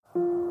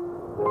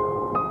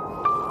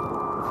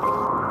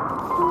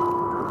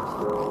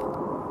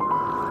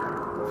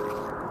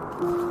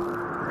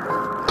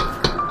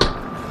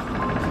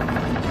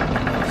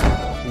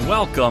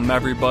Welcome,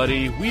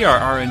 everybody. We are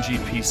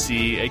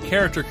RNGPC, a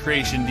character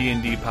creation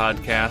D&D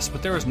podcast,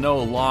 but there is no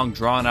long,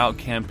 drawn-out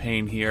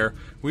campaign here.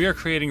 We are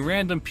creating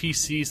random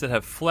PCs that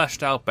have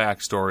fleshed-out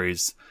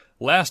backstories.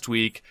 Last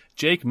week,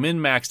 Jake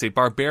min-maxed a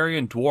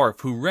barbarian dwarf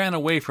who ran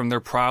away from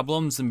their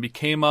problems and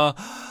became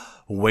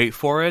wait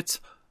for it,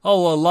 a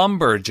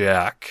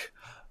lumberjack.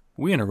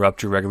 We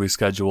interrupt your regularly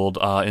scheduled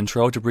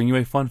intro to bring you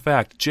a fun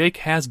fact. Jake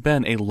has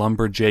been a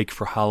lumberjake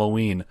for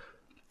Halloween.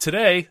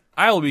 Today,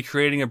 I will be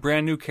creating a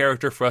brand new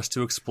character for us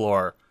to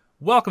explore.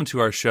 Welcome to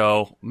our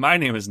show. My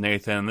name is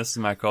Nathan. This is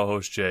my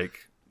co-host,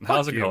 Jake.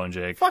 How's it going,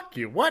 Jake? Fuck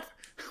you. What?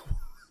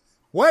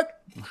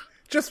 What?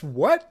 Just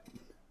what?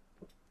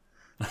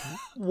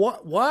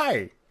 What?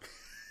 Why?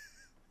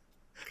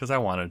 Because I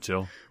wanted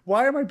to.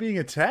 Why am I being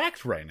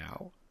attacked right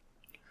now?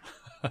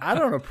 I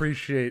don't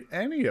appreciate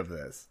any of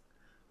this.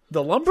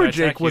 The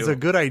lumberjake was a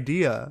good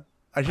idea.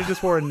 I should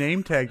just wear a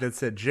name tag that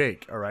said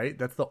Jake, all right?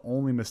 That's the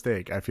only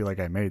mistake I feel like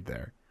I made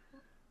there.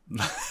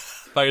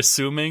 By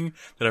assuming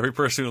that every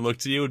person who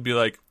looked at you would be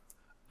like,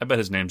 I bet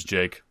his name's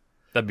Jake.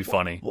 That'd be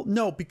funny. Well,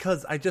 no,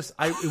 because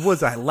it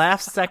was a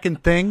last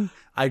second thing.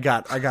 I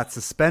got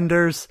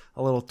suspenders,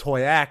 a little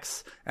toy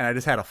axe, and I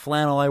just had a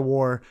flannel I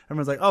wore.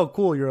 Everyone's like, "Oh,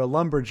 cool, you're a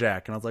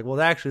lumberjack," and I was like, "Well,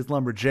 actually, it's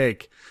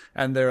lumberjake."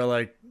 And they were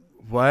like,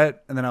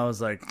 "What?" And then I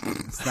was like,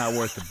 "It's not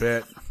worth the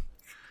bit.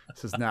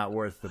 This is not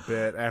worth the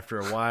bit." After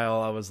a while,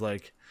 I was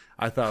like,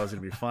 I thought it was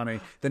gonna be funny.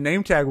 The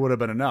name tag would have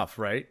been enough,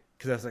 right?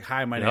 Because I was like,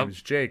 "Hi, my name is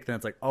Jake." Then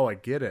it's like, "Oh, I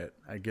get it.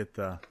 I get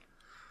the."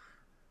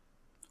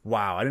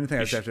 Wow, I didn't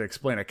think I'd have to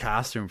explain a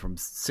costume from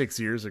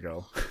 6 years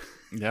ago.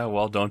 Yeah,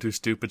 well, don't do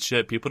stupid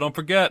shit. People don't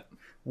forget.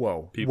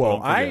 Whoa. People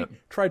don't forget. I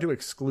try to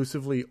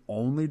exclusively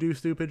only do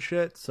stupid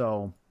shit,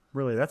 so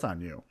really, that's on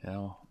you. Yeah,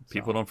 well,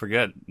 people don't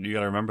forget. You got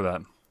to remember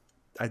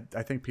that.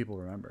 I think people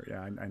remember.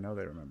 Yeah, I know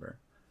they remember.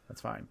 That's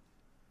fine.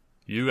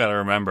 You got to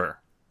remember.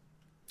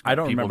 I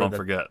don't remember. People don't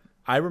forget.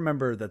 I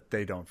remember that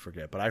they don't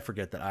forget, but I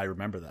forget that I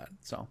remember that.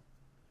 So,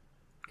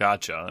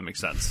 gotcha. That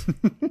makes sense.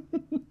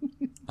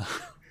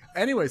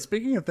 Anyway,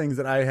 speaking of things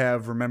that I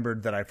have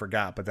remembered that I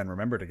forgot, but then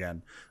remembered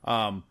again.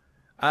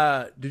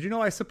 Did you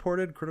know I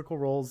supported Critical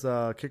Role's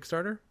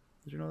Kickstarter?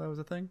 Did you know that was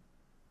a thing?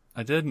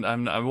 I didn't.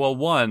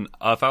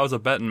 If I was a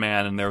betting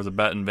man and there was a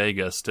bet in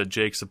Vegas, did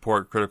Jake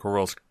support Critical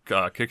Role's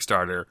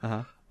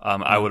Kickstarter?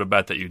 I would have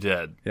bet that you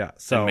did. Yeah.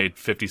 So and made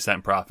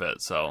 50-cent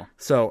profit. So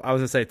I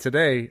was gonna say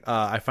today,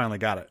 I finally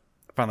got it.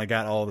 I finally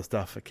got all the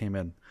stuff that came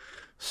in.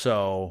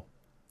 So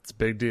it's a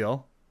big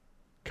deal.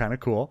 Kind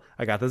of cool.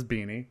 I got this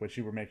beanie, which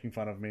you were making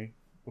fun of me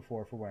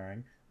before for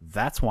wearing.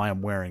 That's why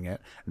I'm wearing it.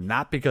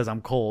 Not because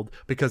I'm cold,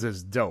 because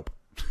it's dope.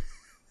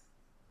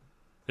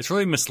 It's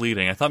really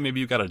misleading. I thought maybe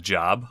you got a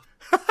job.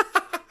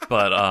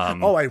 But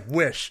oh, I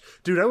wish.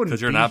 Dude, I wouldn't be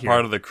because you're not here.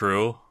 part of the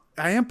crew.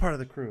 I am part of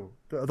the crew.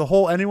 The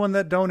whole anyone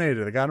that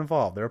donated, that got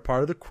involved, they're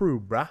part of the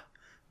crew, bruh.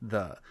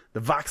 The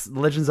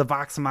Legends of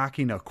Vox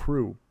Machina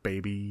crew,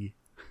 baby.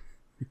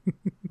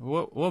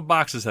 What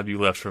boxes have you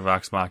left for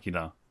Vox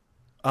Machina?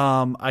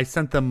 I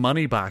sent them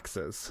money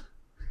boxes.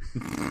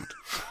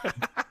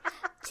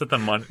 Sent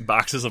them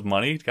boxes of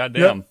money?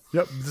 Goddamn.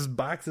 Yep, just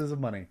boxes of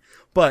money.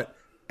 But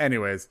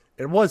anyways,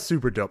 it was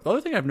super dope. The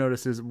other thing I've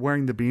noticed is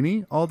wearing the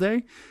beanie all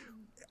day.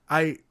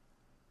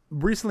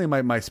 Recently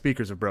my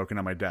speakers have broken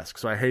on my desk,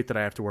 so I hate that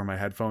I have to wear my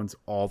headphones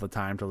all the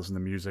time to listen to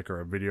music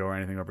or a video or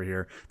anything over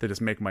here. They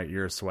just make my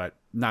ears sweat.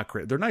 Not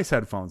great. They're nice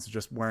headphones.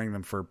 Just wearing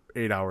them for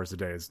 8 hours a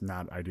day is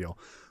not ideal.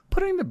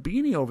 Putting the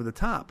beanie over the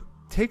top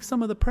takes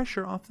some of the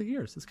pressure off the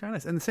ears. It's kind of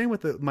nice. And the same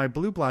with my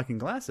blue blocking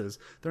glasses.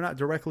 They're not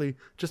directly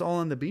just all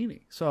on the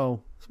beanie.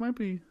 So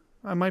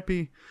I might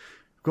be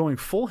going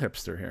full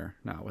hipster here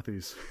now with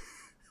these.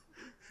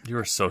 You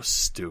are so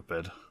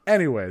stupid.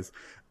 Anyways,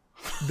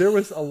 there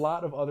was a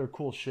lot of other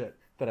cool shit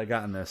that I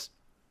got in this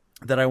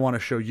that I want to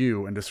show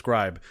you and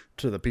describe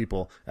to the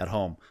people at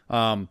home.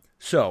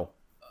 So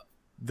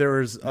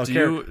there's a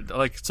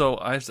So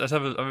I just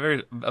have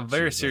a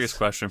very serious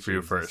question for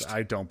you first.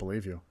 I don't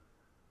believe you.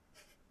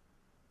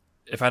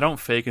 If I don't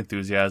fake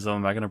enthusiasm,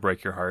 am I going to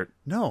break your heart?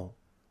 No.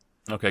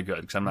 Okay,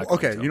 good. Because I'm not. Going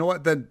to. You know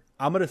what? Then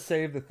I'm going to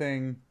save the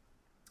thing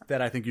that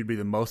I think you'd be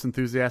the most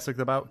enthusiastic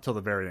about till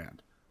the very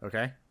end.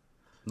 Okay.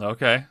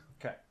 Okay.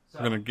 Okay. So,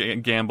 we're going to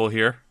gamble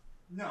here.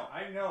 No,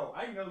 I know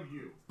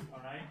you.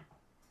 All right.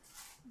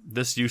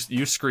 This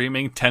you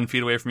screaming 10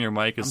 feet away from your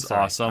mic is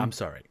awesome. I'm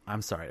sorry.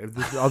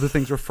 The other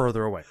things were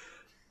further away.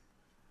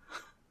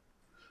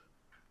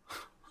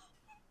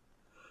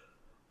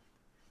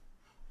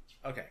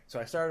 Okay, so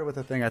I started with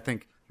a thing I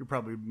think you're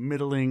probably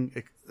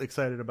middling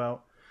excited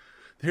about.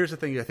 Here's the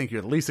thing I think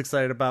you're the least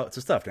excited about. It's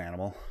a stuffed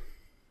animal.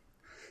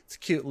 It's a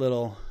cute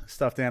little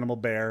stuffed animal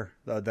bear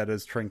that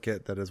is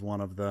Trinket. That is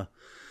one of the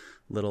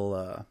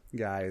little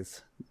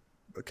guys'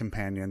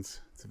 companions.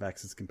 It's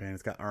Vex's companion.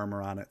 It's got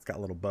armor on it. It's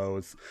got little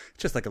bows.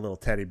 It's just like a little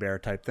teddy bear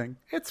type thing.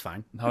 It's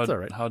fine. It's all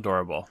right. How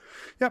adorable.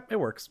 Yep, it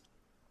works.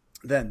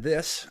 Then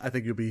this, I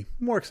think you'll be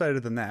more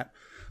excited than that.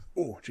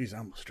 Oh, geez, I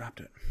almost dropped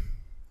it.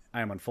 I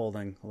am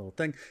unfolding a little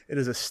thing. It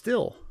is a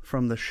still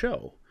from the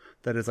show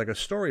that is like a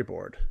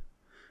storyboard.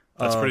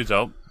 That's pretty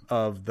dope.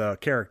 of the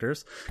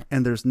characters,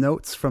 and there's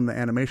notes from the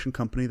animation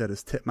company that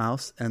is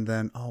Titmouse, and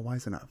then why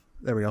is it not?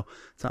 There we go.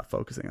 It's not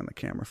focusing on the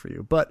camera for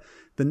you, but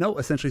the note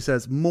essentially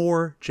says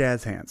more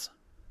jazz hands.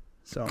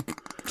 So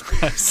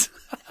it's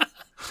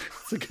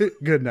a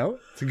good note.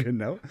 It's a good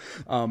note.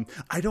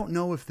 I don't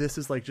know if this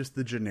is like just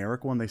the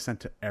generic one they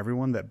sent to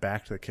everyone that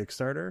backed the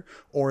Kickstarter,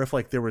 or if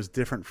like there was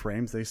different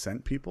frames they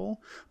sent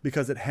people,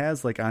 because it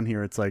has like on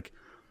here, it's like,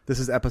 this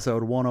is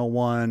episode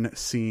 101,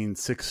 scene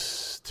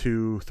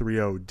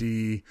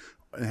 6230D.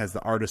 It has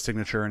the artist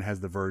signature and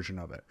has the version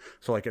of it.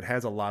 So like it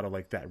has a lot of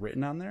like that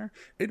written on there.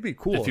 It'd be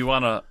cool if you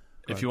want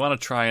to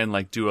try and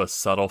like do a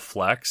subtle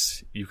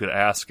flex, you could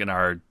ask in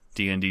our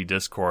D&D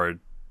Discord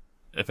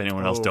if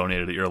anyone else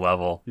donated at your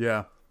level.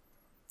 Yeah.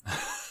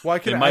 Well, I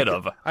could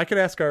I could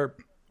ask your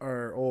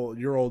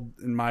old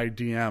in my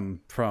DM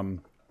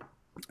from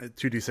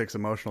 2d6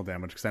 emotional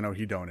damage, because I know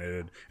he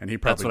donated and he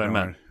probably That's what donated.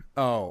 I meant.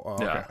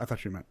 Okay. Yeah. I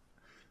thought you meant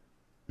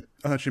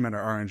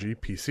our RNG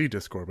PC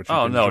Discord, which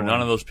no,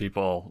 none of those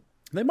people.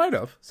 They might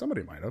have.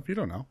 Somebody might have. You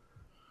don't know.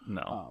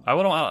 No, I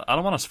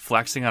don't want us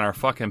flexing on our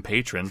fucking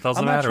patrons.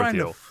 Doesn't matter with you. I'm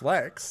not trying to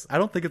flex. I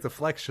don't think it's a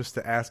flex just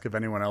to ask if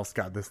anyone else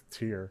got this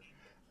tier.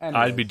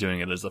 Anyways, I'd be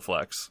doing it as a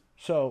flex.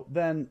 So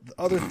then the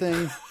other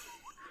thing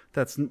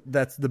that's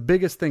the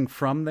biggest thing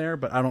from there,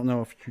 but I don't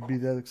know if you'd be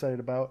that excited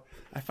about.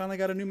 I finally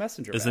got a new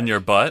messenger bag. In your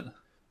butt?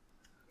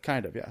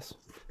 Kind of, yes.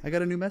 I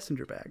got a new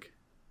messenger bag.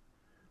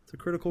 It's a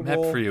Critical I'm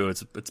Role. happy for you.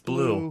 It's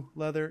blue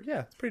leather.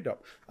 Yeah, it's pretty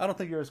dope. I don't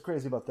think you're as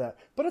crazy about that,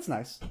 but it's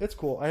nice. It's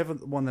cool. I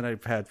have one that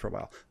I've had for a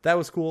while. That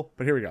was cool,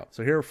 but here we go.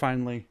 So here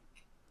finally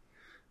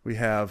we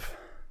have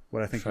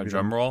what I think. Should I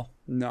drum roll?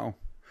 No.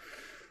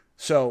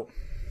 So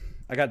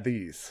I got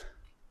these.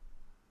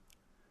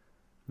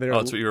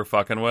 That's what you were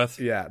fucking with?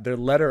 Yeah, they're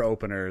letter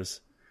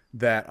openers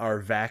that are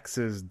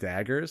Vax's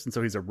daggers. And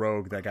so he's a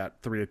rogue that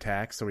got 3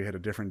 attacks, so he had a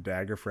different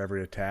dagger for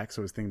every attack,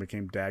 so his thing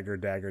became dagger,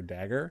 dagger,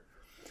 dagger.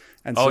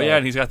 And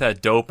and he's got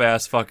that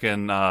dope-ass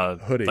fucking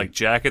hoodie. Like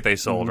jacket they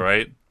sold,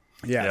 right?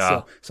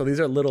 Yeah. So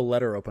these are little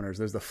letter openers.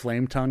 There's the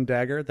flame tongue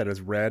dagger that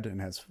is red and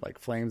has like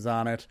flames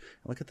on it.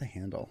 Look at the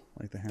handle.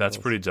 That's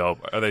pretty dope.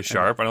 Are they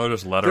sharp? I know they're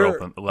just leather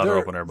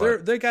opener,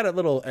 but they got a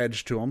little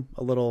edge to them,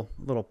 a little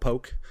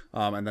poke,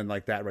 and then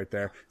like that right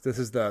there. This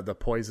is the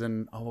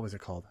poison. Oh, what was it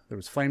called? There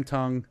was flame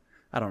tongue.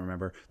 I don't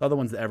remember. The other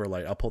one's the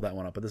Everlight. I'll pull that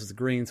one up. But this is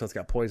green, so it's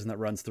got poison that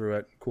runs through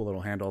it. Cool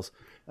little handles.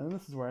 And then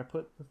this is where I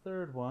put the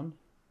third one.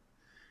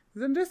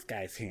 It's in this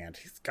guy's hand.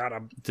 He's got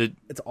a.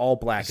 It's all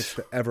black. It's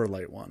the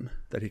Everlight one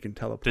that he can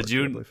teleport. Did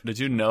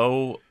you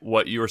know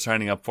what you were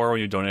signing up for when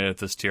you donated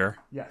this tier?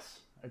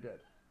 Yes, I did.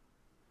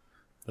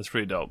 That's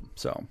pretty dope.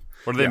 So,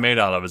 what are they made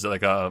out of? Is it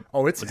like a?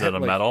 Is it a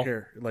metal?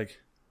 Here, like,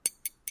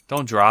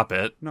 don't drop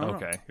it. No.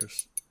 Okay.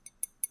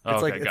 No.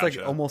 It's like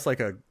almost like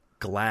a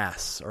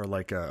glass or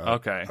like a.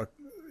 Okay.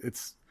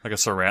 It's like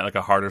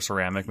a harder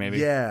ceramic, maybe.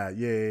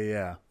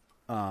 Yeah.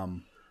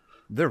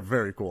 They're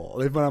very cool.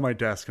 They've been on my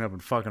desk and I've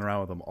been fucking around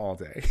with them all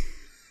day.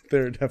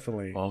 They're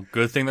definitely... Well,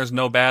 good thing there's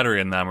no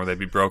battery in them or they'd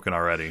be broken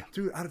already.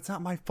 Dude, it's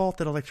not my fault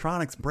that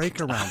electronics break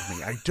around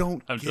me. I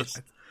don't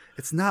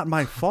It's not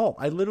my fault.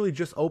 I literally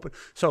just opened...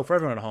 So for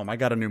everyone at home, I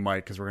got a new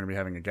mic because we're going to be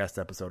having a guest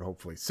episode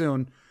hopefully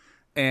soon.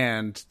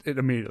 And it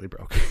immediately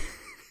broke.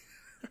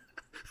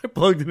 I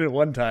plugged it in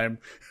one time,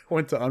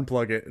 went to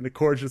unplug it, and the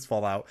cords just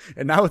fall out.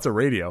 And now it's a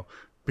radio.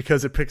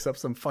 Because it picks up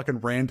some fucking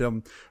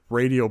random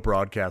radio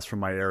broadcast from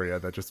my area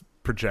that just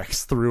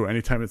projects through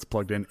anytime it's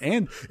plugged in.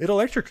 And it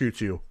electrocutes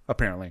you,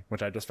 apparently,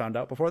 which I just found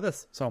out before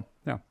this. So,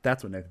 yeah,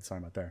 that's what Nathan's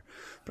talking about there.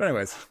 But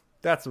anyways,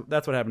 that's what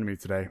happened to me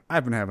today.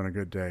 I've been having a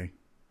good day.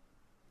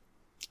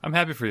 I'm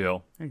happy for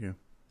you. Thank you.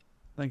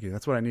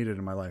 That's what I needed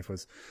in my life,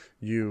 was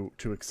you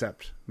to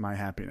accept my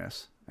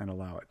happiness and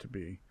allow it to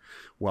be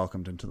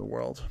welcomed into the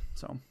world.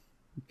 So,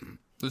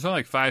 there's only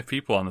like 5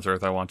 people on this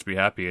earth I want to be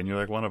happy, and you're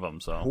like one of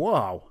them. So,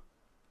 whoa.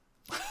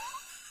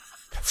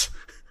 That's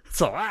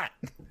a lot.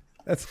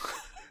 That's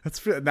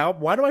now.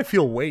 Why do I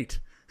feel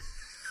weight?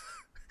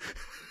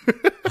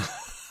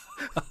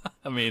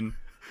 I mean,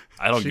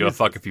 I don't give a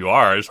fuck if you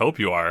are. I just hope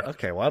you are.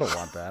 Okay, well, I don't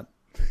want that.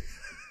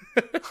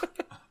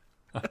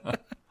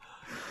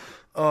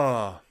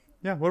 Oh,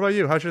 yeah. What about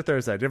you? How's your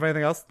Thursday? Do you have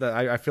anything else? That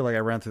I feel like I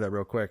ran through that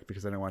real quick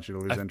because I didn't want you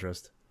to lose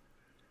interest.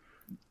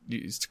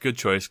 It's a good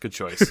choice.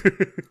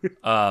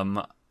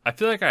 I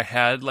feel like I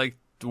had like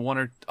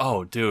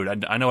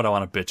dude, I know what I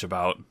want to bitch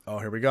about. Oh,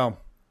 here we go.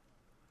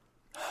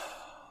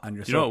 On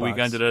your you know what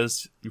weekend it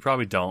is? You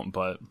probably don't,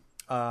 but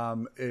I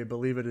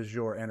believe it is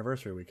your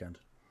anniversary weekend.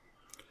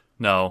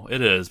 No,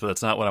 it is, but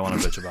it's not what I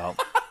want to bitch about.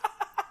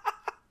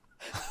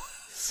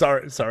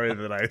 Sorry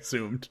that I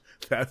assumed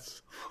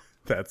that's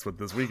what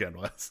this weekend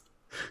was.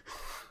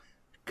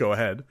 Go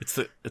ahead. It's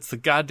the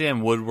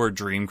goddamn Woodward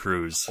Dream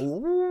Cruise.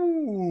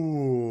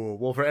 Ooh.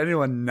 Well, for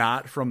anyone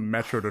not from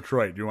Metro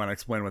Detroit, do you want to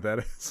explain what that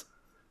is?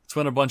 It's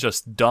when a bunch of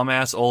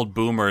dumbass old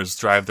boomers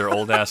drive their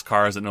old ass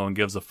cars that no one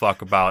gives a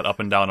fuck about up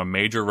and down a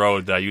major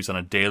road that I use on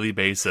a daily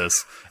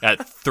basis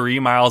at 3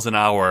 miles an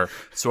hour,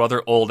 so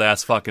other old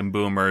ass fucking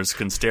boomers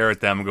can stare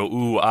at them and go,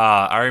 ooh,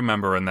 I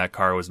remember when that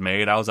car was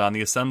made. I was on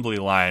the assembly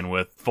line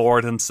with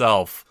Ford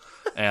himself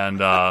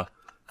and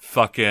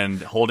fucking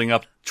holding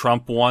up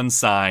Trump won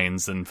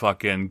signs and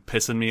fucking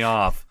pissing me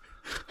off.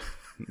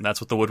 And that's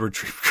what the Woodward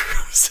Dream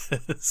Cruise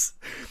is.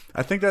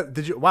 I think that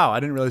wow, I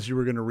didn't realize you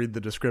were going to read the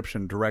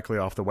description directly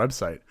off the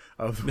website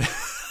of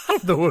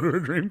the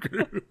Woodward Dream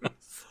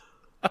Cruise.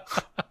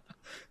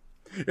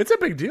 It's a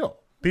big deal.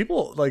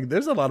 People, like,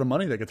 there's a lot of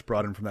money that gets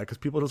brought in from that because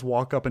people just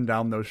walk up and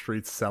down those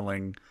streets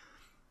selling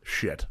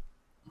shit.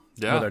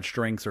 Yeah. Whether it's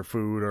drinks or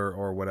food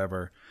or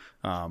whatever.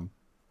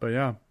 But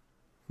yeah.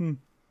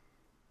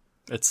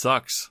 It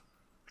sucks.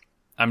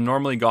 I'm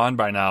normally gone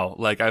by now.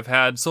 Like,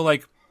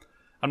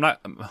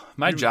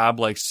 my job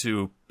likes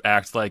to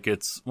act like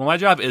my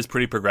job is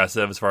pretty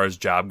progressive as far as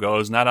job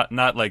goes.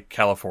 Not like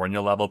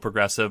California level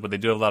progressive, but they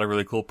do have a lot of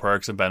really cool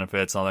perks and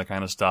benefits and all that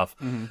kind of stuff.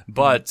 Mm-hmm.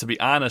 But to be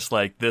honest,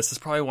 like, this is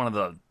probably one of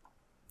the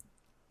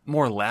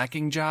more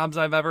lacking jobs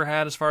I've ever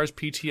had as far as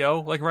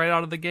PTO, like, right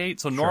out of the gate.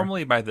 So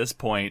normally by this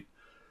point,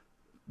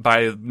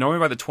 by the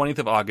 20th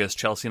of August,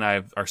 Chelsea and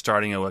I are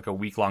starting a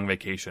week-long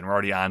vacation. We're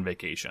already on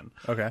vacation.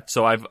 Okay.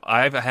 So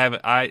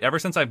ever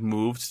since I've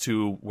moved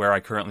to where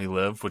I currently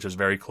live, which is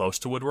very close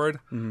to Woodward,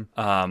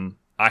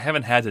 I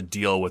haven't had to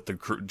deal with the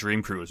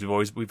Dream Cruise.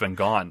 We've been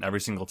gone every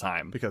single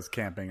time because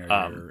camping or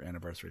your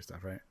anniversary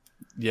stuff, right?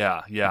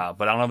 Yeah.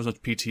 But I don't have as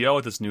much PTO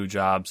at this new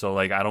job, so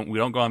like we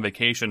don't go on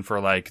vacation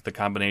for like the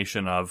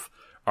combination of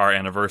our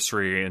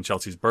anniversary and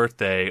Chelsea's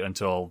birthday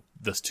until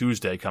this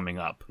Tuesday coming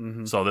up.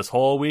 Mm-hmm. So this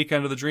whole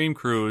weekend of the Dream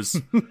Cruise,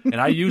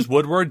 and I use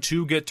Woodward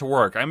to get to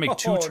work. I make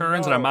two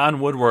turns and I'm on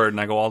Woodward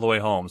and I go all the way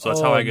home. So that's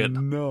how I get.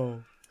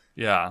 No.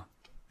 Yeah.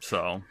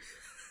 So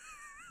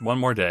one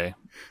more day.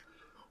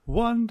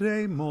 One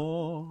day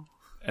more.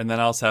 And then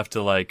I'll also have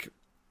to like,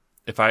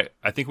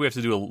 I think we have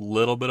to do a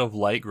little bit of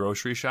light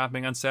grocery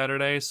shopping on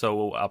Saturday.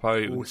 So I'll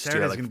probably do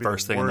that like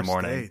first thing in the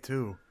morning. Day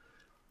too.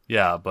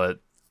 Yeah,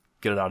 but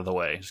get it out of the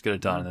way. Just get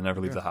it done and then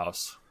never leave the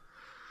house.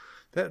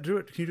 Can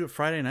you do it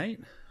Friday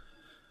night?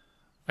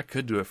 I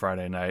could do it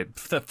Friday night.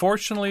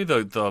 Fortunately,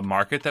 the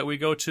market that we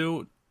go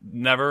to,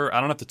 I don't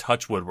have to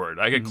touch Woodward.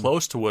 I get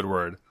close to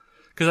Woodward.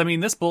 Because, I mean,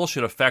 this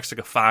bullshit affects like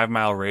a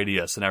 5-mile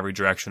radius in every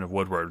direction of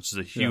Woodward, which is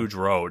a huge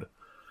road.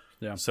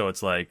 Yeah. So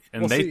it's like,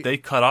 and they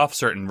cut off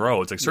certain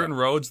roads. Like certain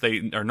roads,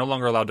 they are no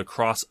longer allowed to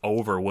cross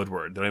over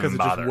Woodward. They don't even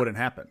bother. Because it just wouldn't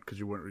happen. Because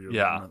you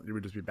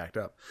would just be backed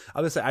up.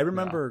 I would say, I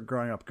remember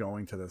growing up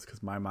going to this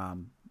because my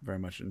mom very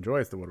much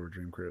enjoys the Woodward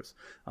Dream Cruise.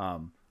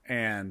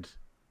 And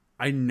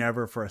I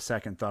never for a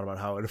second thought about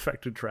how it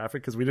affected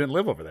traffic because we didn't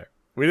live over there.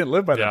 We didn't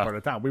live by that part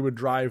of town. We would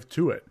drive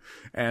to it.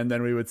 And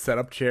then we would set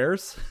up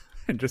chairs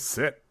and just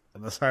sit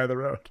on the side of the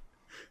road.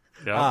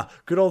 Yeah.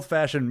 Good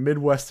old-fashioned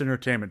Midwest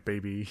entertainment,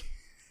 baby.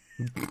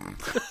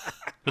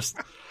 Just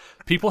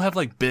people have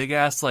like big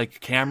ass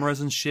like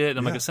cameras and shit.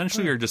 And like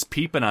essentially you're just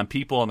peeping on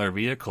people in their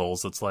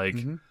vehicles. It's like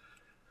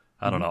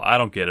I don't know. I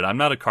don't get it. I'm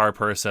not a car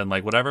person.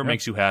 Like whatever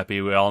makes you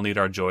happy. We all need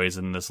our joys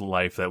in this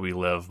life that we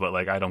live. But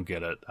like I don't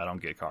get it. I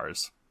don't get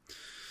cars.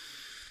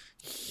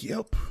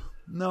 Yep.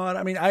 No,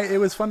 I mean, it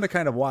was fun to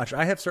kind of watch.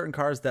 I have certain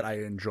cars that I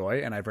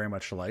enjoy and I very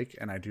much like,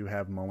 and I do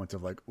have moments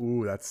of like,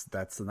 ooh, that's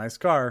a nice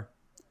car.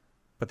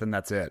 But then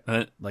that's it.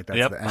 Like,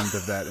 that's the end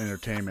of that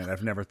entertainment.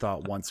 I've never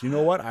thought once, you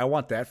know what? I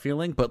want that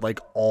feeling, but like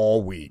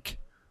all week.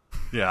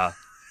 Yeah.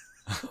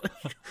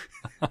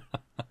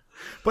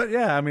 But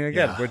yeah, I mean,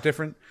 again, we're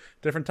different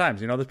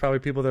times. You know, there's probably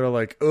people that are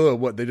like, oh,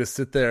 what? They just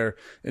sit there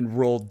and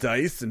roll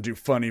dice and do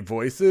funny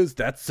voices?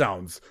 That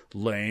sounds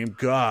lame.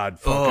 God,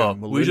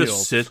 fucking millennials. We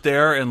just sit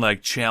there and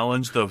like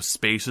challenge the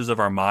spaces of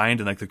our mind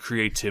and like the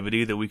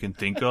creativity that we can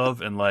think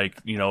of and like,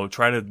 you know,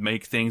 try to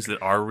make things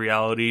that are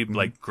reality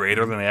like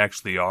greater than they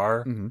actually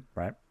are.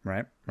 Right.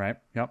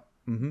 Yep.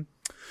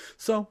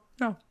 So,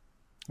 no.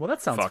 Well,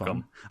 that sounds fun.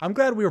 'em. I'm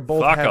glad we were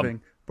both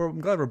I'm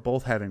glad we're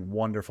both having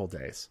wonderful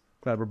days.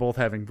 Glad we're both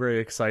having very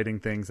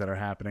exciting things that are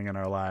happening in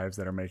our lives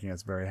that are making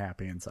us very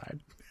happy inside.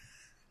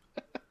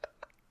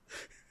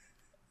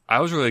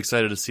 I was really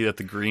excited to see that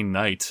The Green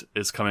Knight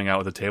is coming out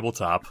with a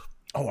tabletop.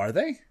 Oh, are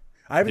they?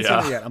 I haven't seen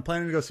it yet. I'm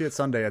planning to go see it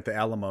Sunday at the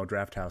Alamo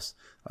Draft House.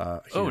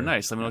 Oh,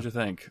 nice. Let me know what you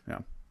think. Yeah,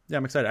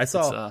 I'm excited. I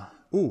saw...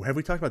 Ooh, have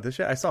we talked about this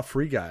yet? I saw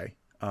Free Guy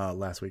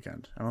last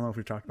weekend. I don't know if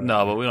we've talked about it.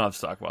 No, but we don't have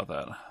to talk about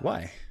that.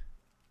 Why?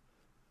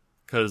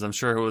 Because I'm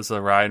sure it was a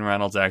Ryan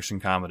Reynolds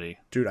action comedy.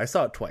 Dude, I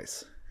saw it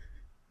twice.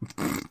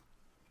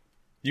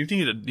 You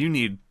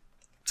need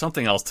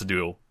something else to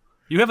do.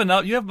 You have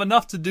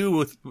enough to do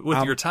with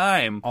your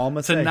time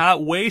to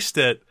not waste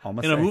it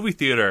in a movie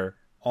theater.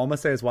 All I'm gonna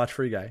say is watch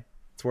Free Guy.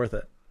 It's worth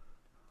it.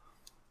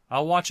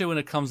 I'll watch it when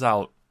it comes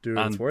out. Dude,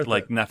 on it's worth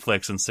like it.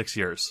 Netflix in 6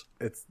 years.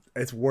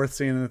 It's worth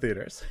seeing in the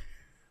theaters.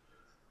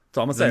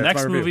 So I'm gonna say the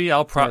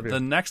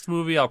next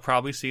movie I'll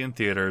probably see in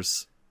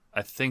theaters.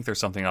 I think there's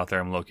something out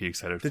there I'm low-key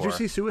excited for. Did you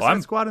see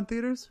Suicide Squad in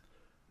theaters?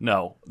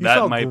 No,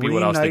 that might be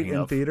what I was thinking in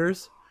of.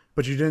 Theaters?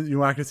 But you didn't. You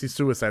weren't going to see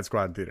Suicide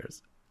Squad in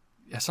theaters.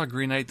 I saw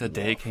Green Knight the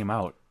day it came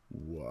out.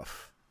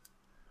 Woof.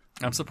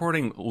 I'm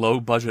supporting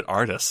low-budget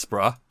artists,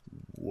 bruh.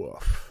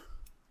 Woof.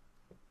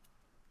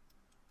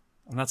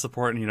 I'm not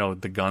supporting,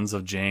 the Guns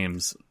of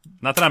James.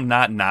 Not that I'm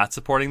not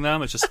supporting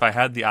them. It's just if I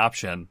had the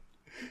option.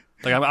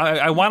 Like,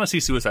 I want to see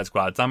Suicide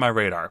Squad. It's on my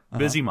radar.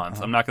 Busy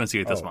month. I'm not going to see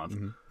it this month.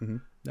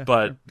 Yeah,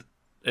 but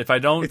if I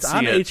don't it's see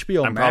on it...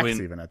 HBO I'm Max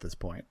probably, even at this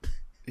point.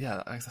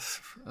 Yeah.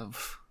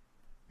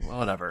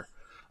 Whatever.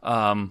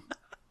 I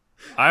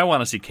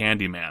want to see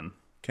Candyman.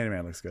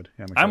 Candyman looks good.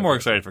 Yeah, I'm more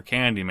excited for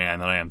Candyman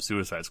than I am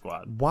Suicide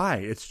Squad. Why?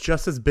 It's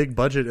just as big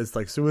budget as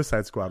like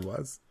Suicide Squad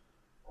was.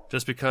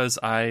 Just because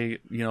Say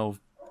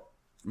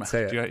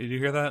it. Do you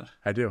hear that?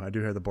 I do. I do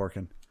hear the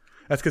Borkin.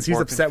 That's because he's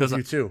upset with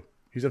you too.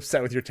 He's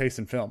upset with your taste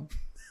in film.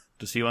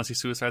 Does he want to see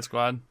Suicide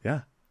Squad?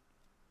 Yeah.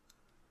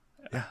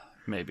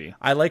 Maybe.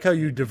 I like how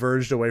you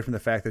diverged away from the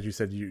fact that you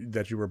said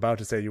that you were about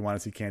to say you want to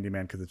see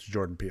Candyman because it's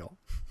Jordan Peele.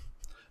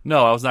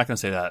 No, I was not going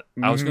to say that.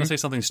 I was going to say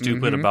something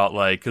stupid about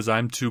because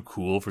I'm too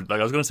cool for.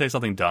 I was going to say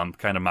something dumb,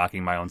 kind of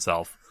mocking my own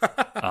self.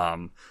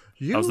 I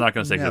was not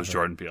going to say because it was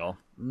Jordan Peele.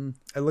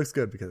 It looks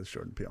good because it's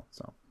Jordan Peele.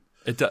 So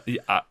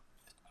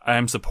I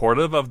am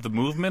supportive of the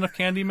movement of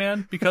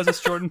Candyman because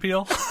it's Jordan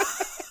Peele.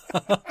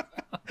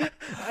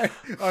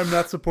 I'm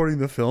not supporting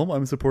the film.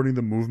 I'm supporting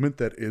the movement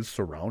that is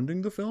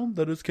surrounding the film.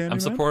 That is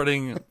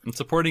Candyman. I'm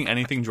supporting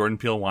anything Jordan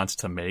Peele wants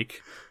to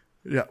make.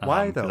 Yeah,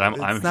 why though? I'm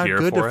it's not here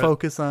good for to it.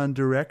 focus on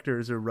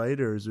directors or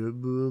writers or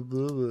blah,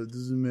 blah, blah. It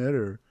doesn't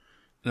matter.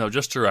 No,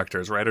 just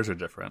directors. Writers are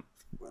different.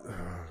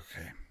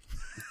 Okay.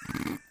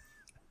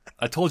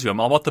 I told you,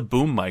 I'm all about the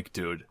boom mic,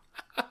 dude.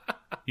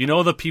 You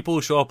know the people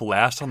who show up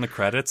last on the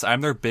credits?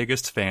 I'm their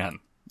biggest fan.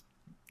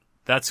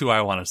 That's who I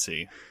want to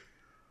see.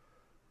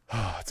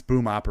 It's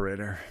Boom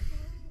Operator.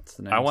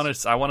 I want to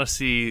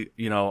see,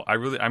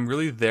 I'm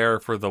really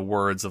there for the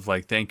words of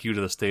like, thank you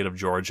to the state of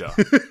Georgia.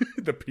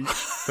 the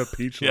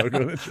peach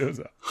logo that shows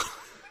up.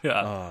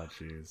 Yeah. Oh,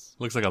 jeez.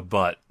 Looks like a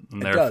butt.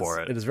 I'm there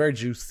for it. It is very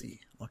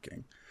juicy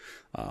looking.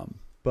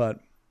 But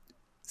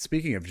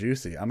speaking of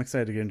juicy, I'm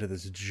excited to get into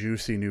this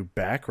juicy new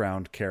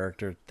background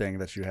character thing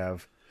that you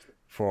have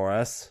for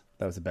us.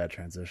 That was a bad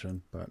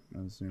transition, but it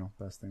was,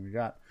 best thing we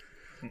got.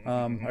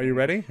 Are you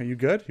ready? Are you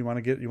good? You want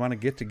to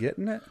get to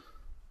getting it?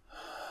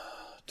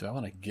 Do I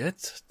want to get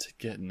to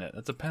getting it?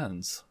 That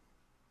depends.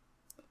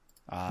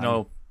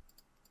 No,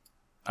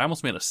 I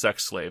almost made a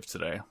sex slave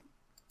today.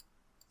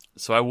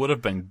 So I would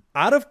have been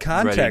out of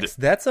context.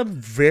 That's a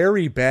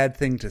very bad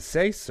thing to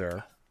say,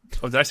 sir.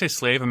 Oh, did I say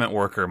slave? I meant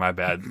worker. My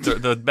bad.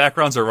 The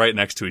backgrounds are right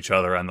next to each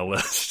other on the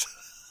list.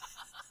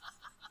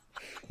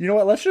 You know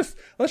what? Let's just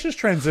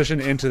transition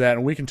into that,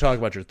 and we can talk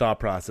about your thought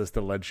process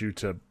that led you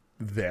to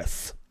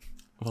this.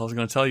 Well, I was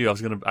going to tell you,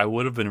 I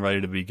would have been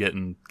ready to be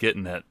getting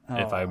it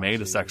if I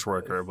made a sex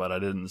worker, but I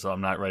didn't, so I'm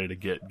not ready to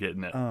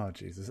getting it. Oh,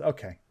 Jesus.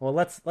 Okay. Well,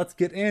 let's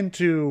get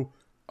into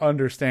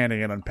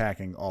understanding and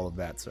unpacking all of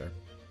that, sir.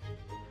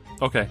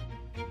 Okay.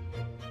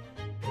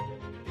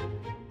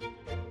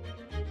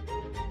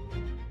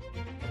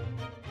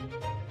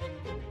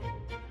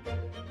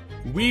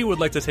 We would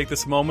like to take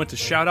this moment to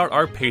shout out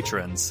our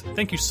patrons.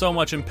 Thank you so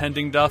much,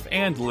 Impending Duff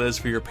and Liz,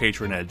 for your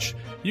patronage.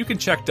 You can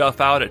check Duff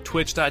out at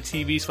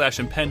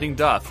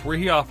twitch.tv/impendingduff, where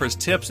he offers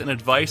tips and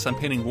advice on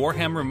painting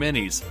Warhammer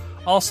minis.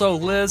 Also,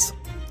 Liz,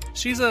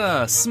 she's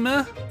a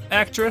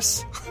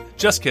actress.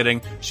 Just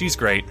kidding, she's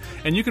great.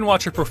 And you can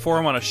watch her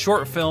perform on a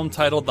short film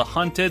titled The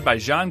Hunted by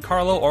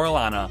Giancarlo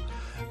Orellana.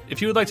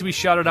 If you would like to be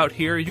shouted out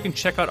here, you can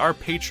check out our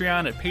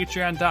Patreon at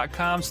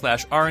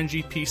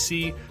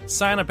patreon.com/RNGPC.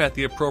 Sign up at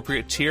the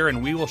appropriate tier,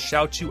 and we will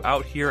shout you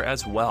out here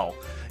as well.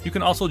 You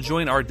can also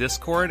join our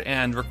Discord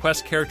and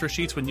request character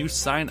sheets when you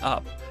sign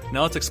up.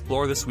 Now let's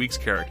explore this week's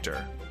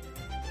character.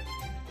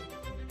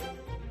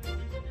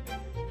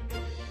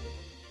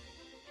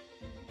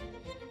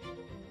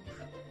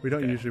 We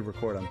don't usually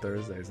record on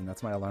Thursdays, and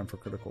that's my alarm for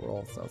Critical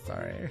Role, so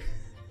sorry.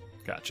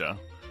 Gotcha.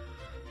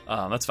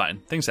 That's fine.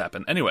 Things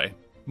happen. Anyway.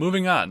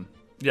 Moving on.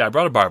 Yeah, I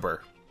brought a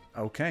barber.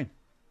 Okay.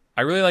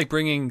 I really like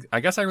bringing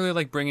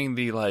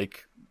the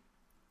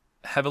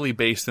heavily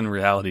based in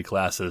reality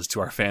classes to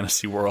our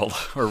fantasy world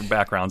or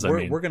backgrounds.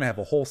 We're going to have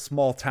a whole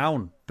small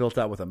town built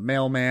out with a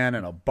mailman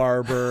and a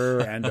barber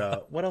and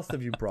what else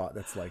have you brought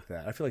that's like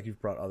that? I feel like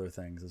you've brought other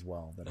things as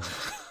well.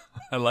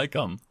 I like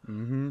them.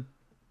 Mm-hmm.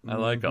 I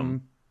like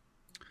them.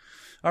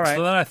 All right.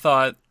 So then I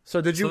thought.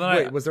 So did you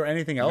wait? Was there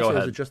anything else, or ahead.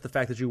 was it just the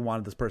fact that you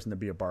wanted this person to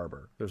be a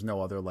barber? There's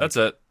no other. That's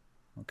it.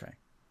 Okay.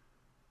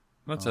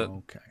 That's it.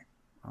 Okay.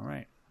 All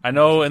right. I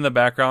know in the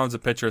background is a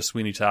picture of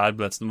Sweeney Todd,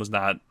 but that was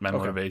not my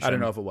motivation. I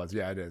don't know if it was.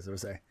 Yeah, it is. It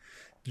was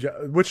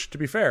which, to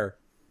be fair,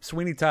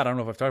 Sweeney Todd, I don't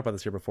know if I've talked about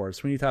this here before.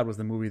 Sweeney Todd was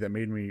the movie that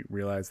made me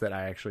realize that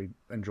I actually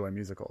enjoy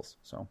musicals.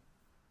 So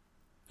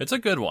it's a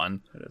good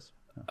one. It is.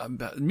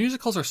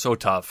 Musicals are so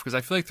tough because I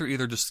feel like they're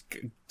either just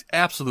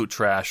absolute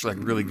trash, like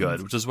really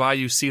good, which is why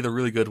you see the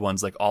really good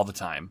ones like all the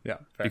time. Yeah.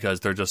 Fair. Because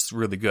they're just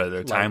really good.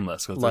 They're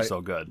timeless because they're so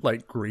good.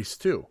 Like Grease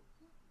 2.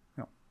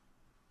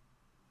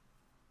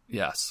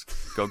 Yes.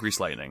 Go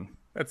Grease Lightning.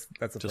 That's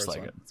the Just first like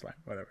one. it. It's fine.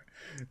 Whatever.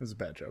 It was a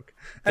bad joke.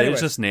 They Anyway,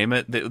 just name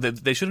it.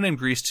 They should have named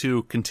Grease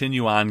 2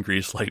 Continue On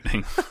Grease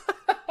Lightning.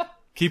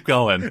 Keep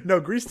going. no,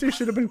 Grease 2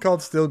 should have been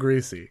called Still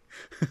Greasy.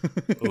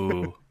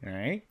 Ooh. All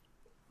right.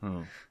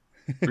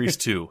 Grease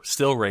 2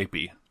 Still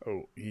Rapey.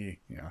 Oh,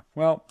 yeah.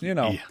 Well, you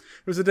know, Yeah.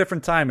 it was a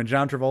different time in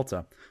John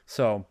Travolta.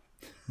 So,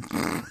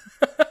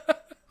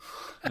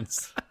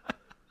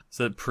 Is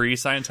it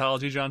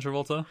pre-Scientology John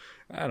Travolta?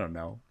 I don't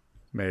know.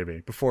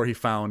 Maybe. Before he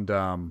found,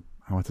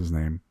 what's his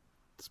name?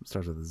 It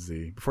starts with a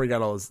Z. Before he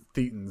got all his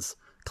thetans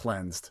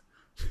cleansed.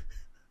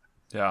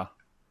 Yeah.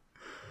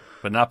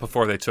 But not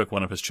before they took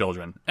one of his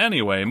children.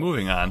 Anyway,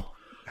 moving on.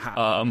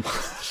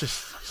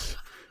 Just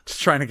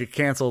trying to get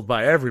canceled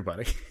by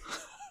everybody.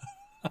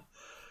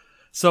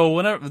 So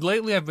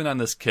lately I've been on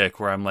this kick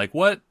where I'm like,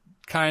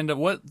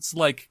 what's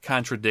like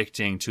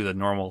contradicting to the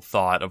normal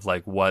thought of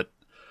like what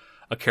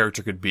a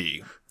character could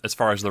be as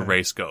far as the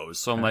race goes.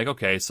 So I'm like,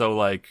 okay, so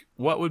like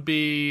what would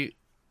be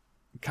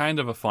kind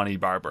of a funny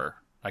barber,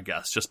 I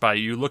guess, just by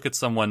you look at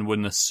someone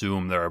wouldn't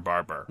assume they're a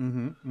barber.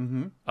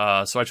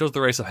 So I chose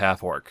the race of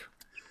half orc.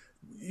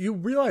 You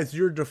realize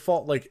your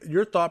default, like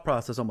your thought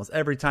process almost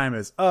every time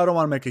is, oh, I don't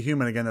want to make a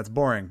human again. That's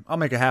boring. I'll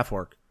make a half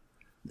orc.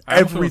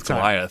 Every time.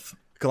 Goliath.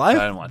 Goliath?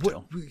 I didn't want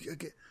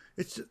to.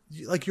 It's just,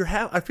 like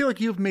I feel like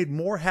you've made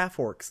more half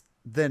orcs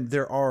than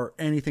there are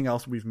anything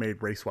else we've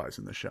made race wise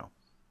in the show.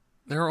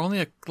 There are only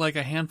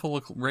a handful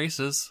of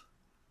races.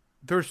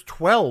 There's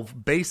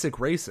 12 basic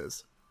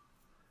races.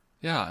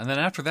 Yeah, and then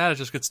after that it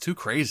just gets too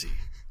crazy.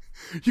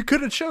 You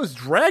could have chose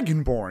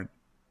Dragonborn.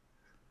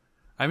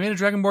 I made a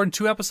Dragonborn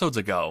 2 episodes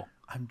ago.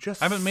 I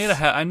haven't made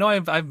I know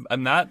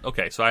I'm not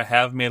okay. So I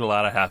have made a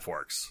lot of half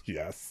orcs.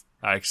 Yes.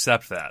 I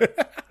accept that,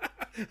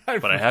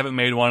 but I haven't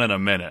made one in a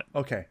minute.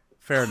 Okay,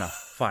 fair enough.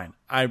 Fine.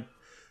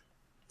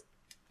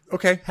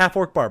 Okay, half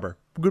orc barber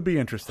would be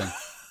interesting.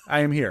 I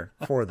am here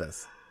for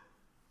this.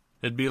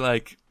 It'd be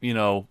like, you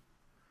know,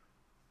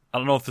 I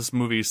don't know if this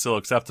movie is still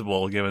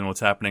acceptable given what's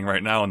happening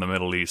right now in the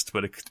Middle East,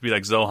 but it could be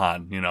like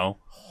Zohan, you know.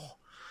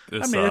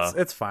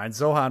 It's fine.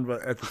 Zohan,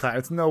 but at the time,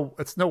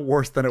 it's no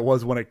worse than it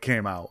was when it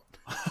came out.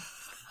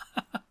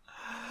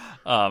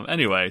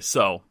 Anyway,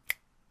 so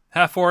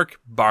half orc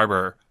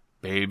barber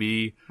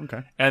baby.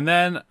 Okay. And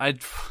then I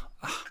should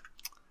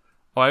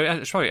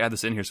probably add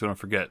this in here so we don't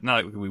forget.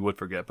 Not like we would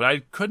forget, but I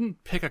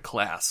couldn't pick a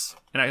class,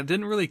 and I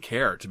didn't really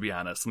care, to be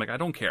honest. I'm like, I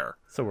don't care.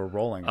 So we're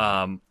rolling.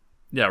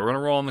 Yeah, we're gonna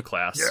roll in the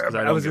class. Yeah,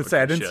 I was gonna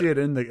say I didn't see it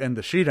in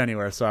the sheet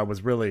anywhere, so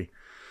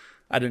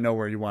I didn't know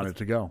where you wanted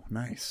to go.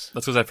 Nice.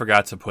 That's because I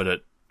forgot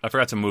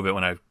to move it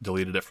when I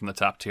deleted it from the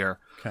top tier.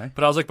 Okay.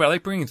 But I was like, but I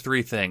like bringing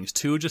 3 things.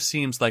 2 just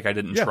seems like I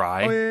didn't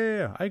try. Oh,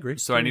 yeah. I agree.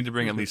 So I need to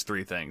bring at least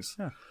 3 things.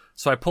 Yeah.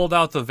 So I pulled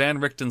out the Van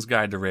Richten's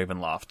Guide to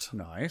Ravenloft.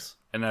 Nice.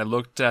 And I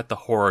looked at the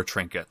horror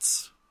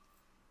trinkets.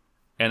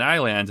 And I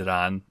landed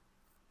on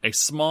a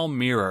small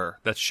mirror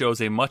that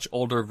shows a much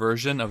older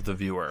version of the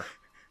viewer.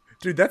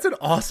 Dude, that's an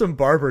awesome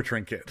barber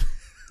trinket.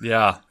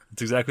 Yeah,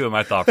 that's exactly what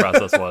my thought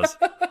process was.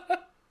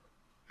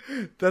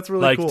 That's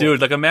really cool.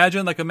 Dude,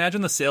 imagine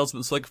the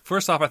salesman. So,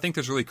 first off, I think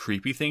there's really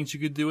creepy things you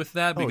could do with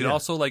that. But you could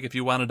also, if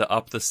you wanted to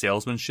up the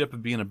salesmanship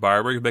of being a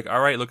barber, you'd be like, all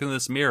right, look in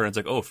this mirror. And it's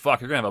like, oh, fuck,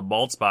 you're going to have a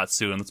bald spot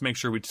soon. Let's make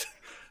sure we,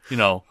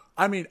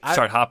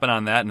 start hopping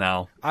on that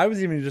now. I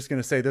was even just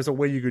going to say there's a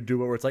way you could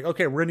do it where it's like,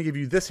 okay, we're going to give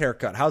you this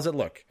haircut. How's it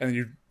look? And then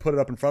you put it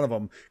up in front of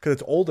them because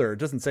it's older. It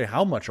doesn't say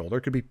how much older.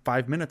 It could be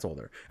 5 minutes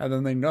older. And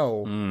then they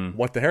know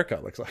what the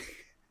haircut looks like.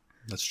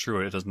 That's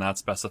true. It does not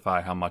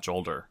specify how much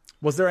older.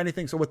 Was there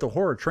anything? So with the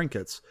horror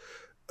trinkets,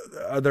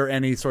 are there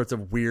any sorts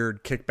of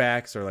weird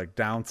kickbacks or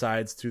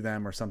downsides to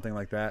them or something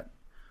like that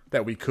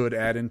we could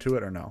add into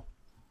it or no?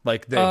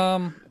 Like they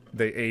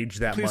age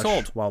that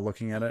much while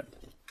looking at it?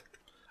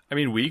 I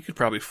mean, we could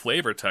probably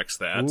flavor text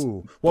that.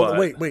 Ooh. Well,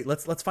 wait.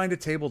 Let's find a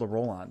table to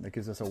roll on that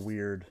gives us a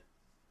weird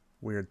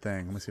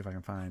thing. Let me see if I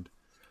can find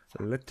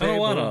a table. I don't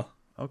wanna.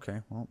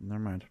 Okay. Well,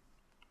 never mind.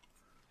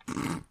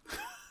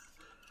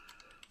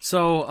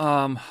 So,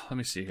 let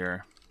me see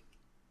here.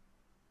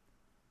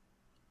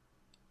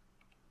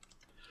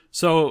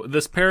 So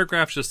this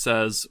paragraph just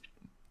says,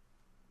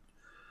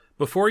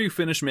 before you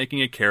finish making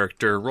a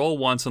character, roll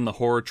once on the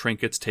horror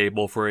trinkets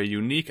table for a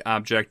unique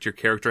object your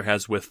character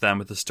has with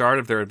them at the start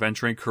of their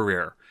adventuring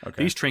career.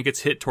 Okay. These trinkets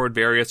hit toward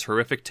various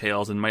horrific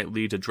tales and might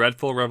lead to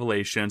dreadful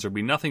revelations or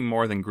be nothing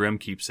more than grim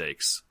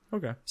keepsakes.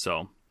 Okay.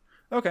 So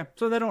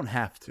they don't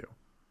have to.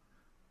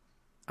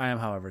 I am,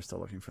 however, still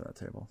looking for that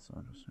table.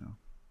 So just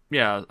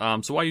Yeah,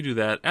 so while you do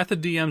that, at the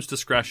DM's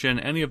discretion,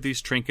 any of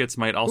these trinkets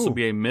might also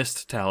be a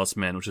mist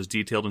talisman, which is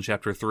detailed in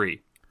Chapter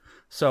 3.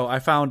 So I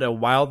found a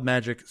Wild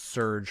Magic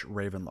Surge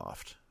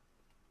Ravenloft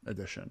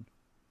edition.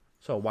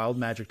 So a Wild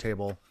Magic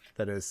table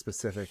that is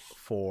specific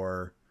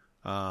for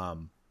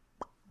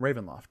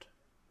Ravenloft.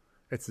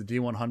 It's the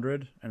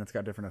D100, and it's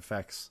got different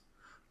effects.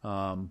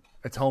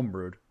 It's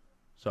homebrewed,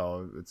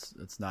 so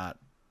it's not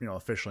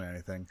officially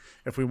anything.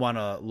 If we want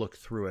to look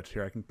through it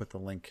here, I can put the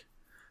link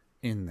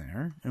in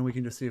there, and we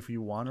can just see if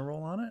you want to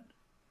roll on it.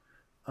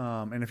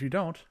 And if you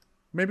don't,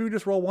 maybe we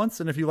just roll once,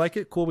 and if you like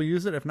it, cool, we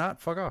use it. If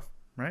not, fuck off.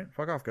 right?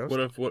 Fuck off,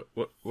 ghost.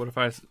 What if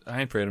I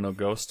ain't afraid of no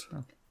ghost?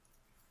 Oh.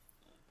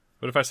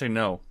 What if I say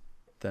no?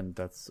 Then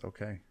that's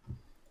okay.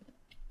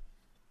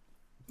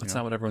 That's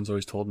not what everyone's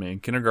always told me. In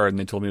kindergarten,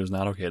 they told me it was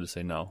not okay to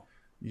say no.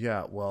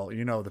 Yeah, well,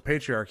 the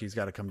patriarchy's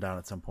got to come down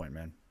at some point,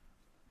 man.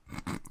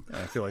 And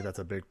I feel like that's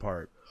a big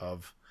part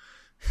of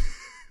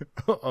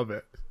of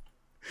it.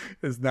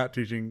 Is not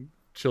teaching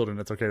children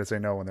it's okay to say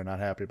no when they're not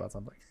happy about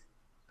something.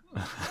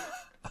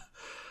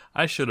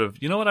 I should have.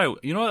 You know what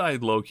I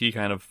low key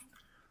kind of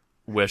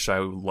wish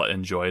I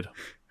enjoyed?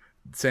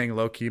 Saying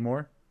low key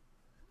more?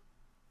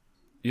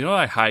 You know what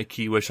I high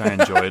key wish I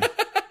enjoyed?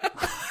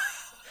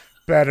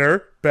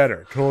 Better.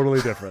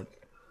 Totally different.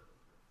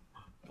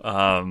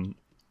 I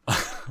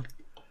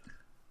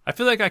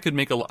feel like I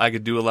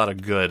could do a lot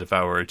of good if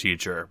I were a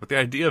teacher, but the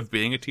idea of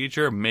being a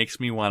teacher makes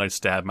me want to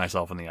stab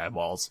myself in the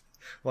eyeballs.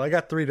 Well, I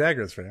got 3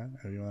 daggers for you.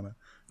 If you want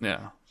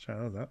to, try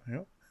those out.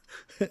 Yep.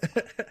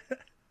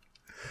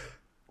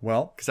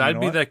 Well, because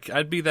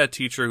I'd be that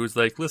teacher who's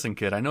like, listen,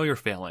 kid, I know you're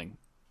failing.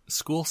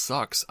 School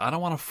sucks. I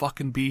don't want to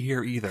fucking be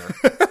here either.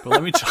 But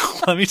let me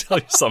tell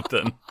you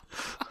something.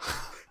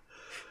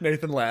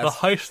 Nathan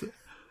laughs.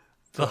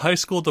 The high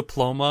school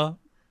diploma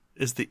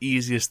is the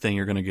easiest thing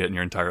you're going to get in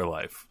your entire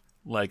life.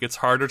 Like, it's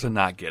harder to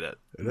not get it.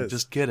 It is.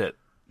 Just get it.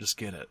 Just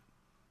get it.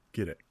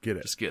 Get it.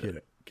 Just get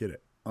it. Get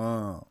it.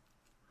 Oh.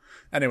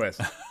 Anyways,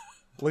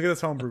 look at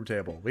this homebrew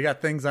table. We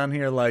got things on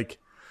here like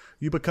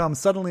you become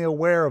suddenly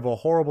aware of a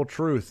horrible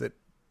truth.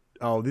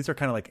 These are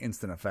kind of like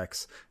instant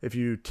effects. If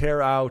you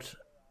tear out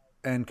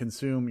and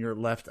consume your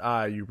left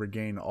eye, you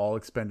regain all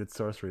expended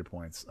sorcery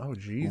points. Oh,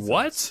 Jesus.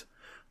 What?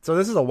 So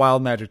this is a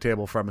wild magic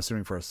table I'm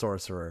assuming for a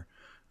sorcerer.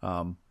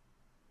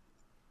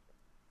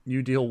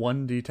 You deal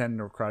 1d10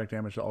 necrotic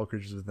damage to all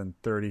creatures within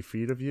 30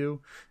 feet of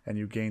you, and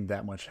you gain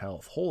that much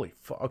health. Holy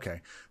fuck.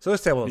 Okay. So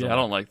this table doesn't work. I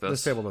don't like this.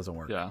 This table doesn't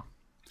work. Yeah.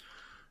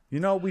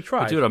 We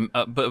tried.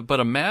 But dude, but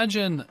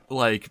imagine,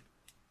 like,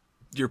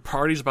 your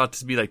party's about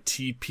to be, like,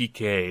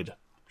 TPK'd.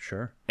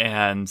 Sure.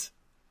 And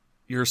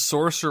your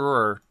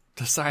sorcerer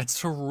decides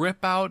to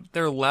rip out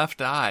their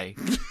left eye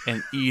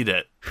and eat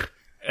it.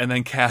 And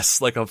then casts,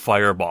 like, a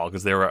fireball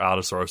because they were out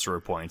of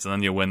sorcerer points. And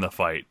then you win the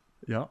fight.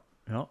 Yeah.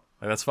 Like,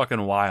 that's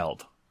fucking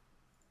wild.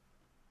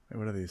 Wait,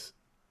 what are these?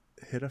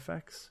 Hit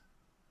effects?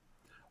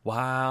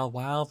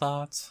 Wild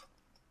thoughts.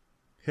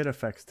 Hit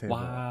effects table.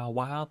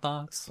 Wild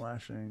thoughts.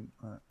 Slashing.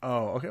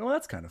 Okay. Well,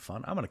 that's kind of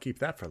fun. I'm going to keep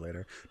that for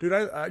later. Dude,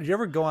 do you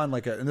ever go on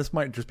and this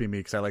might just be me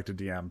because I like to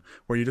DM,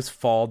 where you just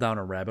fall down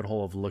a rabbit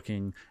hole of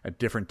looking at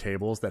different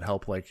tables that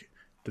help, like,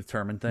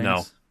 determine things?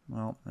 No.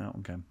 Well, no,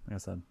 okay. I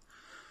guess that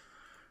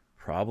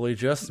probably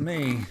just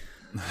me.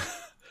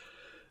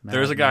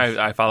 There's a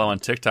guy I follow on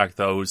TikTok,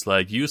 though, who's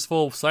like,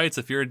 useful sites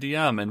if you're a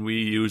DM, and we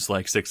use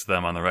like 6 of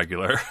them on the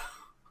regular.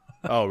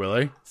 Oh,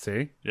 really?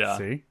 See? Yeah.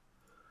 See?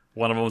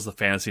 One of them was the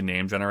fantasy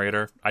name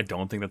generator. I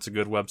don't think that's a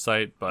good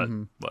website, but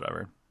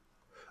whatever.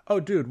 Oh,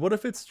 dude, what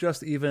if it's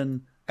just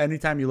even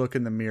anytime you look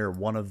in the mirror,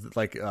 one of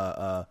like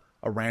a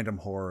random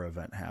horror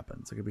event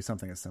happens? It could be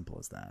something as simple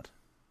as that.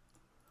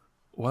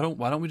 Why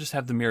don't we just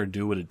have the mirror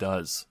do what it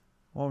does?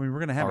 Well, I mean, we're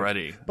gonna have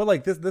already. It. But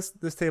like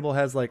this table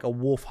has like a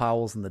wolf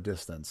howls in the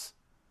distance,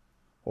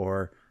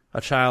 or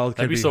a child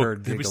could be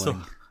heard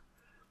giggling.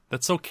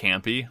 That's so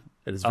campy.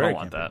 It is. I Very don't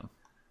want campy. that.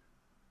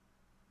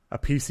 A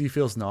PC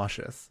feels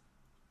nauseous.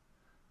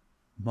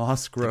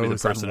 Moss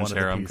grows on one of the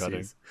PCs.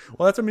 Cutting.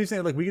 Well, that's what I'm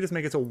saying. Like, we could just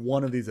make it so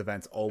one of these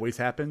events always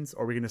happens,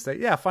 or we can just say,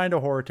 yeah, find a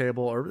horror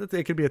table, or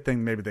it could be a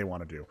thing maybe they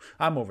want to do.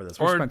 I'm over this.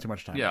 We spent too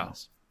much time on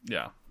this.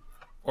 Yeah.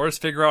 Or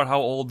just figure out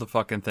how old the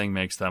fucking thing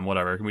makes them.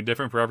 Whatever. It can be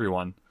different for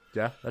everyone.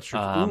 Yeah, that's true.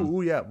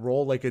 Ooh, yeah.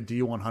 Roll like a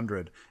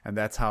D100, and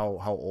that's how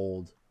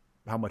old,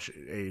 how much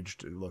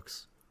aged it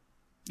looks.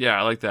 Yeah,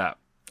 I like that.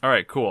 All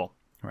right, cool.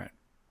 All right.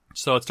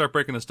 So let's start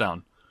breaking this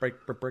down. Break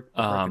it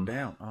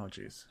down. Oh,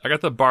 jeez. I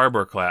got the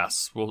barber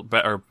class.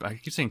 Or I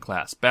keep saying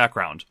class.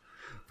 Background.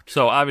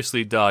 So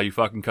obviously, you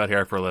fucking cut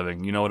hair for a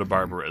living. You know what a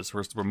barber is.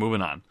 We're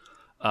moving on.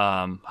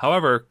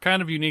 However,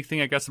 kind of unique thing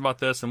I guess about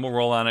this, and we'll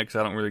roll on it because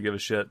I don't really give a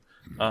shit.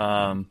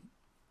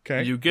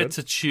 Okay. You get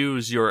to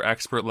choose your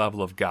expert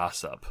level of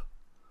gossip.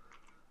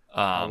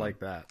 I like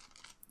that.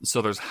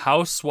 So there's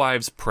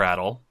housewives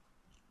prattle,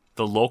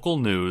 the local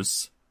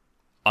news,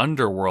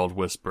 underworld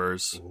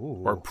whispers,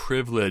 or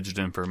privileged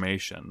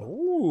information.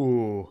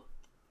 Ooh.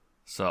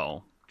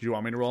 So. Do you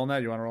want me to roll on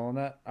that? You want to roll on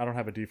that? I don't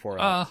have a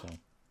D4 out. So.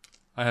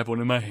 I have one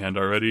in my hand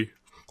already.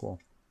 Cool.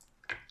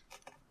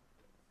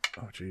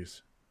 Oh,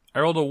 jeez.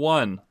 I rolled a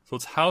 1, so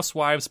it's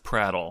housewives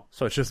prattle.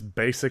 So it's just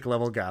basic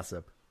level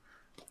gossip.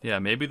 Yeah,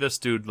 maybe this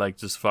dude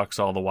just fucks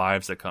all the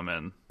wives that come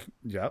in.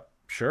 Yep,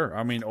 sure.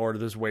 I mean, or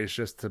there's ways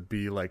just to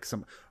be like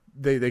some.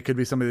 They could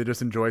be somebody that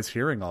just enjoys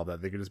hearing all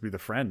that. They could just be the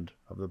friend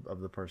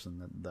of the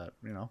person that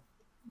you know.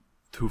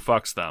 Who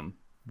fucks them?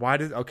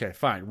 Okay,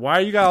 fine. Why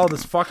you got all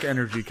this fuck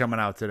energy coming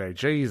out today?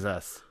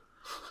 Jesus.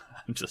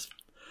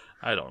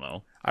 I don't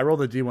know. I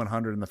rolled a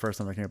D100 and the first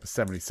time that came up was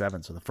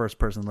 77. So the first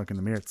person to look in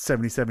the mirror, it's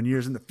 77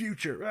 years in the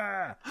future.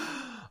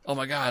 Ah! Oh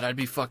my God, I'd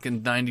be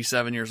fucking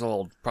 97 years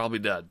old. Probably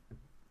dead. Do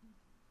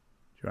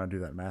you want to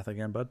do that math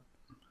again, bud?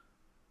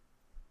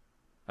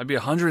 I'd be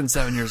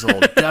 107 years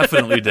old.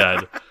 Definitely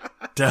dead.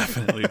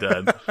 Definitely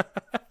dead.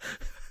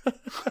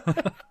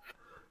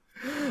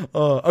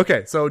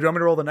 Okay, so do you want me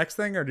to roll the next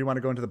thing, or do you want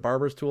to go into the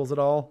barber's tools at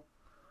all?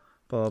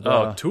 Blah,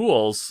 blah. Oh,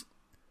 tools?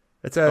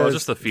 It says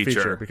just the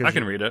feature. because I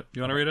can read it.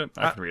 You want to read it?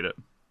 I can read it.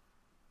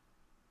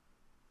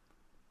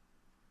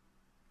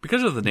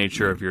 Because of the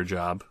nature of your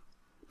job.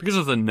 Because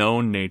of the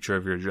known nature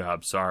of your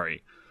job,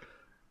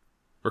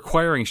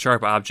 requiring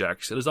sharp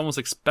objects, it is almost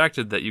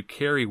expected that you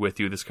carry with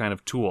you this kind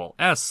of tool.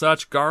 As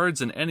such,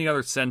 guards and any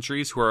other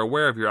sentries who are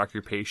aware of your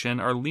occupation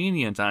are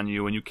lenient on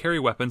you when you carry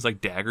weapons like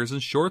daggers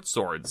and short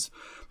swords.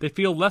 They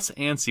feel less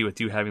antsy with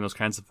you having those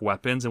kinds of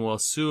weapons and will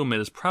assume it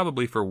is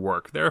probably for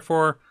work,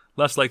 therefore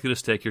less likely to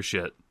stake your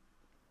shit.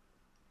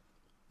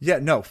 Yeah,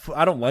 no,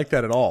 I don't like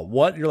that at all.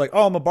 What? You're like,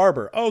 oh, I'm a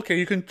barber. Oh, okay,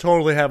 you can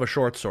totally have a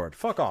short sword.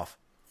 Fuck off.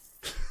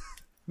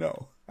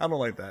 No, I don't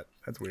like that.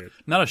 That's weird.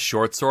 Not a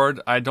short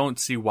sword. I don't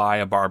see why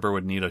a barber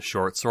would need a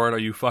short sword. Are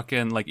you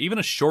fucking, like, even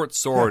a short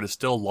sword is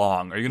still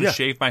long. Are you going to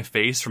shave my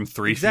face from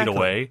 3 feet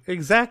away?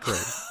 Exactly.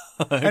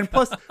 And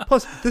plus,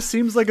 this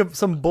seems like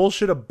some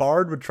bullshit a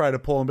bard would try to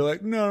pull and be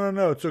like,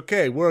 no, it's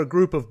okay. We're a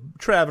group of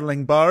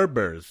traveling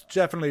barbers.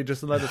 Definitely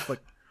just let us,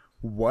 like,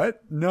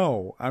 what?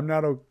 No, I'm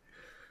not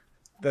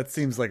that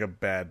seems like a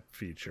bad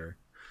feature.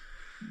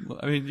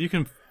 I mean, you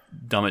can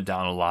dumb it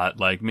down a lot.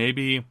 Like,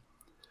 maybe...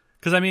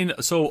 Because, I mean,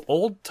 so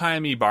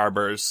old-timey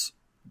barbers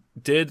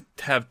did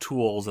have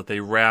tools that they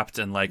wrapped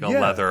in, like, a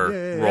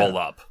leather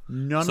roll-up.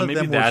 None so of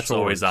maybe them that's were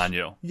always on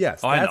you.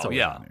 Yes, that's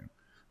always on you.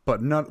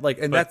 But not like,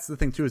 and that's the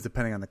thing too, is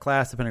depending on the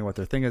class, depending on what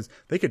their thing is,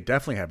 they could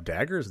definitely have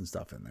daggers and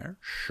stuff in there.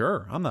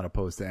 Sure, I'm not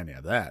opposed to any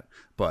of that.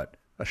 But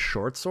a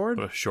short sword?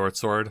 But a short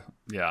sword,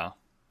 yeah.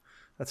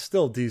 That's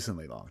still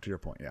decently long, to your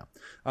point, yeah.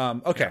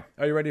 Okay,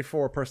 are you ready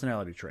for a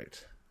personality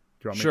trait?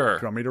 Do you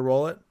want me to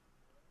roll it?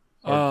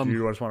 Or do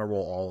you just want to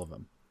roll all of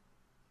them?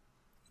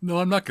 No,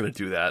 I'm not going to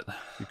do that.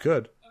 You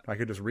could. I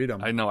could just read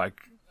them. I know I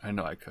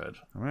could.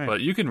 All right.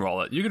 But you can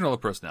roll it. You can roll a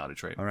personality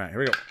trait. All right, here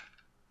we go.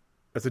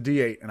 It's a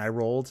D8, and I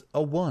rolled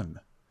a 1.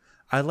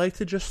 I like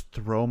to just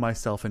throw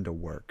myself into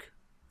work.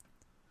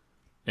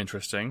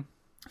 Interesting.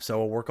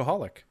 So a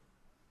workaholic.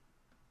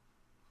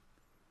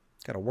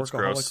 Got a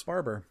workaholic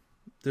barber.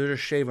 They're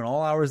just shaving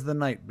all hours of the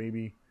night,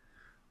 baby.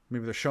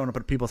 Maybe they're showing up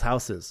at people's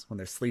houses when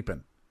they're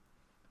sleeping.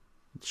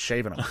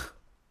 Shaving them.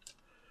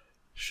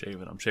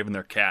 Shaving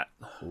their cat.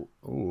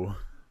 Ooh.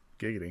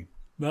 Giggity.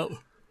 No.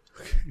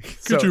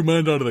 Get your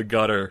mind out of the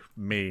gutter.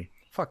 Me.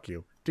 Fuck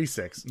you.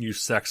 D6. You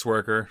sex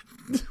worker.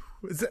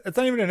 It's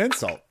not even an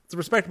insult. It's a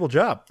respectable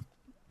job.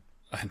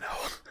 I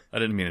know. I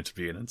didn't mean it to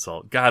be an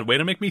insult. God, way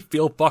to make me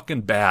feel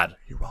fucking bad.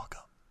 You're welcome.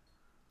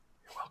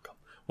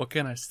 What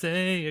can I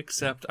say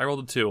except I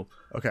rolled a 2.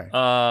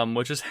 Okay.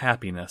 Which is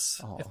happiness.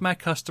 Oh. If my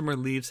customer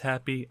leaves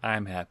happy,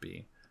 I'm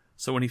happy.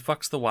 So when he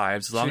fucks the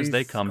wives, as long as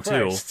they come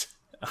Christ.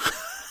 too.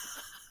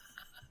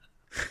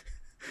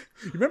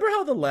 You remember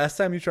how the last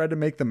time you tried to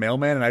make the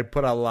mailman and I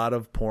put a lot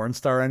of porn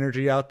star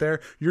energy out there?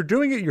 You're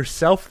doing it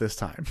yourself this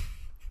time.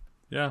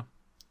 Yeah.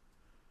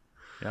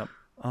 Yep.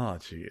 Oh,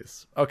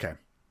 jeez. Okay.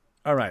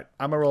 All right.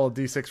 I'm going to roll a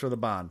D6 for the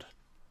bond.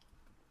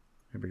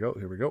 Here we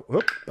go.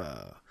 Whoop.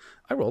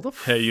 I rolled a...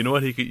 Hey, you know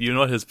what the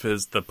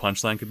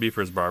punchline could be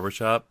for his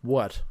barbershop?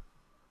 What?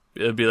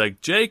 It'd be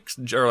like Jake's,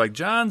 or like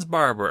John's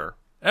barber.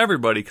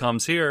 Everybody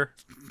comes here.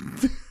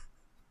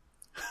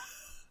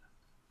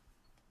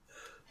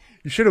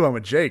 You should have went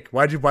with Jake.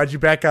 Why'd you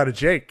back out of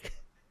Jake?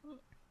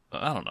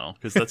 I don't know,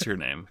 because that's your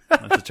name.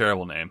 That's a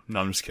terrible name. No,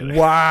 I'm just kidding.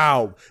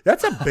 Wow.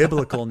 That's a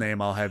biblical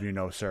name, I'll have you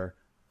know, sir.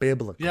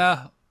 Biblical.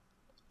 Yeah.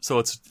 So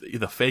it's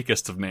the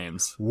fakest of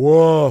names.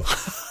 Whoa.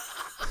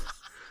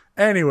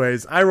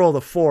 Anyways, I rolled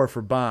a 4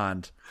 for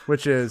Bond,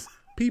 which is,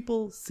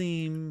 people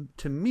seem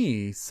to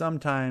me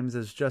sometimes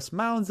as just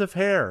mounds of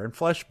hair and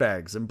flesh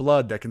bags and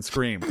blood that can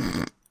scream.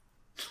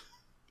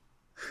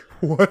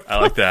 What? I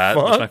like that.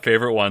 Fuck? That's my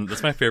favorite one.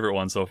 That's my favorite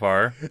one so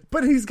far.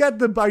 But he's got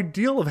the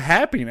ideal of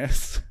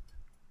happiness.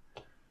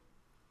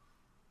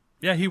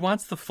 Yeah, he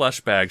wants the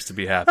flesh bags to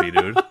be happy,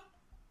 dude.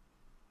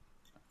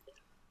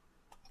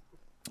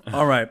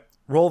 All right,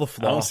 roll the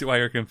flaw. I don't see why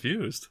you're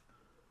confused.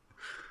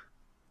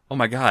 Oh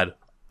my god.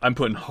 I'm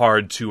putting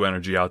hard 2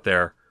 energy out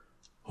there.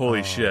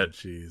 Holy shit.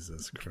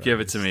 Jesus Christ. Give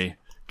it to me.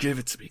 Give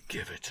it to me.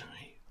 Give it to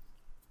me.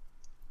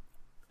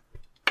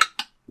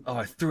 Oh,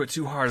 I threw it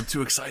too hard. I'm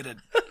too excited.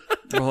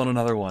 Rolling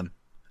another one.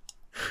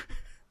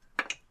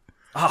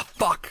 Ah,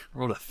 fuck.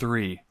 Rolled a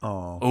 3.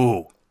 Oh.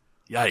 Ooh.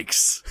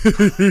 Yikes.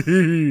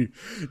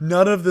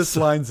 None of this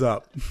lines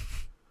up.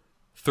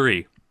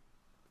 3.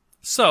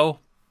 So,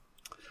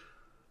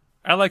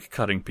 I like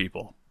cutting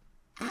people.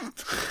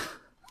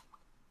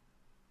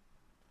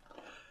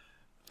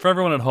 For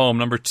everyone at home,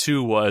 number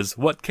 2 was,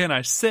 what can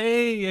I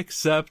say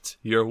except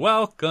you're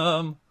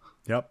welcome?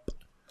 Yep.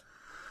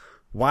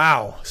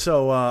 Wow.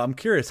 So I'm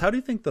curious, how do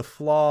you think the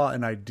flaw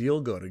and ideal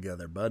go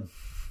together, bud?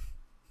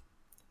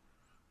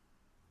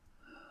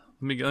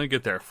 Let me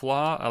get there.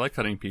 Flaw, I like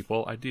cutting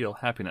people. Ideal,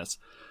 happiness.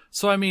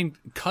 So, I mean,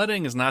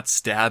 cutting is not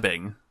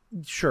stabbing.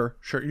 Sure.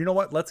 You know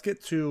what? Let's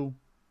get to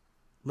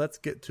let's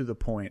get to the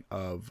point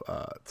of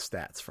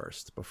stats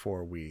first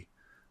before we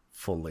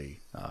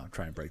fully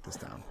try and break this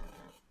down.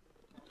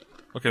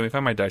 Okay, let me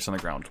find my dice on the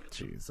ground.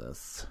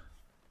 Jesus.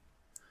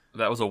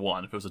 That was a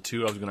 1. If it was a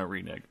 2, I was going to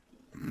renege.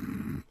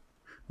 The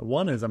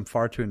 1 is I'm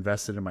far too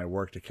invested in my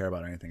work to care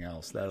about anything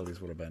else. That at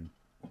least would have been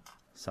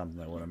something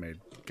that would have made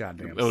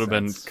goddamn sense. It would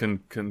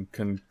have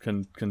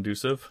been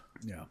conducive.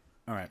 Yeah.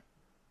 All right.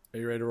 Are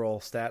you ready to roll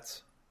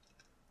stats?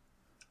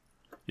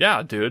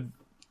 Yeah, dude.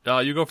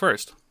 You go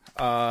first.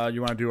 You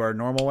want to do our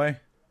normal way?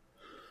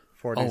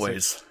 4d6.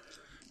 Always.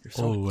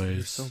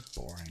 You're so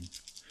boring.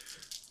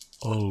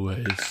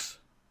 Always.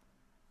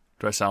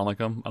 Do I sound like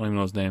him? I don't even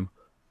know his name.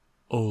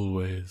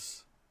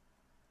 Always.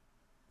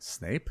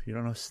 Snape? You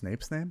don't know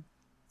Snape's name?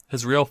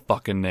 His real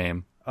fucking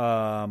name.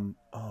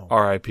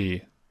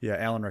 R.I.P. Yeah,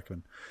 Alan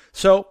Rickman.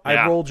 So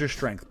Yeah. I rolled your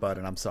strength, bud,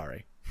 and I'm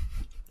sorry.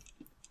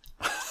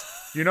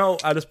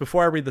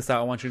 Before I read this out,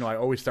 I want you to know I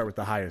always start with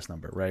the highest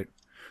number, right?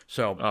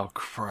 So Oh,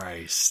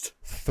 Christ.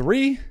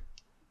 3,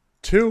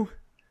 2,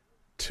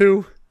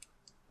 2,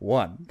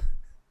 1.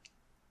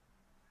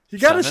 You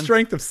got a 7?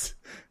 strength of...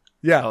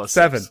 Yeah,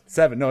 7. 6.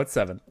 7. No, it's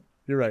 7.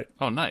 You're right.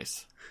 Oh,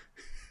 nice.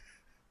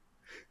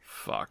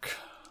 Fuck.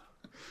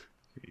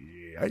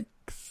 Yikes.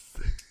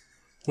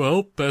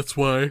 Well, that's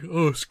why.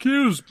 Oh,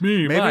 excuse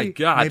me. My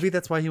God. Maybe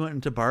that's why he went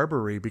into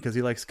Barbary, because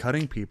he likes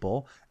cutting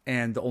people,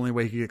 and the only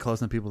way he can get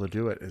close enough people to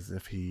do it is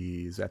if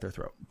he's at their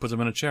throat. Puts him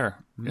in a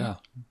chair. Yeah.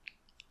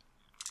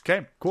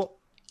 Okay, cool.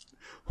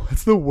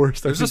 What's the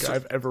worst just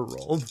I've ever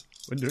rolled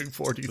when doing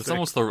 4d6?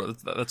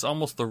 That's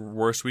almost the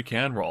worst we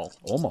can roll.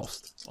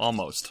 Almost.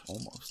 Almost.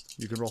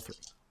 You can roll 3.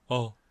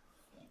 Oh.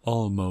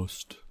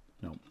 Almost.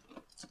 No.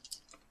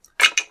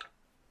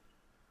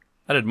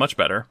 I did much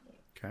better.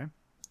 Okay.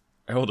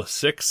 I rolled a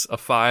 6, a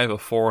 5, a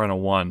 4, and a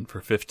 1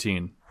 for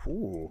 15.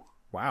 Ooh,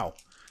 wow.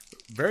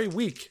 Very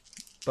weak,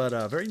 but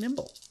very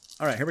nimble.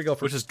 All right, here we go.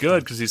 Which is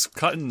good, because he's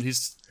cutting.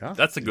 Yeah.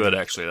 That's a good,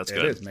 actually. That's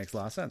good. It is. Makes a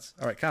lot of sense.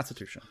 All right,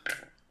 Constitution.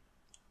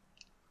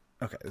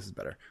 Okay, this is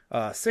better.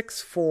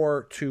 6,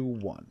 4, 2,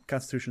 1.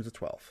 Constitution's a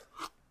 12.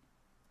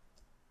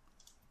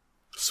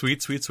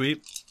 Sweet, sweet,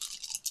 sweet.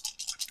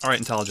 All right,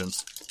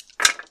 intelligence.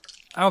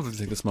 I would like to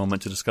take this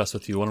moment to discuss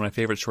with you one of my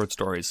favorite short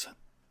stories.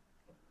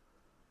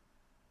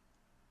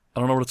 I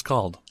don't know what it's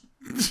called,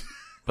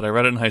 but I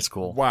read it in high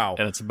school. Wow.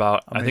 And it's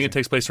about, Amazing. I think it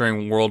takes place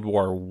during World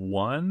War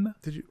One.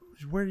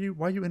 Why are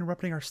you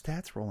interrupting our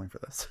stats rolling for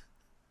this?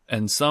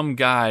 And some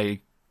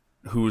guy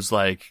who's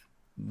like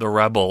the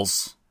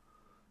rebels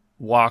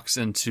walks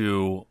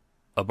into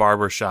a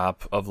barber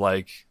shop of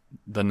like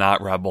the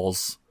not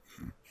rebels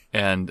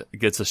and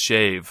gets a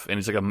shave, and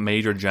he's like a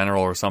major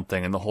general or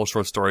something, and the whole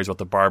short story is about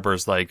the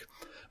barber's like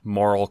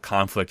moral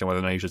conflict and whether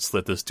or not he should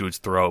slit this dude's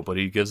throat, but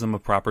he gives him a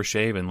proper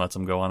shave and lets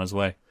him go on his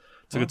way.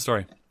 It's a good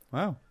story.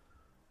 Wow.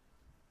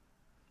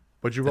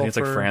 What'd you I roll think it's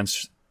for? like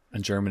France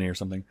and Germany or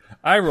something.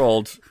 I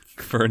rolled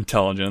for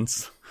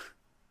intelligence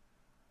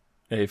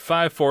a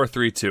 5, 4,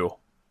 3, 2.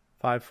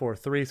 5, 4,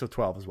 3, so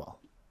 12 as well.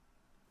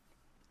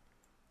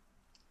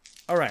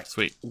 All right.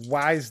 Sweet.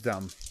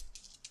 Wisdom.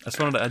 I just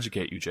wanted to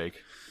educate you,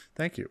 Jake.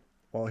 Thank you.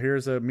 Well,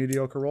 here's a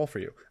mediocre roll for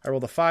you. I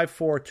rolled a 5,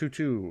 4, 2,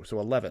 2, so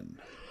 11.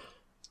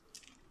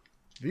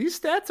 These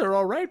stats are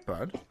all right,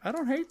 bud. I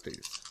don't hate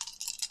these.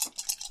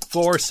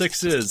 4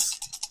 6s.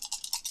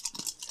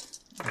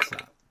 What's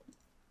that?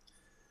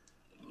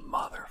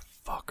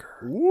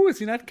 Motherfucker. Ooh, is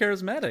he not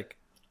charismatic?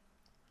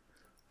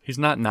 He's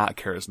not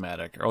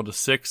charismatic. I rolled a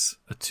 6,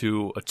 a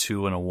 2, a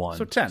 2, and a 1.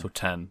 So 10. So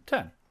 10.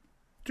 10.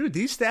 Dude,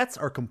 these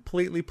stats are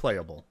completely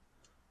playable.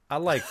 I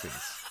like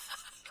these.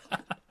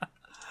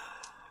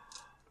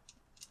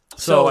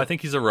 So I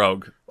think he's a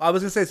rogue. I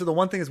was going to say, so the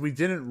one thing is we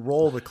didn't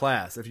roll the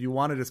class. If you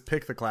wanted to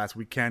pick the class,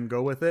 we can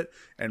go with it,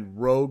 and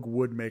rogue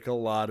would make a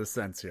lot of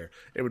sense here.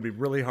 It would be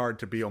really hard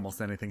to be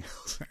almost anything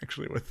else,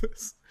 actually, with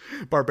this.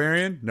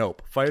 Barbarian?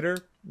 Nope. Fighter?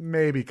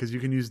 Maybe, because you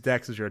can use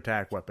Dex as your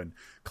attack weapon.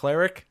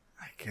 Cleric?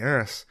 I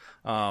guess.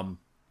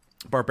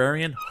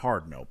 Barbarian?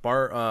 Hard no.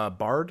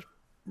 Bard?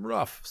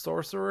 Rough.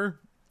 Sorcerer?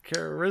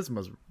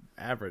 Charisma's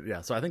average.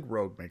 Yeah, so I think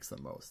rogue makes the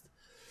most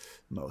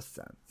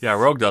sense. Yeah,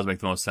 rogue does make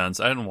the most sense.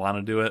 I didn't want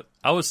to do it.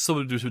 I was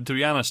to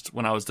be honest,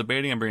 when I was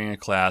debating on bringing a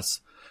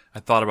class, I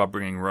thought about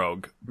bringing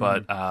rogue,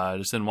 but I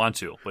just didn't want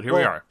to. But here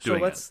we are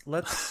doing it.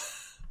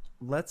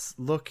 Let's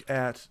look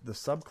at the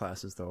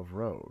subclasses though of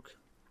rogue.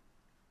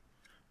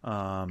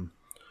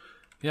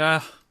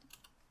 Yeah.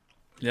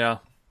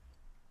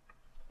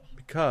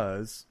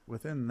 Because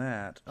within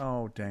that,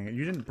 oh dang it,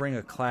 you didn't bring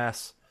a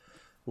class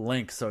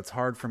link, so it's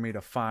hard for me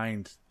to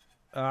find.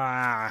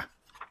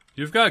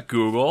 You've got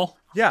Google.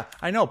 Yeah,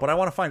 I know, but I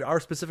want to find our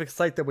specific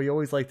site that we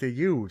always like to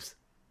use.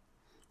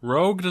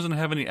 Rogue doesn't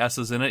have any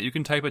S's in it. You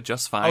can type it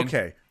just fine.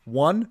 Okay,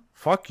 1,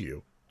 fuck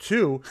you.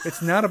 2,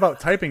 it's not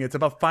about typing; it's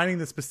about finding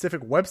the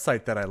specific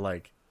website that I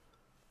like.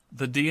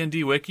 The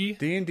D&D wiki?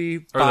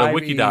 D&D Or the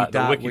Wikidot. The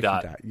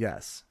Wikidot.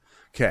 Yes.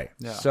 Okay,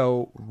 Yeah.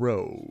 So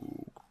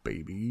Rogue,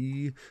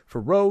 baby. For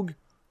Rogue,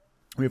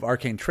 we have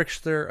Arcane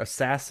Trickster,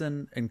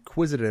 Assassin,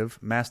 Inquisitive,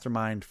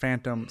 Mastermind,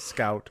 Phantom,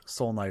 Scout,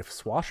 Soul Knife,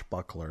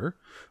 Swashbuckler,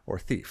 or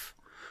Thief.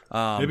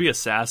 Maybe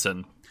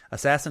assassin.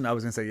 Assassin, I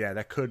was going to say, yeah,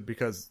 that could,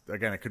 because,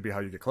 again, it could be how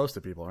you get close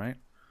to people, right?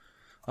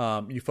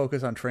 You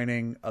focus on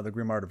training the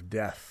Grim Art of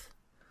Death.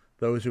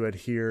 Those who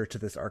adhere to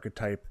this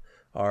archetype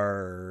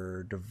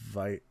are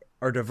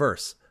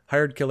diverse.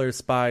 Hired killers,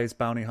 spies,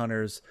 bounty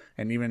hunters,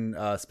 and even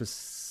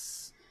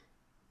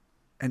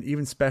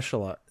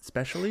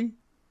specially?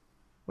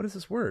 What is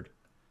this word?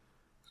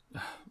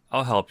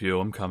 I'll help you.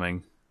 I'm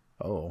coming.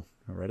 Oh,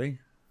 already?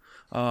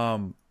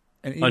 And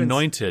even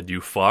Anointed,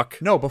 you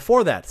fuck. No,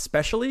 before that,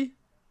 specially?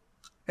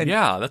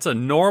 Yeah, that's a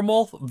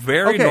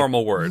very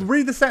normal word.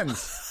 Read the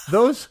sentence.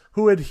 Those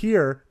who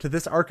adhere to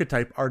this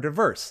archetype are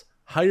diverse.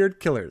 Hired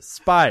killers,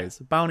 spies,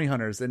 bounty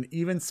hunters, and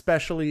even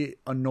specially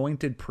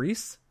anointed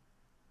priests?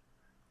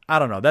 I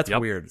don't know. That's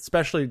weird.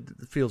 Especially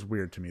feels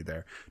weird to me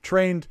there.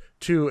 Trained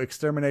to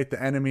exterminate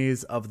the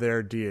enemies of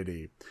their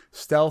deity.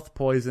 Stealth,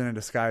 poison, and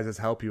disguises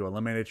help you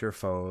eliminate your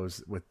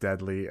foes with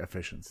deadly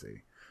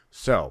efficiency.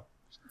 So,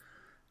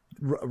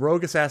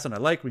 Rogue Assassin I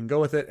like. We can go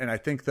with it. And I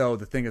think, though,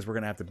 the thing is we're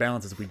going to have to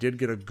balance is we did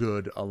get a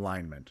good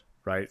alignment,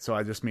 right? So,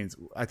 I just means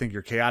I think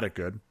you're chaotic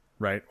good,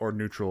 right? Or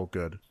neutral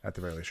good at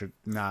the very least. Should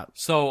not.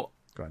 So,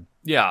 go ahead.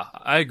 Yeah,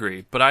 I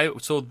agree. But I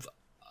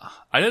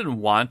didn't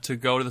want to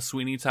go to the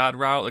Sweeney Todd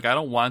route. Like, I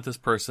don't want this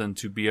person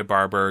to be a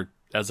barber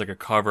as like a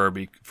cover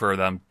for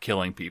them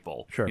killing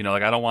people. Sure. You know,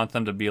 like I don't want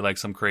them to be like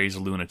some crazy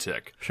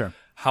lunatic. Sure.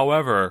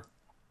 However,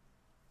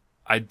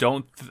 I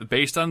don't,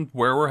 based on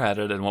where we're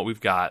headed and what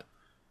we've got,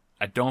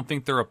 I don't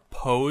think they're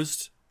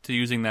opposed to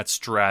using that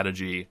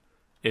strategy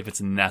if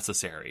it's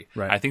necessary.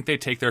 Right. I think they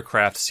take their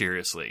craft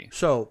seriously.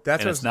 So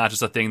that's it's not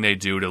just a thing they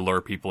do to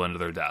lure people into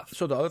their death.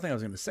 So the other thing I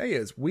was going to say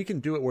is we can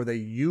do it where they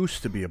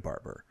used to be a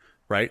barber.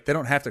 Right? They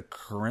don't have to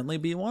currently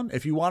be one.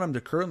 If you want them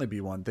to currently be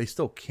one, they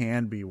still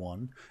can be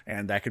one,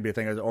 and that could be a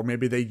thing. Or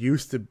maybe they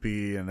used to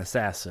be an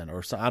assassin,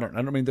 or so. I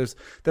don't mean,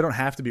 they don't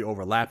have to be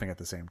overlapping at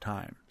the same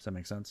time. Does that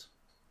make sense?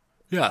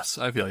 Yes,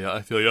 I feel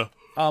you.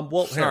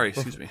 Well, sorry,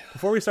 excuse me.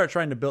 Before we start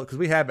trying to build, because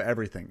we have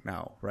everything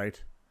now, right?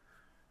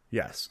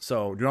 Yes.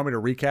 So, do you want me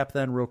to recap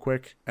then, real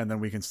quick, and then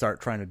we can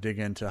start trying to dig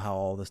into how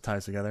all this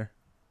ties together?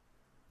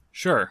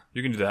 Sure,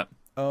 you can do that.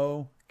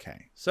 Okay.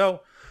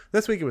 So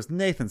this week it was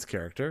Nathan's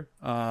character,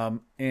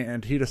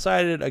 and he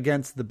decided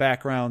against the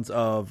backgrounds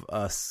of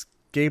a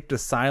escaped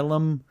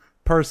asylum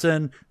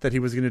person that he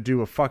was going to do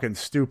a fucking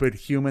stupid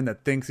human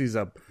that thinks he's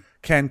a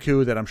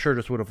Kenku that I'm sure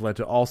just would have led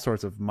to all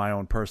sorts of my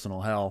own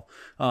personal hell.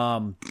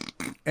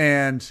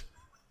 And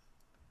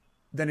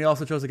then he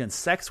also chose against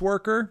sex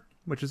worker,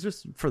 which is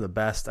just for the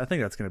best. I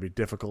think that's going to be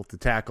difficult to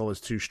tackle as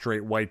two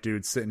straight white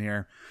dudes sitting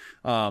here.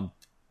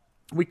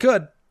 We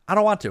could. I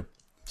don't want to.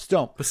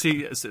 Don't. But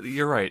see,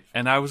 you're right.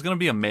 And I was going to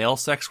be a male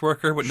sex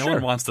worker, but no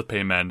one wants to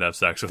pay men to have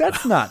sex with them.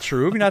 That's not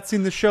true. Have you not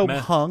seen the show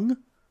Hung?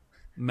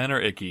 Men are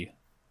icky.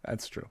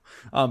 That's true.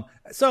 But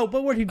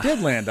what he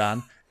did land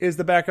on is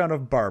the background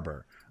of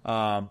barber.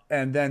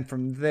 And then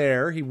from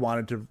there, he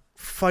wanted to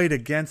fight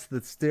against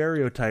the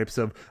stereotypes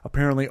of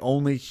apparently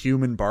only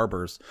human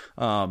barbers,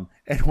 and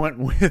went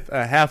with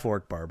a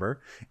half-orc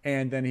barber.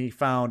 And then he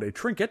found a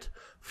trinket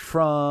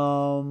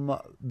from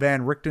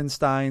Van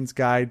Richtenstein's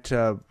Guide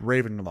to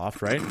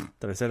Ravenloft, right?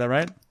 Did I say that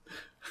right?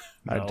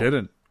 No. I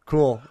didn't.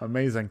 Cool.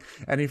 Amazing.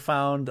 And he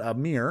found a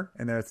mirror,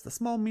 and it's the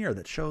small mirror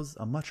that shows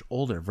a much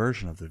older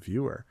version of the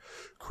viewer.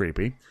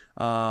 Creepy.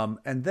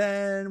 And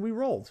then we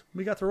rolled.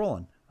 We got to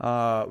rolling.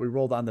 We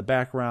rolled on the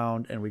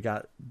background, and we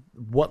got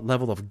what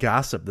level of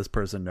gossip this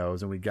person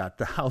knows, and we got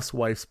the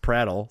housewife's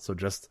prattle, so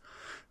just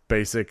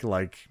basic,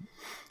 like,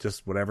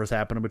 just whatever's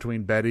happening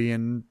between Betty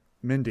and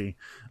Mindy.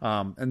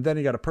 And then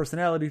he got a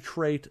personality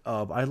trait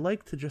of, I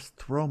like to just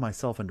throw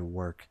myself into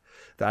work.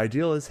 The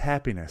ideal is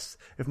happiness.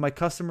 If my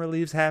customer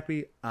leaves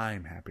happy,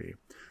 I'm happy.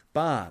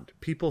 Bond.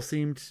 People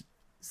seem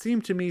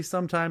to me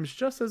sometimes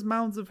just as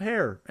mounds of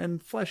hair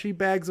and fleshy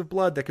bags of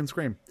blood that can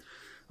scream.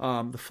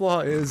 The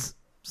flaw is,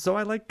 so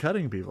I like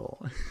cutting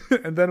people.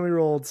 And then we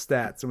rolled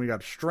stats, and we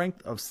got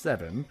strength of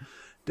 7,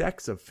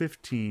 dex of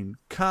 15,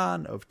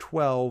 con of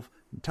 12,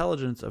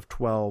 intelligence of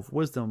 12,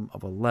 wisdom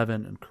of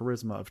 11, and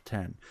charisma of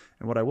 10.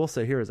 And what I will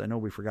say here is I know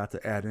we forgot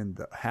to add in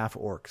the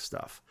half-orc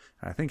stuff.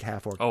 And I think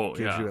half-orc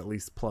gives you at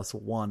least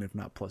 +1, if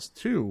not +2,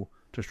 to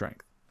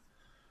strength.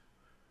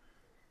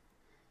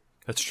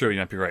 That's true. You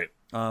might be right.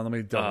 Let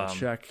me double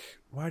check.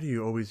 Why do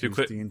you always use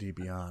D&D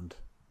Beyond?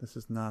 This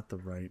is not the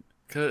right...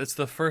 Because it's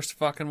the first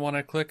fucking one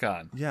I click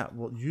on. Yeah,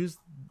 well, use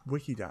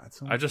Wikidot.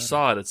 I just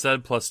saw it. It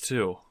said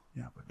 +2.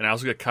 Yeah, and I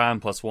also get con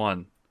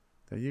 +1.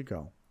 There you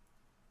go.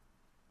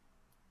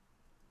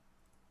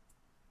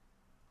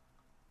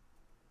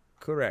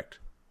 Correct.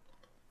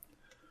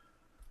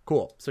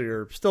 Cool. So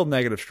you're still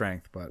negative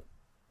strength, but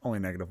only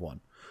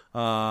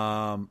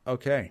 -1.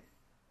 Okay.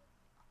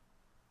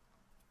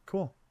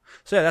 Cool.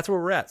 So yeah, that's where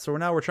we're at. So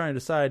now we're trying to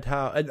decide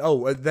how. And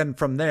then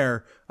from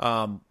there,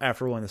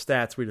 after rolling the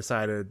stats, we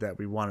decided that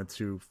we wanted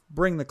to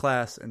bring the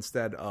class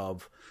instead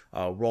of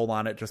roll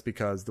on it, just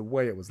because the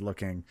way it was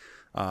looking,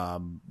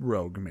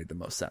 rogue made the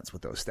most sense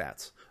with those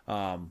stats.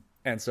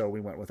 And so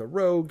we went with a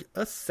rogue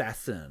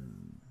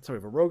assassin. So we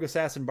have a rogue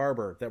assassin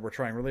barber that we're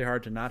trying really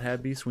hard to not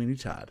have be Sweeney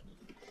Todd.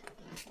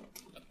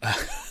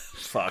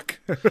 Fuck.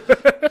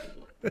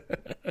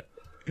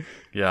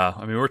 Yeah,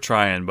 I mean, we're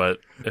trying, but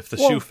if the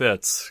shoe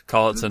fits,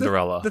 call it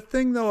Cinderella. The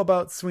thing, though,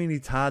 about Sweeney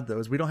Todd, though,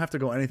 is we don't have to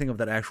go anything of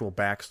that actual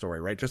backstory,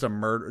 right? Just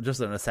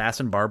an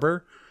assassin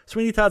barber.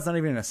 Sweeney Todd's not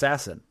even an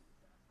assassin,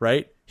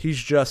 right? He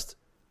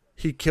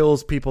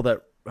kills people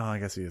that, I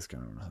guess he is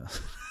kind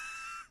of...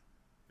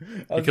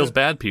 He kills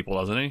bad people,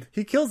 doesn't he?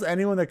 He kills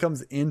anyone that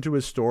comes into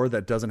his store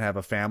that doesn't have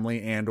a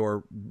family and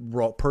or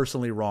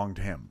personally wronged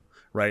him,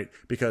 right?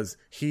 Because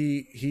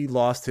he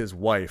lost his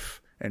wife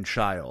and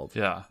child.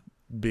 Yeah.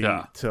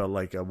 To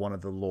like one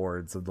of the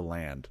lords of the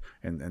land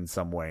in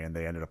some way, and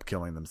they ended up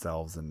killing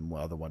themselves, and the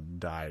other one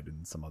died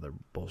and some other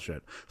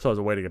bullshit. So as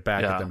a way to get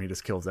back at them, he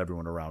just kills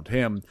everyone around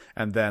him,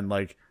 and then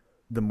like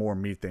the more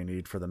meat they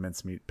need for the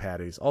mincemeat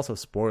patties. Also,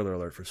 spoiler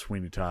alert for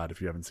Sweeney Todd if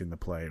you haven't seen the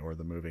play or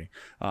the movie.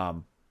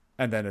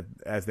 And then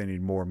as they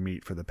need more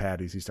meat for the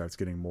patties, he starts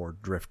getting more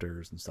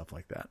drifters and stuff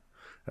like that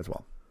as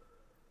well.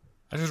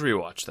 I just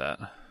rewatched that.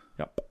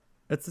 Yep,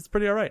 it's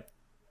pretty all right.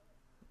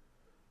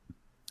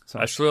 So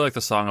I just really like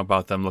the song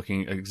about them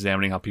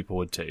examining how people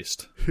would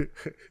taste.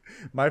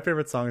 My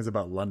favorite song is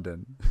about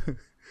London.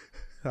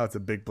 How it's a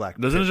big black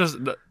pit. Doesn't it just...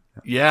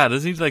 Yeah,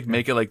 doesn't he like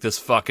make it like this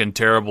fucking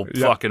terrible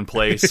fucking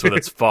place with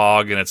its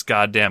fog and its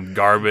goddamn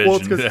garbage? Well,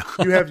 it's because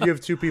you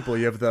have two people.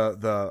 You have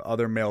the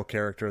other male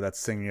character that's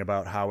singing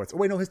about how it's... Oh,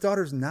 wait, no, his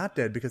daughter's not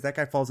dead because that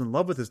guy falls in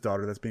love with his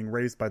daughter that's being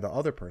raised by the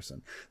other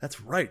person.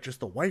 That's right, just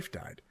the wife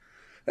died.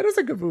 That is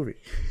a good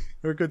movie.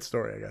 Or a good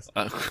story, I guess.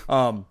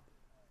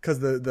 Because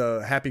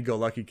the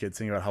happy-go-lucky kid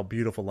singing about how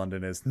beautiful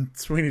London is. And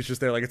Sweeney's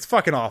just there like, it's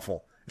fucking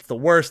awful. It's the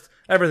worst.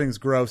 Everything's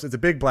gross. It's a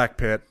big black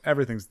pit.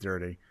 Everything's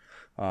dirty.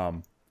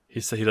 He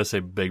does say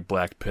big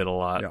black pit a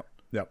lot.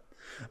 Yep.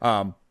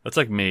 That's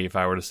like me if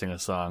I were to sing a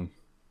song.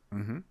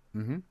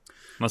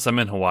 Unless I'm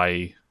in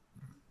Hawaii.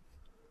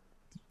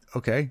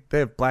 Okay. They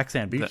have black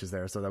sand beaches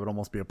there, so that would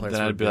almost be a place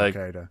where it'd be like,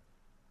 okay to...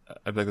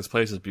 I'd be like, this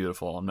place is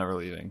beautiful. I'm never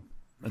leaving.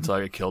 Until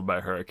I get killed by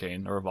a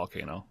hurricane or a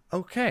volcano.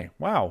 Okay,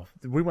 wow.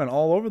 We went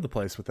all over the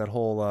place with that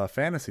whole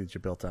fantasy that you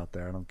built out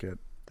there. I don't get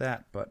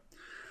that. But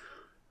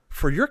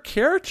for your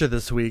character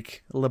this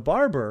week, Le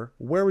Barber,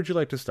 where would you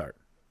like to start?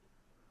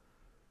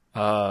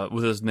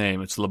 With his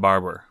name, it's Le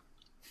Barber.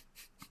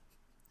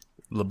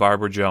 Le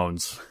Barber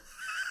Jones.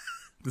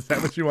 Is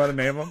that what you want to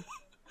name him?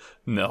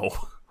 No.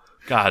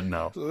 God,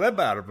 no. Le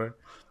Barber.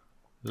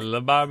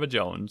 Le Barber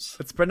Jones.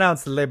 It's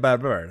pronounced Le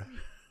Barber.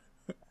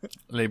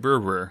 Le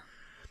Barber.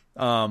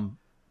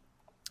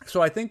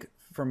 So I think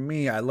for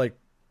me, I like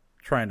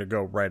trying to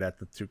go right at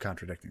the two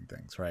contradicting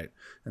things, right?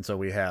 And so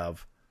we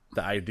have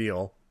the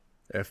ideal,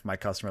 if my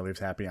customer leaves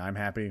happy, I'm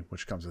happy,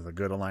 which comes with a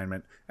good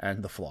alignment,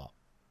 and the flaw.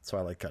 So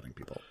I like cutting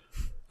people.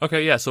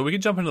 Okay, yeah, so we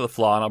can jump into the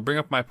flaw, and I'll bring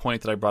up my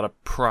point that I brought up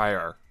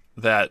prior,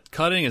 that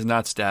cutting is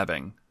not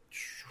stabbing.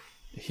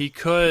 He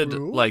could,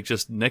 like,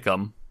 just nick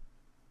him.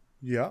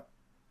 Yeah.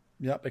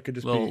 Yep, it could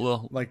just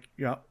be, like,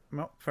 yeah,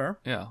 no, fair.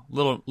 Yeah,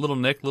 little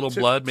nick, little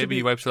blood. Maybe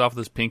he wipes it off with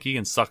his pinky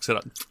and sucks it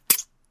up.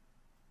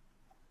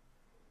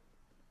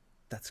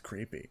 That's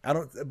creepy.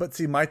 But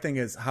see, my thing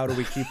is, how do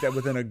we keep that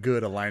within a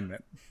good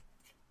alignment?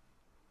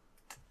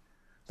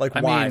 Like,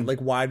 why? Like,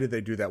 why did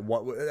they do that?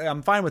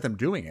 I'm fine with them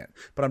doing it,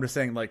 but I'm just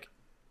saying, like...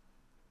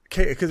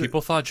 Cause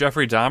people thought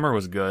Jeffrey Dahmer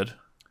was good.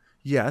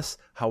 Yes,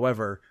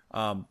 however,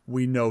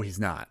 we know he's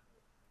not.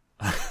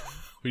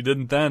 We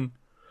didn't then.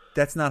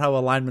 That's not how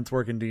alignments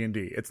work in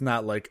D&D. It's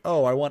not like,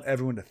 oh, I want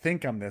everyone to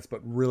think I'm this, but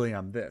really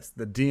I'm this.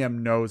 The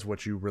DM knows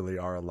what you really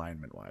are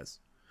alignment-wise.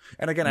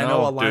 And again, I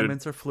know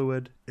alignments are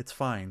fluid. It's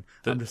fine.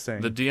 I'm just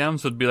saying. The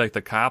DMs would be like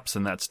the cops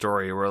in that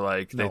story where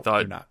like they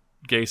thought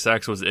gay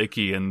sex was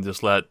icky and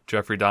just let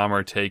Jeffrey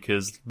Dahmer take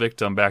his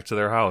victim back to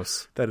their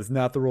house. That is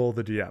not the role of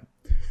the DM.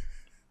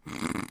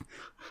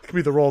 It can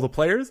be the role of the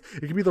players.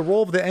 It can be the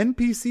role of the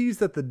NPCs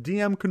that the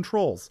DM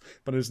controls.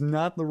 But it's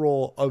not the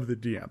role of the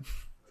DM.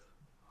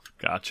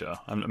 Gotcha.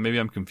 Maybe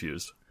I'm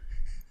confused.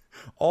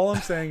 All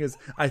I'm saying is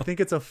I think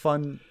it's a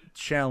fun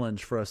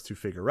challenge for us to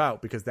figure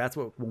out, because that's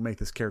what will make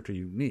this character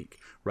unique,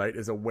 right?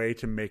 Is a way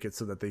to make it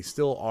so that they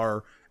still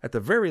are, at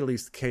the very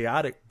least,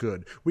 chaotic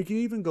good. We can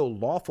even go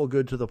lawful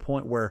good to the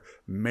point where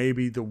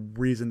maybe the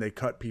reason they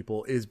cut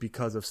people is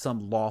because of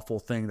some lawful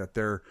thing that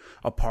they're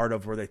a part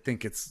of, where they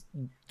think it's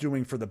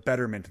doing for the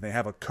betterment, and they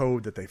have a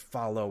code that they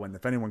follow, and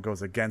if anyone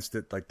goes against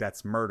it, like,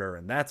 that's murder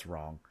and that's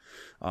wrong.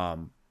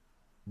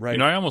 Right. You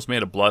know, I almost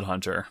made a blood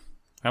hunter.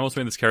 I almost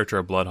made this character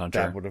a blood hunter.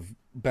 That would have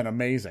been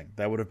amazing.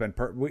 That would have been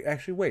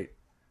actually, wait.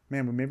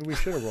 Man, maybe we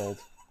should have rolled.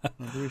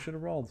 Maybe we should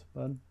have rolled,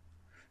 bud.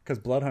 Because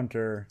blood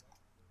hunter...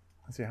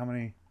 Let's see, how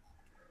many...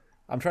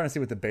 I'm trying to see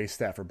what the base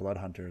stat for blood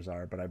hunters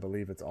are, but I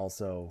believe it's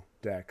also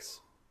dex.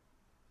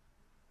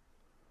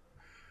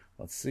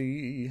 Let's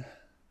see.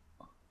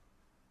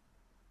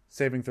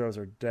 Saving throws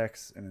are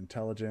dex and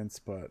intelligence,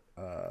 but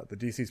the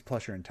DC's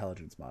plus your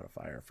intelligence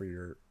modifier for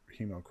your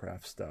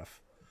Hemocraft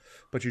stuff.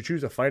 But you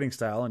choose a fighting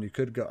style, and you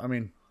could go... I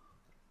mean...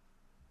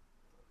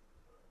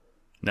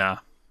 Nah.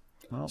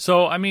 Well,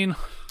 so, I mean...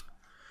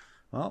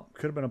 Well,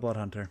 could have been a blood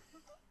hunter.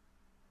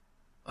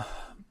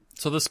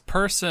 So this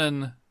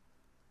person,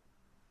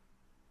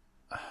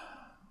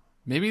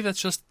 maybe that's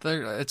just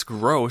it's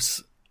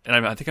gross,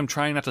 and I think I'm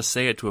trying not to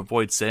say it to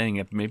avoid saying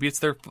it. But maybe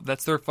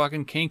that's their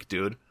fucking kink,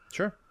 dude.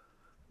 Sure.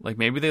 Like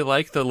maybe they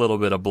like the little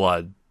bit of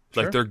blood.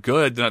 Sure. Like they're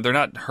good. They're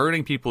not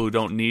hurting people who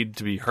don't need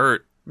to be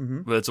hurt.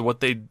 Mm-hmm. But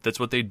that's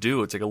what they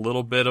do. It's like a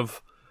little bit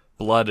of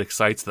blood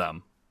excites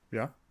them.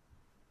 Yeah.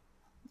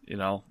 You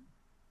know,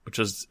 which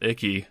is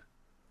icky.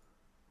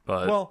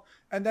 But well,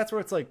 and that's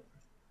where it's like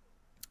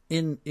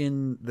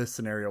in this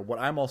scenario, what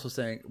I'm also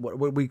saying,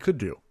 what we could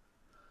do,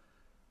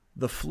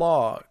 the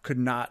flaw could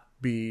not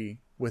be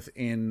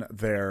within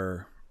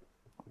their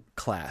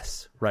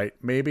class, right?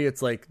 Maybe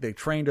it's like they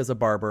trained as a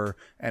barber,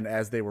 and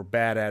as they were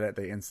bad at it,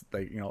 they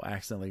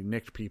accidentally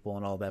nicked people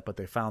and all that, but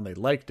they found they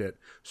liked it,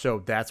 so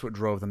that's what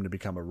drove them to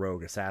become a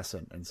rogue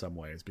assassin in some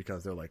ways,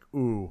 because they're like,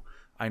 ooh,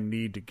 I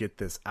need to get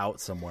this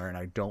out somewhere, and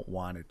I don't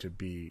want it to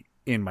be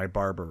in my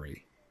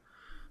barbery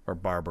or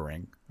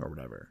barbering or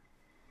whatever.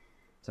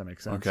 Does that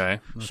make sense? Okay.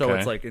 So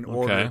it's like in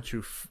order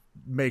to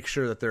make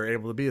sure that they're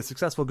able to be a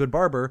successful good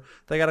barber,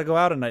 they got to go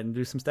out at night and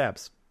do some stab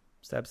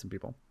some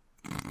people.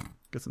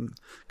 Get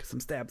some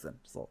stabs in.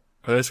 So.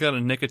 They just got to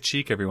nick a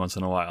cheek every once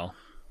in a while.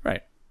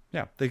 Right.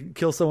 Yeah. They can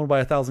kill someone by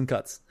 1,000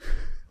 cuts.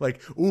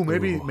 Like,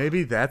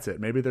 maybe that's it.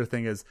 Maybe their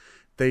thing is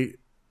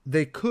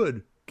they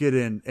could get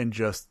in and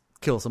just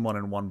kill someone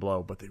in one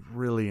blow, but they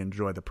really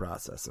enjoy the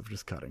process of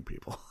just cutting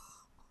people.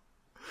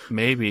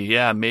 Maybe,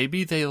 yeah.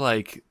 Maybe they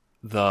like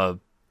the...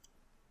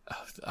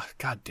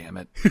 God damn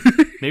it.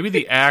 Maybe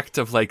the act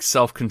of like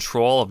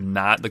self-control of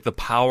not... Like the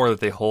power that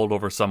they hold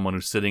over someone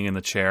who's sitting in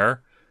the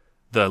chair...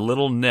 The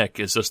little nick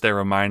is just their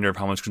reminder of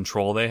how much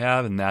control they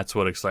have, and that's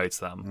what excites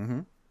them. Mm-hmm.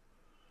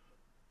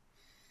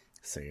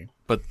 See,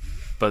 but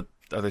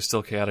are they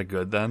still chaotic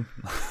good then?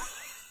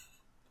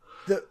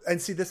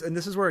 This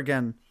is where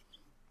again,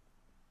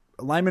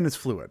 alignment is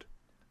fluid.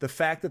 The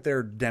fact that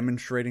they're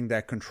demonstrating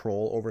that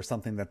control over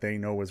something that they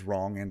know is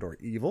wrong and or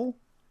evil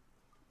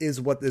is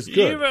what is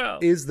good. Evil.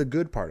 Is the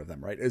good part of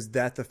them, right? Is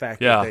that the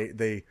fact that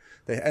they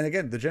and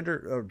again the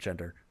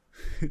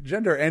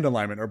gender and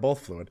alignment are both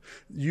fluid.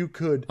 You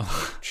could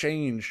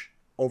change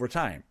over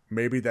time.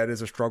 Maybe that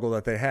is a struggle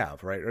that they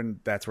have, right?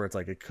 And that's where it's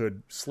like it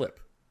could slip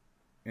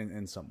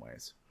in some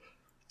ways.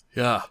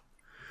 Yeah.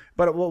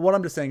 But what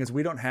I'm just saying is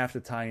we don't have to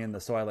tie in the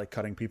so I like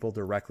cutting people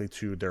directly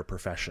to their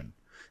profession.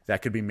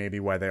 That could be maybe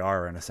why they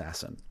are an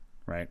assassin,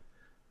 right?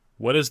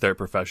 What is their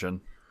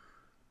profession?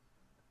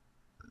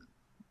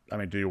 I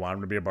mean, do you want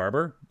them to be a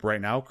barber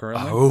right now,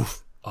 currently?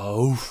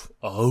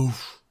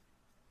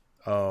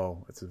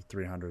 Oh, it's a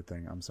 300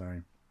 thing. I'm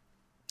sorry.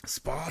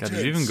 Spartans. God,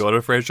 did you even go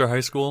to Fraser High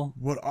School?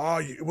 What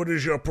are you? What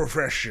is your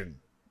profession?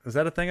 Is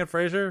that a thing at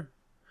Fraser?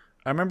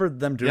 I remember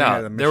them doing it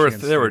at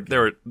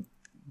Michigan.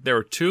 There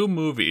were two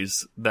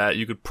movies that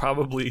you could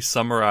probably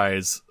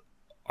summarize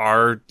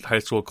our high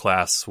school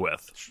class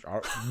with.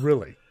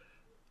 Really?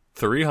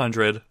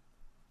 300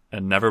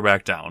 and Never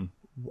Back Down.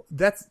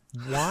 That's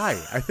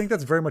why. I think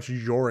that's very much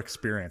your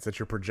experience that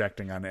you're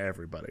projecting on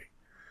everybody.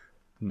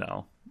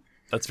 No.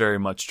 That's very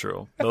much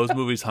true. Those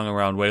movies hung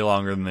around way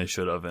longer than they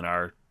should have in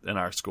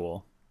our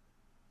school.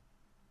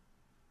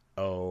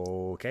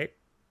 Okay.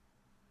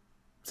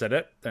 Said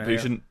it. But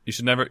you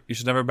should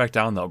never back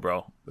down though,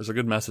 bro. There's a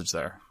good message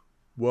there.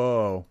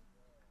 Whoa.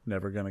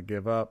 Never gonna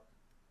give up.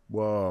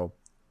 Whoa.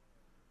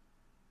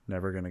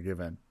 Never gonna give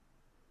in.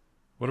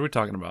 What are we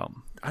talking about?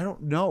 I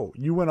don't know.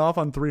 You went off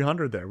on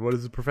 300 there. What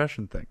is the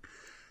profession thing?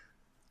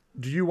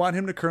 Do you want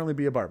him to currently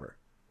be a barber?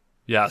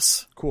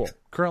 Yes. Cool.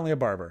 Currently a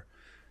barber.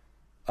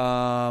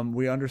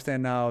 We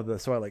understand now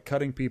so I like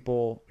cutting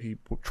people. He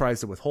tries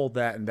to withhold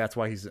that, and that's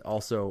why he's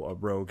also a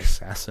rogue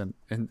assassin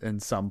in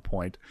some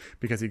point,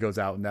 because he goes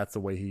out and that's the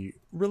way he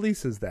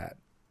releases that.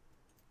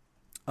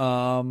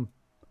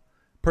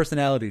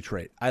 Personality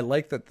trait. I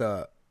like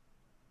that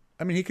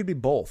he could be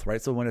both,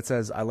 right? So when it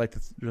says I like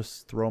to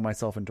just throw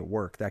myself into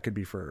work, that could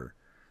be for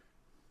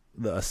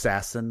the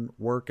assassin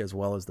work as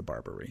well as the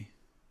barbery.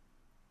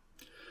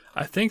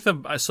 I think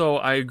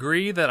I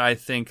agree that I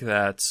think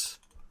that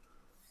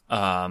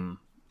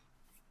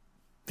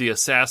the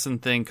assassin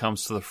thing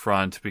comes to the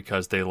front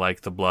because they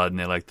like the blood and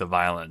they like the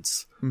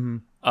violence.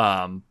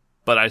 Mm-hmm.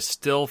 But I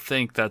still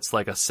think that's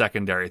like a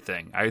secondary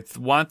thing. I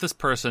want this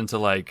person to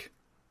like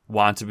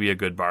want to be a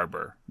good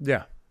barber.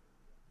 Yeah.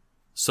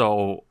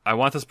 So I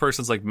want this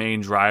person's like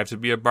main drive to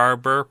be a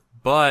barber.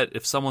 But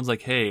if someone's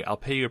like, hey, I'll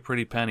pay you a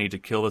pretty penny to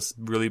kill this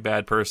really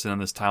bad person in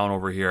this town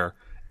over here,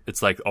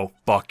 it's like, oh,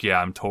 fuck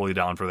yeah, I'm totally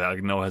down for that.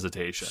 Like, no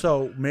hesitation.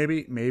 So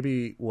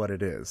maybe what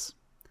it is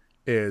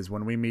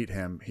when we meet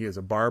him, he is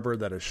a barber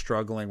that is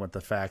struggling with the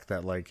fact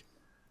that like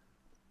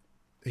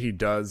he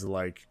does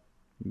like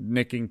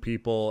nicking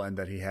people and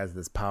that he has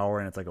this power,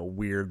 and it's like a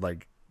weird,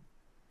 like,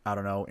 I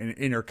don't know, an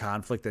inner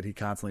conflict that he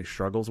constantly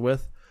struggles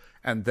with.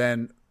 And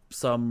then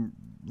some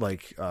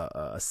like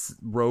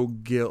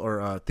rogue guild or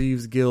a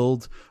thieves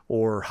guild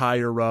or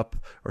higher up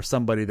or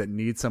somebody that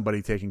needs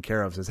somebody taken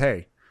care of says,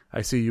 hey,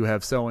 I see you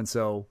have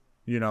so-and-so,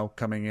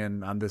 coming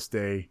in on this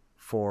day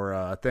for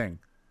a thing?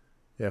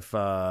 If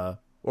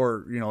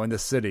or in the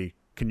city,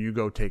 can you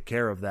go take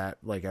care of that?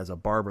 Like as a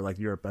barber, like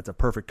that's a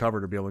perfect cover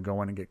to be able to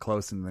go in and get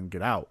close and then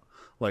get out.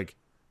 Like,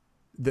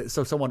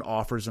 so someone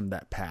offers him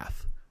that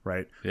path,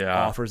 right?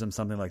 Yeah. Offers him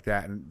something like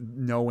that, and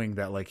knowing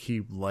that like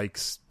he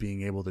likes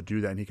being able to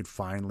do that and he could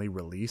finally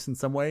release in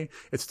some way,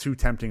 it's too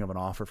tempting of an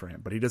offer for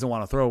him. But he doesn't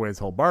want to throw away his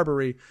whole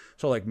barbery,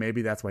 so like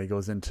maybe that's why he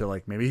goes into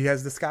like maybe he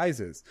has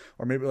disguises,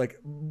 or maybe like,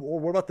 or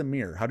what about the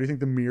mirror? How do you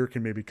think the mirror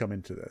can maybe come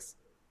into this?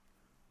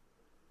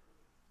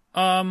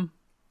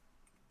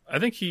 I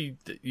think he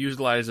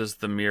utilizes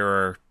the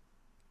mirror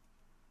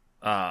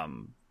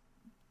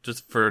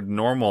just for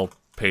normal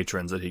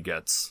patrons that he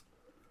gets.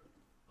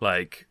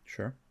 Like,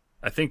 sure.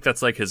 I think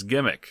that's like his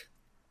gimmick.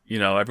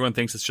 Everyone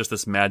thinks it's just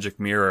this magic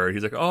mirror.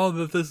 He's like, oh,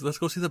 let's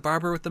go see the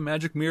barber with the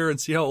magic mirror and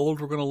see how old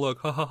we're going to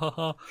look. Ha ha ha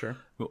ha. Sure.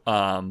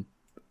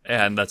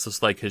 And that's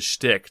just like his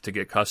shtick to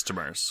get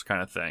customers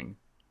kind of thing.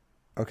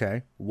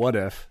 Okay. What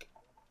if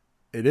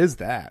it is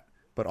that,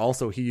 but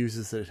also he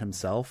uses it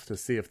himself to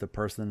see if the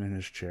person in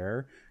his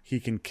chair he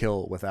can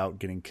kill without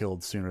getting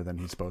killed sooner than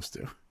he's supposed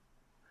to?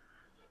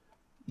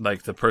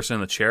 Like the person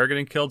in the chair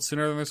getting killed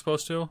sooner than they're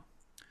supposed to?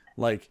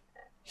 Like,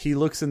 he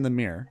looks in the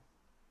mirror.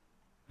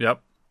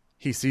 Yep.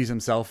 He sees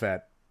himself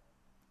at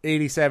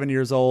 87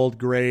 years old,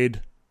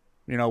 grade,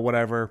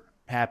 whatever,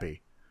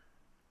 happy.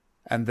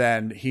 And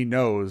then he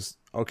knows,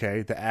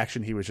 okay, the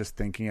action he was just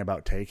thinking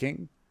about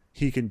taking,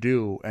 he can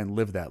do and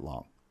live that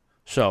long.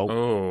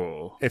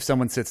 So if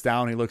someone sits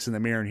down, he looks in the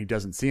mirror and he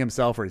doesn't see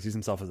himself, or he sees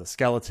himself as a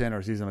skeleton,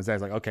 or sees him as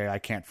he's like, okay, I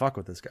can't fuck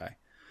with this guy.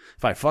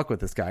 If I fuck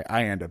with this guy,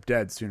 I end up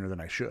dead sooner than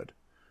I should.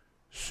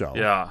 So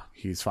yeah,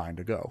 he's fine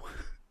to go.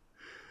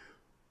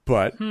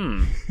 But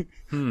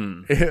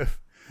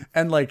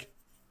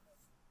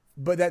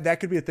but that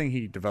could be a thing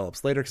he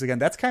develops later, because again,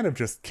 that's kind of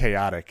just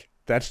chaotic.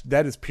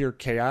 That is pure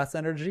chaos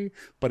energy,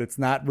 but it's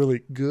not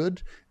really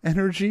good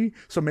energy.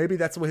 So maybe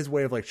that's his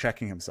way of like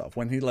checking himself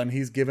when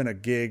he's given a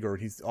gig or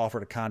he's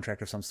offered a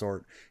contract of some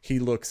sort. He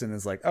looks and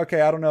is like,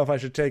 okay, I don't know if I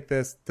should take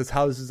this.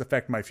 How does this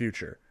affect my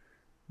future?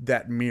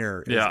 That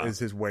mirror is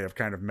his way of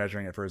kind of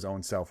measuring it for his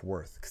own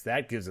self-worth, because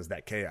that gives us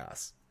that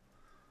chaos.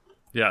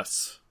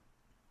 Yes.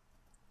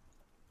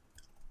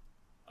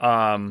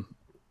 I'm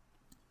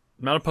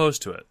not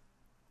opposed to it.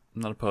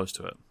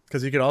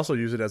 Because you could also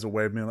use it as a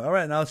way of being like, all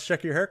right, now let's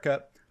check your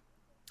haircut.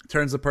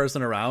 Turns the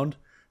person around,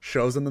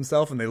 shows them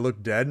themselves, and they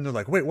look dead, and they're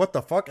like, wait, what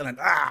the fuck? And then,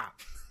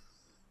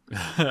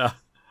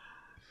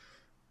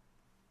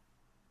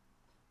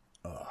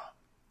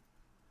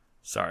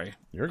 Sorry.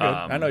 You're good.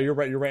 I know you're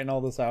right. You're writing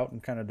all this out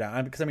and kind of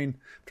down. Because, I'm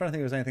trying to think if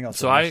there's anything else.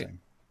 So I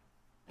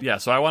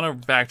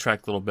want to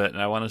backtrack a little bit,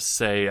 and I want to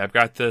say I've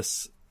got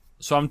this.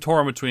 So I'm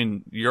torn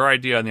between your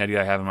idea and the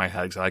idea I have in my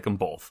head, because I like them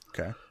both.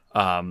 Okay.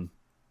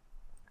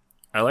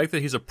 I like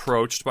that he's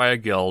approached by a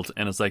guild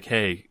and it's like,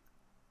 hey,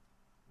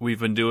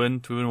 we've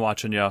been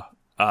watching you,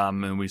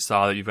 and we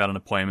saw that you've got an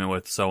appointment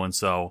with so and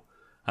so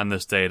on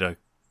this day to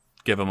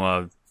give them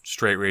a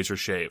straight razor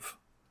shave.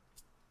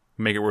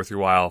 Make it worth your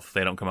while if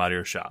they don't come out of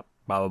your shop.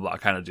 Blah blah blah,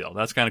 kind of deal.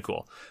 That's kind of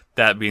cool.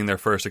 That being their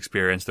first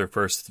experience, their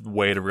first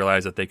way to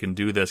realize that they can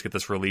do this, get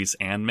this release,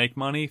 and make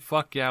money.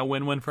 Fuck yeah,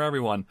 win-win for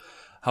everyone.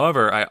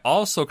 However, I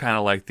also kind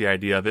of like the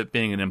idea of it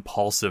being an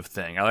impulsive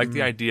thing. I like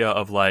the idea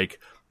of like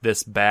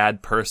this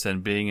bad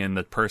person being in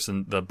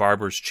the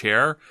barber's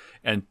chair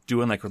and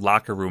doing like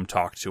locker room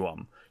talk to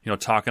him.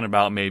 Talking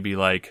about maybe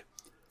like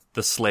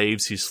the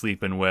slaves he's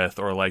sleeping with,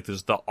 or like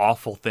there's the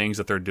awful things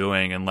that they're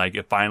doing. And like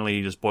it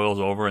finally just boils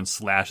over and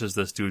slashes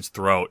this dude's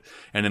throat.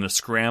 And in a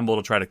scramble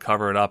to try to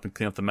cover it up and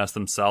clean up the mess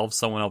themselves,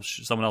 someone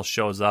else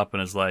shows up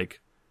and is like,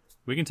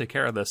 we can take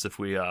care of this if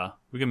we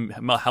can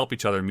help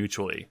each other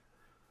mutually.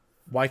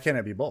 Why can't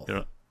it be both?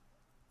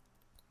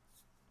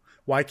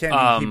 Why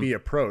can't he be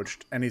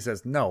approached and he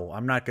says, no,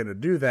 I'm not going to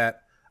do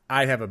that.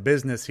 I have a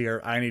business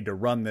here. I need to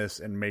run this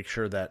and make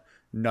sure that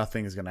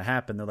nothing is going to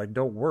happen. They're like,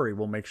 don't worry.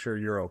 We'll make sure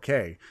you're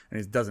okay. And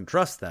he doesn't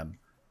trust them.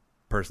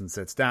 Person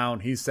sits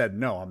down. He said,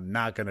 no, I'm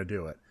not going to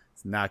do it.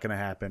 It's not going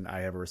to happen. I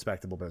have a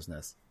respectable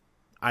business.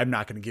 I'm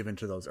not going to give in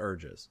to those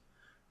urges.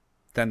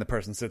 Then the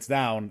person sits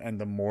down, and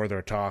the more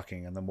they're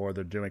talking and the more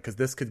they're doing, because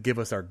this could give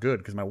us our good.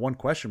 Because my one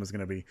question was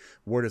going to be,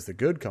 where does the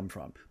good come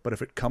from? But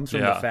if it comes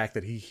from the fact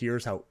that he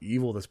hears how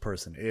evil this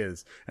person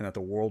is and that the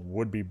world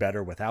would be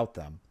better without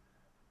them,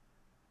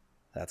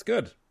 that's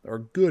good. Or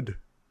good.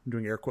 I'm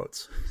doing air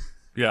quotes.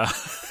 Yeah.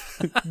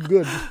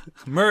 Good.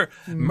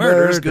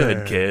 Murder's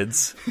good,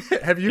 kids.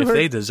 Have you if heard,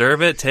 they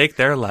deserve it, take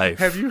their life.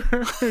 Have you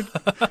heard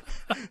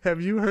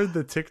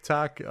the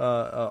TikTok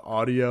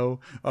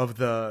audio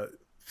of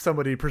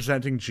somebody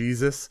presenting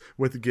Jesus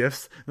with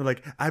gifts? They're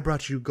like, I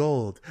brought you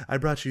gold, I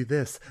brought you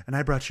this, and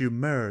I brought you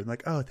myrrh. And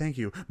like, oh, thank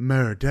you,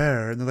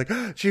 murder. And they're like,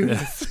 oh,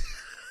 Jesus.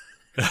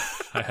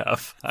 I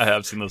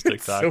have seen those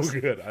TikToks. So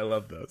good. I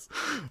love those.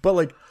 But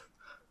like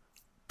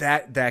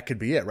that could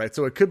be it, right?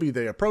 So it could be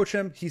they approach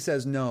him, he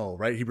says no,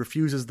 right? He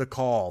refuses the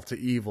call to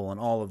evil and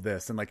all of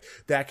this. And like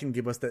that can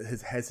give us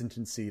his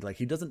hesitancy. Like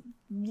he doesn't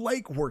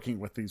like working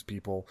with these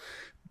people.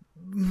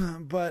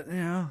 But, you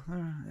know,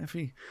 if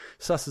he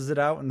susses it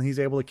out and he's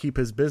able to keep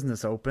his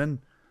business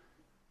open,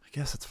 I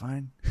guess it's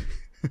fine.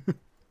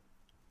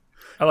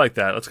 I like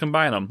that. Let's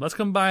combine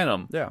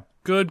them. Yeah.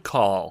 Good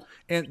call.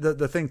 And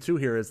the thing, too,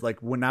 here is,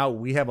 like, now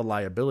we have a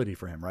liability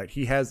for him, right?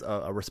 He has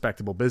a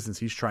respectable business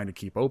he's trying to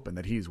keep open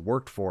that he's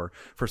worked for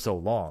so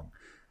long.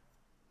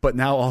 But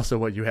now also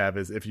what you have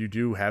is, if you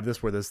do have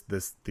this where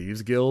this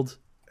Thieves Guild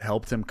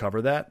helped him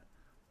cover that,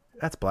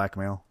 that's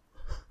blackmail.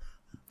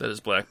 That is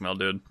blackmail,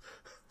 dude.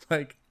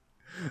 Like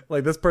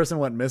this person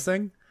went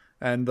missing,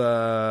 and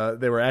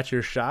they were at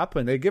your shop,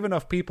 and they give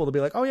enough people to be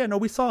like, oh yeah, no,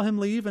 we saw him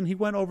leave, and he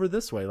went over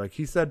this way. Like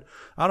he said,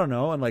 I don't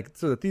know, and like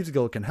so the Thieves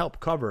Guild can help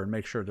cover and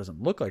make sure it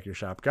doesn't look like your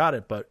shop. Got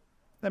it, but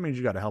that means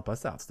you got to help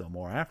us out still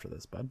more after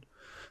this, bud.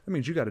 That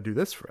means you got to do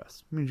this for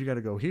us. It means you got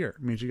to go here.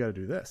 It means you got to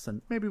do this,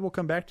 and maybe we'll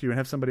come back to you and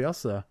have somebody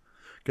else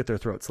get their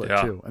throat slit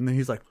too. And then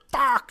he's like,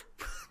 fuck,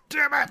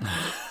 damn it,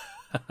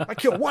 I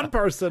killed one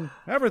person.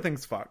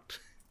 Everything's fucked.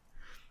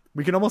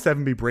 We can almost have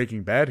him be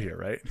Breaking Bad here,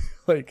 right?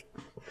 Like,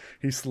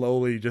 he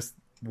slowly just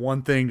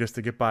one thing just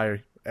to get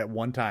by at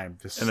one time.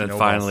 Just and then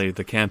finally,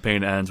 the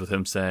campaign ends with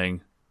him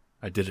saying,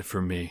 I did it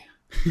for me.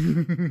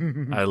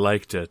 I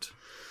liked it.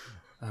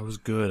 I was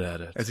good at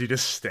it. As he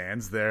just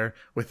stands there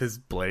with his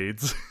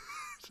blades.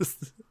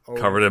 Just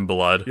covered in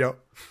blood. Yep.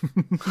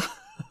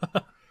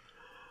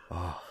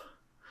 Oh.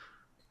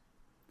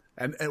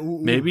 And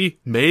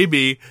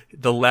maybe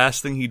the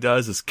last thing he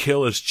does is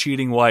kill his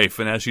cheating wife,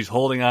 and as she's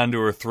holding on to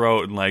her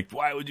throat and like,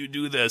 why would you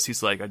do this?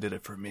 He's like, I did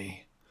it for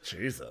me.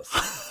 Jesus.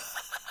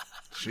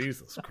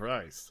 Jesus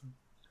Christ.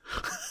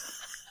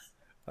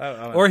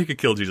 Or he could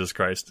kill Jesus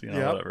Christ,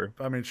 whatever.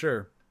 I mean,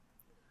 sure.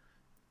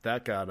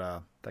 That got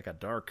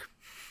dark.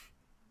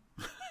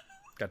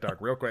 Got dark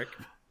real quick.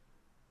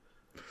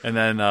 And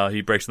then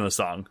he breaks into the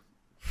song.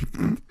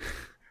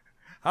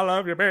 I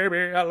love you,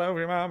 baby. I love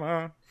you,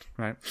 mama.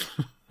 Right.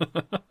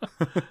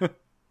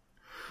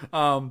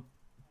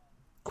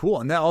 Cool.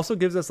 And that also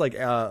gives us like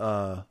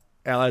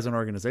allies and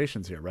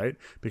organizations here, right?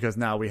 Because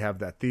now we have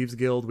that Thieves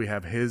Guild, we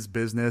have his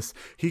business.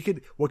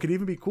 What could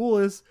even be cool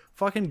is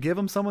fucking give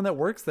him someone that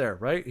works there,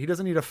 right? He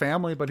doesn't need a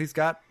family, but he's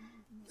got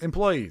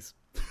employees.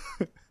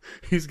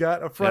 He's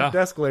got a front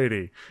desk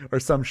lady or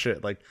some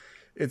shit. Like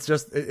it's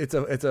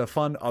a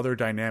fun other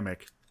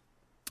dynamic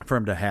for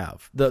him to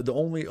have. The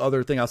only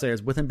other thing I'll say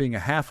is with him being a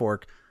half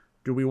orc,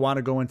 do we want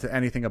to go into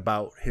anything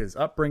about his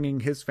upbringing,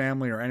 his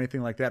family, or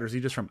anything like that? Or is he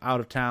just from out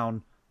of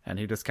town and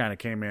he just kind of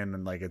came in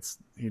and like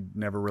he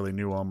never really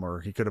knew him, or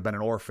he could have been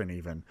an orphan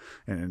even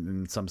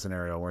in some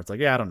scenario where it's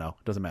like, yeah, I don't know.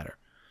 It doesn't matter.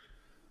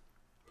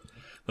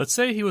 Let's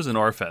say he was an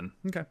orphan.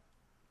 Okay.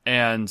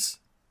 And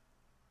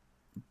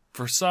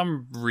for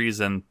some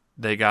reason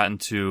they got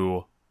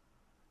into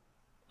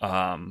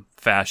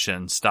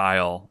fashion,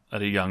 style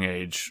at a young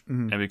age.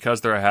 Mm-hmm. And because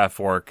they're a half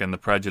orc and the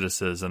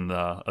prejudices and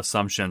the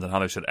assumptions and how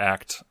they should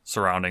act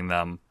surrounding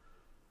them,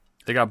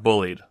 they got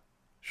bullied.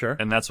 Sure.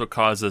 And that's what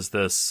causes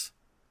this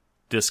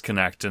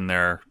disconnect in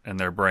their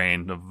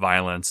brain of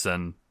violence,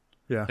 and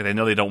they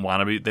know they don't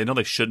want to be, they know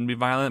they shouldn't be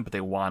violent, but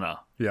they wanna.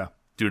 Yeah.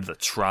 Due to the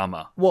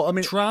trauma. Well, I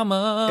mean,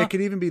 trauma. It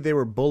could even be they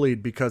were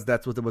bullied because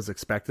that's what was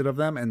expected of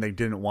them, and they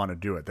didn't want to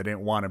do it. They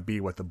didn't want to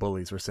be what the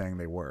bullies were saying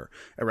they were.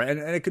 Right? And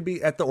it could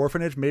be at the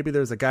orphanage. Maybe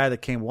there's a guy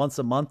that came once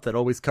a month that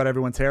always cut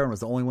everyone's hair and was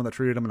the only one that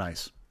treated them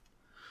nice.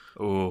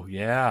 Oh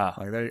yeah.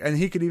 And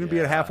he could even be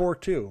a half orc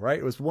too, right?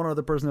 It was one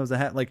other person that was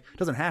it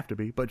doesn't have to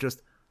be, but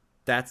just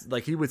that's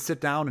like he would sit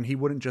down and he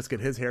wouldn't just get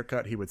his hair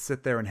cut. He would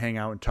sit there and hang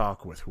out and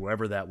talk with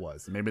whoever that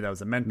was. Maybe that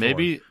was a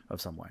mentor of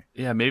some way.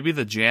 Yeah, maybe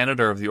the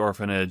janitor of the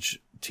orphanage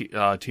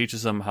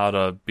teaches them how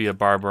to be a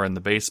barber in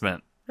the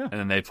basement, and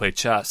then they play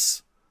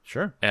chess.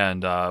 Sure.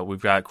 And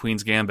we've got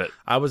Queen's Gambit.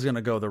 I was going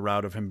to go the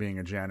route of him being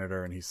a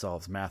janitor and he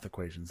solves math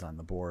equations on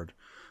the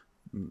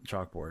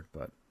chalkboard,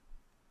 but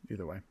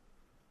either way.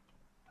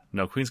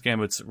 No, Queen's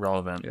Gambit's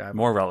relevant. Yeah,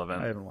 more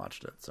relevant. I haven't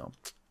watched it, so.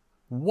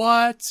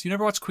 What? You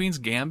never watched Queen's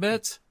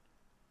Gambit?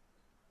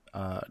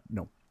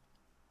 No.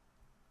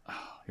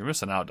 You're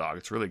missing out, dog.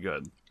 It's really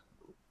good.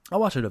 I'll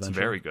watch it eventually. It's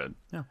very good.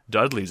 Yeah.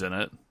 Dudley's in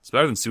it. It's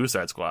better than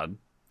Suicide Squad.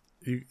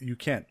 You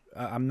can't.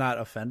 I'm not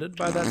offended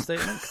by that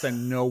statement because I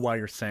know why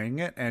you're saying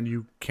it, and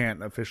you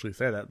can't officially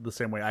say that the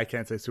same way I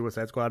can't say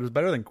Suicide Squad is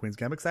better than Queen's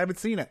Gambit because I haven't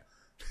seen it.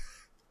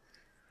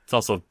 It's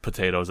also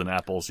potatoes and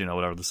apples,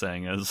 whatever the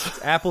saying is.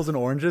 It's apples and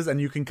oranges,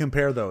 and you can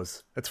compare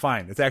those. It's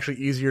fine. It's actually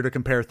easier to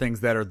compare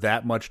things that are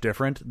that much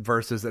different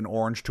versus an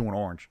orange to an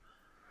orange.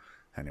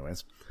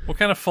 Anyways. What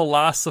kind of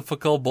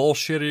philosophical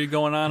bullshit are you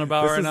going on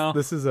about now?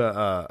 This is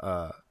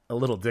a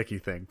Little Dicky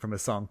thing from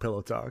his song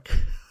Pillow Talk.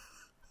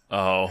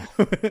 Oh.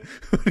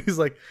 He's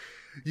like,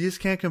 you just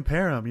can't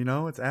compare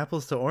them, it's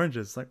apples to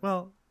oranges. It's like,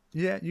 well,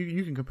 yeah,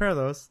 you can compare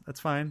those. That's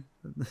fine.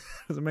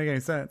 Doesn't make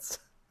any sense.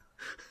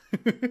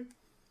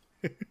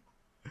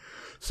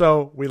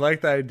 So we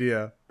like the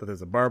idea that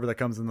there's a barber that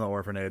comes in the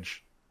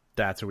orphanage.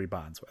 That's who he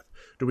bonds with.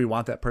 Do we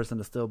want that person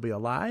to still be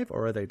alive,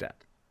 or are they dead?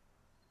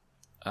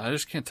 I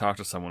just can't talk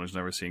to someone who's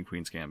never seen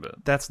Queen's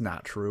Gambit. That's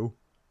not true.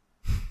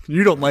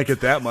 You don't like it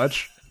that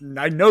much.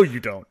 I know you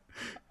don't.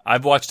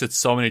 I've watched it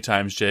so many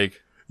times,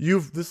 Jake.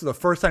 This is the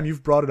first time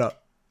you've brought it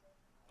up.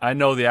 I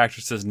know the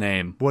actress's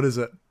name. What is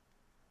it?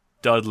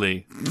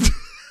 Dudley.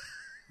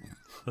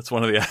 That's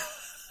one of the...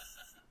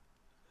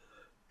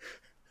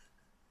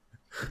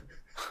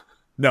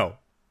 No.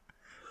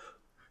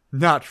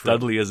 Not true.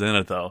 Dudley is in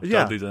it, though.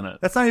 Yeah. Dudley's in it.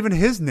 That's not even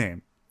his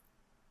name.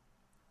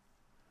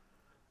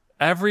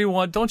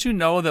 Everyone... Don't you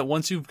know that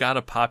once you've got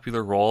a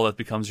popular role, that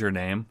becomes your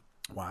name?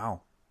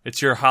 Wow.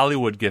 It's your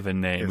Hollywood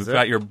given name. Is We've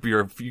got you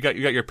got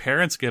your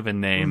parents' given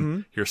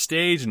name, your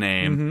stage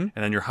name,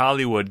 and then your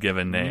Hollywood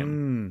given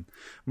name.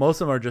 Most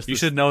of them are just... You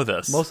should know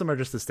this. Most of them are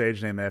just the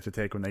stage name they have to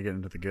take when they get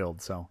into the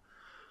guild, so...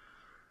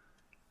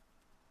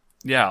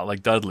 Yeah,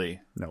 like Dudley.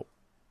 Nope.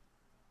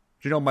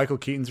 Do you know Michael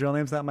Keaton's real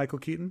name's not Michael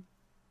Keaton?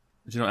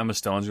 Did you know Emma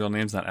Stone's real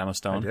name's not Emma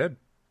Stone? I did.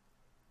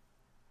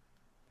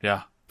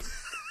 Yeah.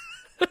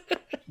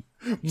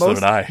 So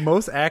did I.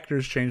 Most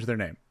actors change their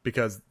name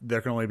because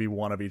there can only be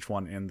one of each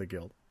one in the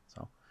guild.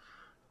 So,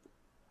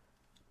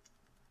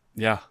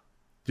 yeah.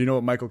 do you know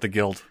what The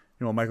Guild.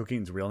 You know what Michael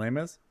Keaton's real name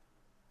is?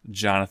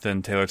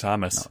 Jonathan Taylor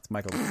Thomas. No, it's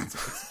Michael.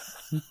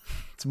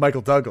 It's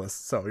Michael Douglas.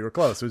 So you were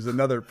close. It was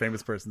another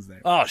famous person's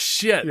name. Oh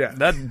shit! Yeah.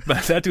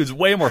 That dude's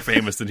way more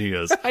famous than he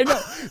is. I know.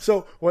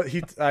 So what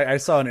I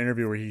saw an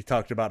interview where he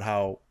talked about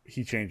how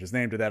he changed his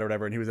name to that or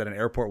whatever, and he was at an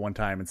airport one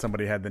time and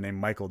somebody had the name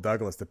Michael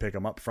Douglas to pick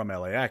him up from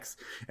LAX,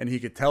 and he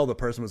could tell the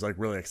person was like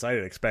really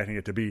excited, expecting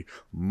it to be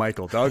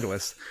Michael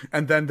Douglas,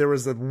 and then there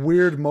was a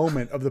weird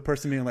moment of the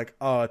person being like,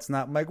 "Oh, it's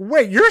not Mike.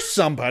 Wait, you're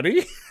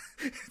somebody."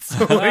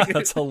 So like,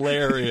 That's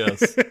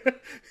hilarious.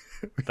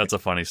 That's a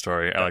funny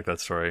story. I like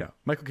that story. yeah,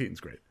 Michael Keaton's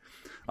great.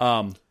 But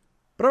all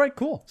right,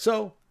 cool.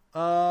 So,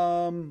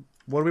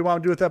 what do we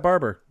want to do with that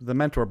barber, the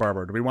mentor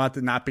barber? Do we want it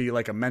to not be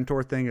like a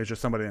mentor thing? It's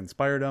just somebody that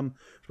inspired him.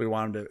 Do we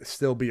want him to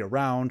still be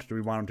around? Do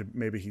we want him to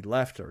maybe he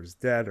left or is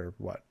dead or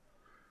what?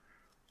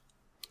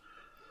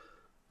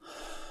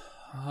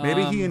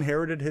 Maybe he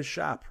inherited his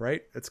shop,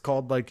 right? It's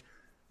called like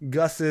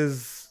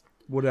Gus's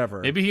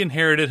whatever. Maybe he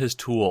inherited his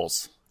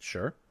tools.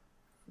 Sure.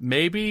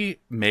 Maybe.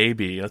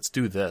 Let's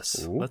do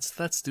this. Ooh.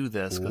 Let's do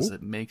this because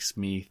it makes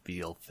me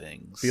feel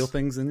things. Feel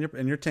things in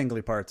your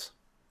tingly parts.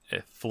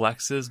 It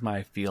flexes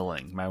my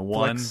feeling, my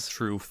one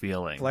true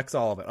feeling. Flex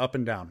all of it, up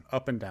and down,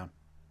 up and down.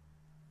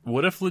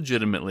 What if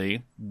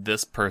legitimately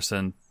this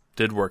person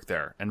did work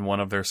there and one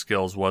of their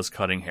skills was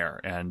cutting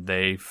hair, and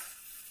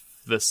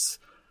this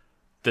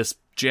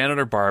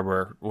janitor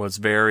barber was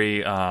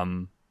very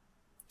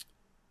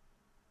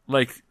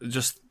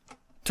just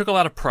took a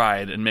lot of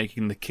pride in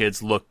making the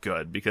kids look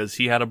good because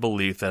he had a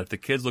belief that if the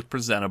kids look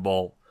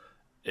presentable,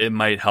 it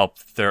might help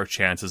their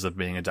chances of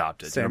being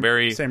adopted. Same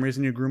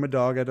reason you groom a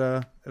dog at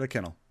a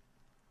kennel.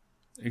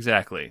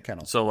 Exactly.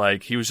 Kennel. So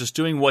like he was just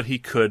doing what he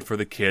could for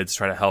the kids,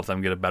 try to help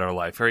them get a better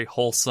life. Very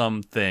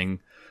wholesome thing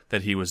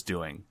that he was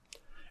doing.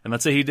 And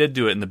let's say he did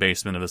do it in the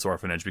basement of this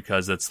orphanage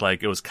because it's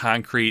like it was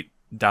concrete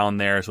down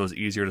there, so it was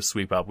easier to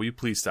sweep up. Will you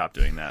please stop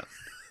doing that?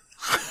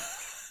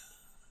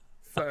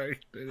 Sorry.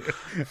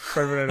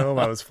 For everyone at home,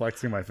 I was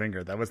flexing my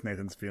finger. That was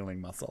Nathan's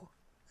feeling muscle.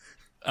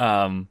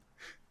 And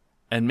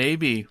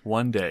maybe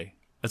one day,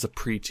 as a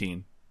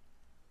preteen,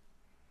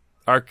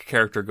 our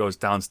character goes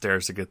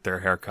downstairs to get their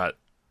hair cut,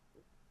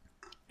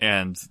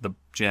 and the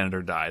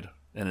janitor died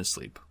in his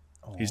sleep.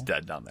 Aww. He's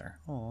dead down there.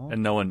 Aww.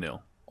 And no one knew.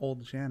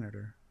 Old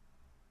janitor.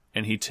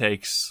 And he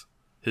takes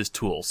his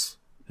tools,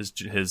 his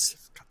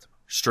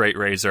straight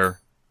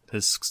razor,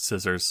 his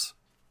scissors,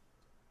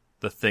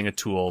 the thing of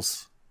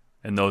tools,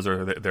 and those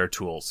are their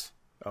tools.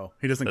 Oh,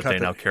 he doesn't that cut they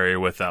now carry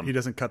with them. He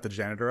doesn't cut the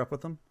janitor up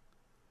with them?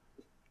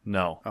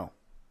 No. Oh.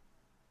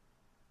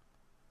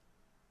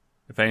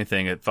 If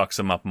anything, it fucks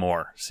him up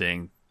more,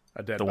 seeing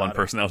a dead the body. one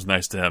person that was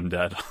nice to him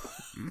dead.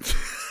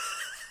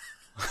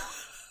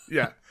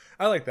 Yeah,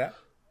 I like that.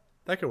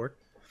 That could work.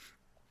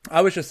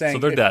 I was just saying. So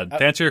they're dead.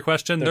 To answer your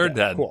question, they're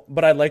dead. Cool.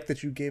 But I like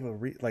that you gave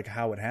like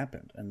how it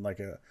happened and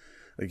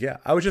yeah.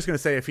 I was just gonna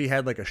say if he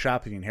had like a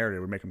shop he inherited,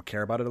 it would make him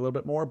care about it a little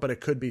bit more. But it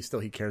could be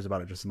still he cares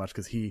about it just as much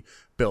because he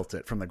built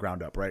it from the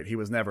ground up, right? He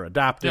was never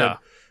adopted. Yeah.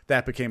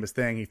 That became his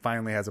thing. He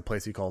finally has a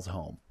place he calls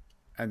home,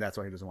 and that's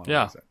why he doesn't want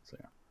to lose it. So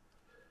yeah.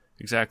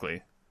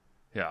 Exactly.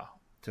 Yeah.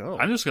 Oh.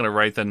 I'm just going to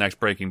write the next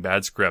Breaking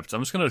Bad script.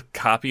 I'm just going to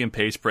copy and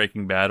paste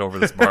Breaking Bad over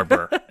this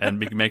barber and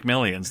make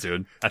millions,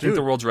 dude. I think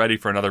the world's ready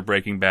for another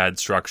Breaking Bad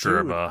structure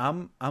of a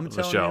I'm of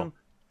telling show. you,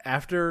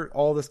 after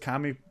all this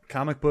comic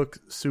book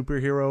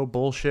superhero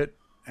bullshit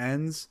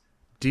ends,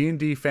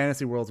 D&D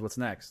Fantasy World's what's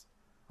next.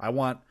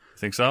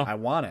 Think so? I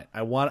want it.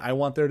 I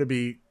want there to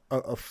be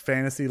a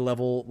fantasy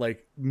level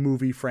like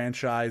movie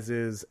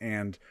franchises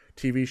and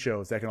TV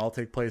shows that can all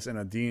take place in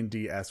a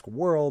D&D-esque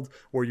world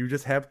where you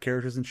just have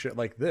characters and shit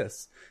like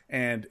this,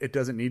 and it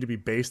doesn't need to be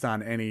based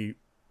on any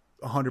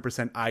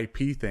 100%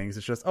 IP things.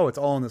 It's just, it's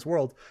all in this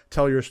world.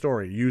 Tell your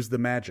story. Use the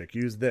magic.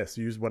 Use this.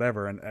 Use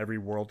whatever, and every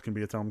world can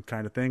be its own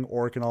kind of thing,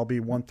 or it can all be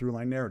one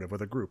through-line narrative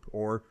with a group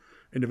or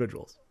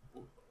individuals.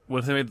 What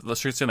if they made, let's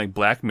say, like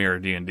Black Mirror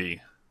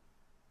D&D?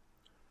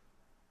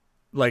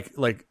 Like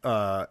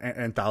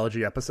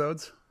anthology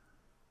episodes?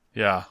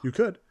 Yeah. You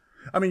could.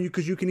 I mean,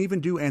 because you can even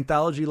do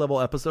anthology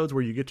level episodes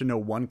where you get to know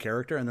one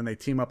character and then they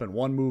team up in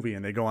one movie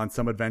and they go on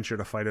some adventure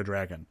to fight a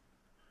dragon.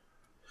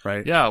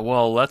 Right? Yeah,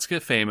 well, let's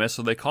get famous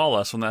so they call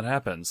us when that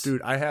happens.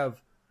 Dude, I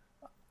have...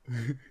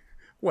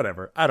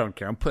 Whatever. I don't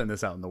care. I'm putting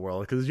this out in the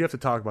world because you have to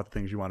talk about the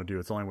things you want to do.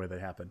 It's the only way they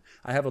happen.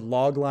 I have a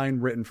log line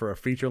written for a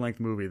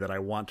feature-length movie that I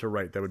want to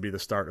write that would be the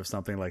start of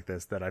something like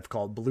this that I've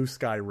called Blue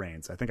Sky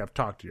Reigns. I think I've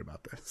talked to you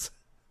about this.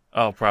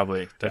 Oh,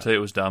 probably. Did I tell you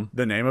it was dumb?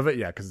 The name of it?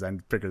 Yeah, because I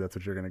figured that's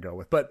what you're going to go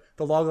with. But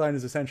the log line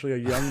is essentially a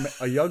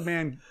young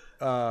man...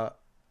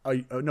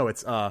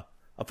 it's a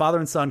father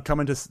and son come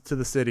into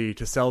the city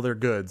to sell their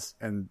goods,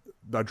 and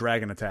a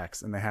dragon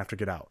attacks, and they have to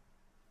get out.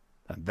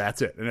 And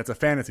that's it. And it's a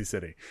fantasy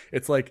city.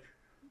 It's like...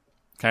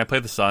 Can I play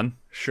the son?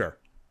 Sure.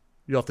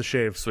 You'll have to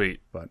shave.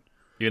 Sweet. But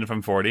even if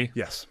I'm 40?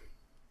 yes.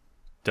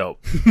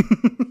 Dope.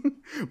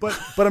 but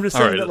I'm just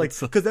saying right, that, like,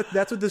 because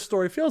that's what this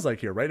story feels like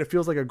here, right? It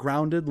feels like a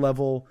grounded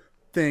level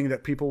thing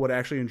that people would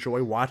actually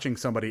enjoy watching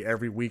somebody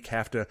every week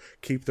have to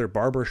keep their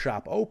barber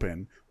shop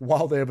open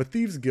while they have a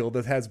thieves guild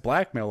that has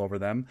blackmail over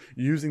them,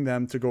 using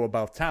them to go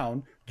about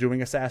town doing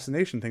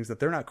assassination things that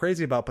they're not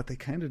crazy about, but they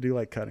kind of do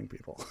like cutting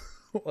people.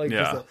 Like,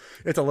 yeah.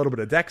 It's a little bit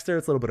of Dexter,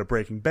 it's a little bit of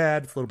Breaking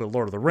Bad, it's a little bit of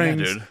Lord of the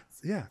Rings. Yeah, dude.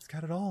 Yeah, it's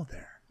got it all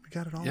there. We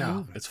got it all. Yeah,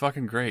 moving. it's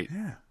fucking great.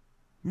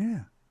 Yeah.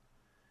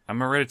 I'm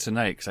gonna read it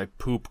tonight because I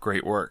poop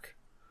great work.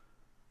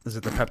 Is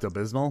it the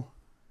Pepto-Bismol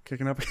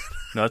kicking up?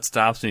 No, it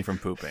stops me from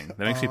pooping. That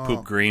makes me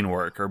poop green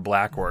work or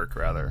black work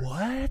rather.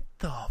 What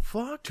the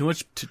fuck? Too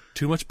much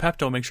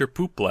Pepto makes your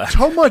poop black.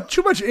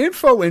 Too much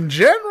info in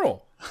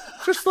general.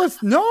 Just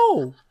let's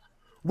know.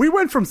 We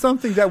went from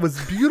something that was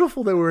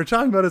beautiful that we were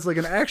talking about as like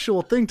an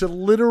actual thing to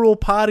literal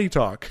potty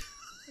talk.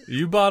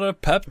 You bought a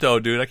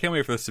Pepto, dude. I can't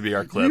wait for this to be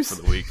our clip for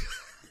the week.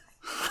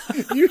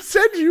 You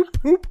said you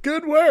poop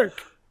good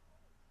work.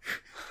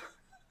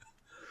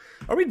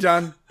 Are we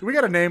done? Do we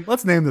got a name?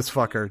 Let's name this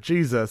fucker.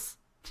 Jesus.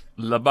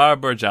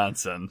 LaBarbara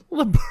Johnson.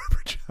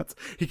 LaBarbara Johnson.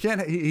 He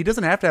can't. He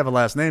doesn't have to have a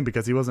last name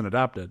because he wasn't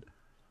adopted.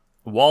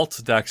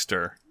 Walt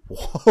Dexter.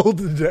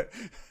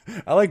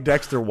 I like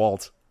Dexter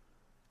Walt.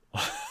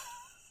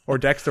 Or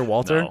Dexter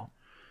Walter? No.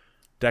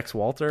 Dex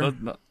Walter?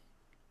 No.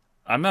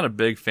 I'm not a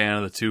big fan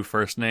of the two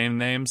first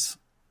names.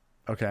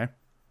 Okay.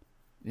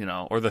 You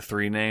know, or the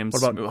three names.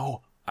 What about...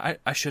 Oh,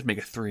 I should make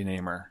a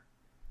three-namer.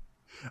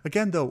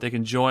 Again, though... They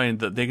can join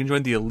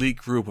the elite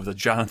group of the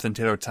Jonathan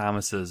Taylor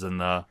Thomases and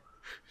the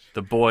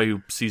boy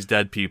who sees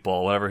dead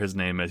people, whatever his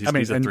name is.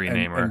 He's a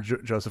three-namer. And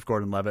Joseph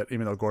Gordon-Levitt,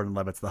 even though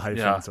Gordon-Levitt's the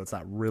hyphen, so it's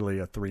not really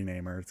a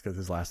three-namer. It's because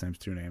his last name's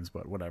two names,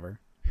 but whatever.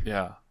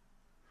 Yeah.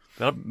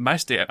 I'm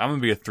gonna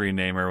be a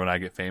three-namer when I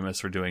get famous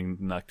for doing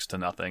next to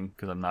nothing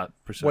because I'm not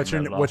pursuing What's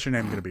your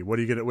name gonna be? What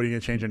are you gonna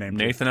change your name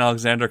to? Nathan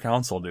Alexander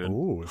Council, dude.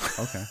 Ooh,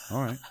 okay,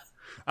 all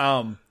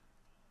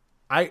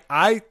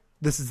right.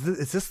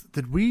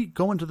 Did we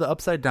go into the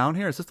upside down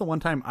here? Is this the one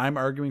time I'm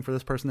arguing for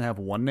this person to have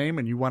one name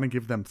and you want to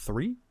give them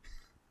three?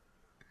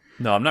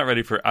 No, I'm not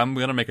ready for. I'm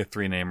gonna make a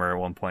three-namer at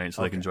one point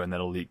so they can join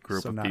that elite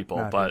group of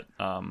people. But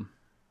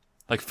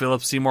like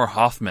Philip Seymour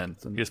Hoffman,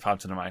 he just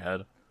popped into my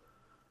head.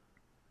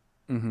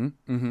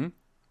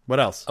 What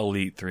else?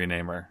 Elite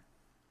three-namer.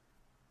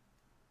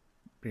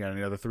 You got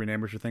any other three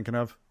namers you're thinking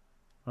of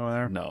over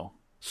there? No.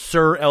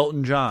 Sir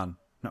Elton John.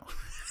 No.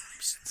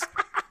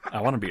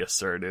 I want to be a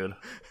sir, dude.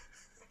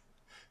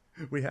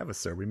 We have a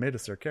sir. We made a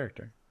sir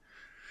character.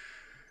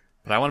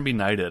 But I want to be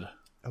knighted.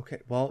 Okay,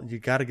 well, you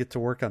got to get to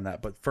work on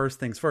that. But first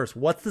things first,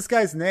 what's this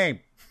guy's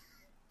name?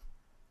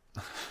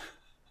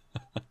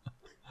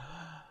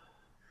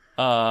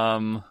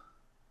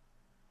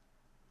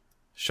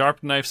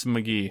 Sharp Knives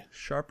McGee.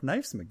 Sharp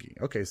Knives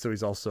McGee. Okay, so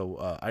he's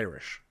also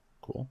Irish.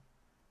 Cool.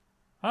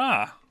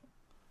 Ah.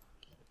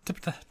 Tip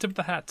of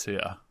the hat to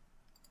you.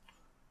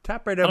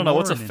 Tap right. I don't know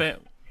what's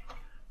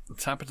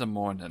tap of the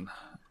morning.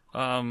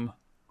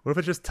 What if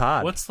it's just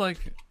Todd? What's like?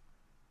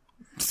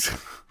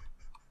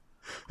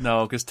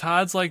 No, because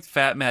Todd's like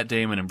Fat Matt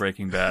Damon in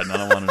Breaking Bad, and I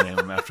don't want to name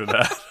him after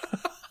that.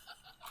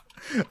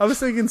 I was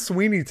thinking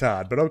Sweeney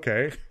Todd, but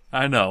okay.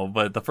 I know,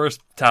 but the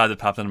first Todd that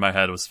popped into my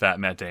head was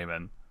Fat Matt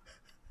Damon.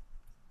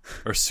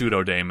 Or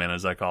Pseudo Damon,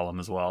 as I call him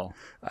as well.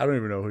 I don't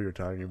even know who you're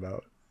talking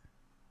about.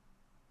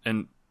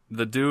 And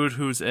the dude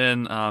who's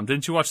in...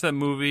 didn't you watch that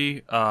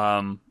movie,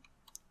 I'm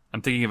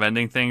Thinking of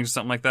Ending Things, or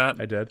something like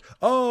that? I did.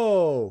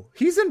 Oh,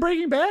 he's in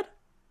Breaking Bad?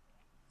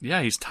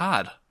 Yeah, he's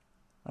Todd.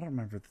 I don't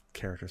remember the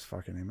character's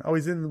fucking name. Oh,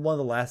 he's in one of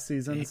the last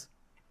seasons?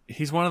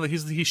 He's one of the...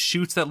 He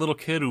shoots that little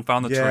kid who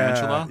found the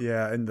tarantula.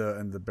 Yeah, in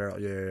the barrel.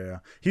 Yeah.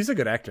 He's a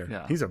good actor.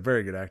 Yeah. He's a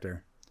very good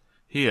actor.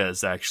 He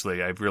is,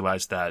 actually. I've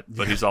realized that.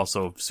 But he's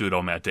also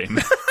pseudo Matt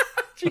Damon.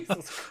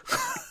 Jesus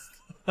Christ.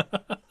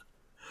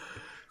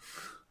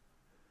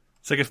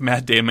 It's like if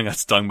Matt Damon got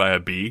stung by a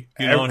bee.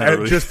 You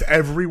know, just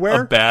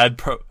everywhere?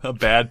 A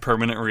bad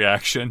permanent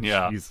reaction.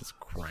 Yeah. Jesus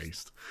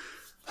Christ.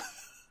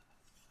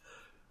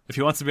 If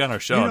he wants to be on our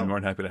show, I'm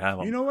more than happy to have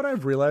him. You know what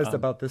I've realized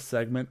about this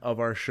segment of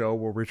our show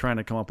where we're trying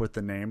to come up with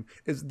the name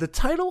is the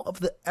title of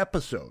the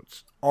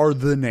episodes are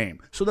the name.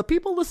 So the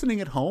people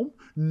listening at home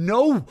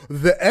know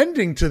the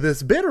ending to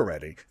this bit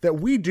already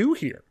that we do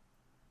here.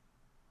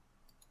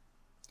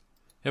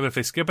 Yeah, but if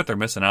they skip it, they're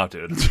missing out,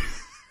 dude.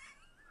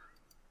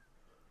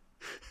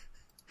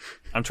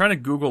 I'm trying to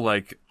Google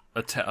like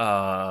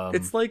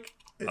It's like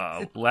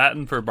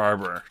Latin for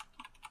barber.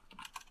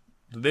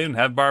 Did they even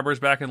have barbers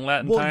back in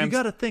Latin well, times? you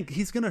got to think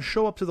he's going to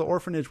show up to the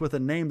orphanage with a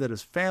name that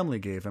his family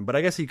gave him, but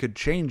I guess he could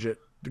change it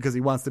because he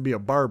wants to be a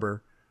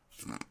barber.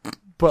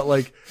 But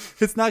like,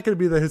 it's not going to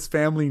be that his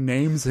family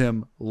names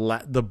him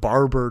the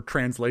barber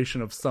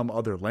translation of some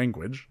other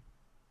language.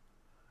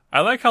 I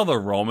like how the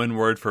Roman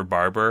word for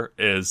barber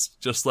is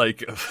just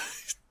like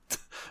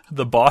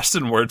the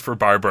Boston word for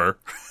barber.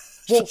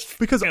 Well,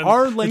 because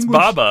our language, it's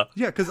Baba.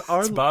 Yeah, because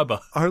It's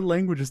Baba. our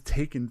language is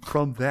taken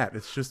from that.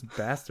 It's just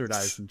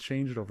bastardized and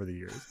changed over the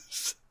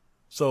years.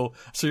 So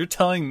you're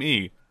telling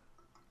me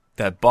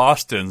that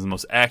Boston's the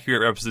most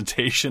accurate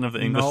representation of the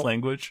English Nope.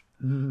 language?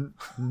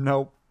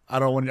 Nope, I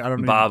don't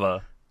need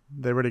Baba.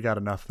 They already got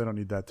enough. They don't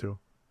need that too.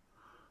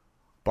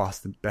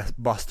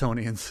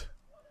 Bostonians.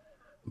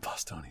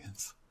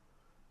 Bostonians.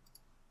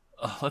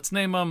 Let's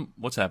name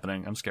what's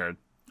happening? I'm scared.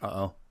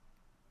 Uh-oh.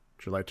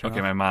 Did your light turn Okay,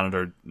 off? my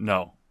monitor.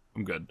 No,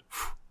 I'm good.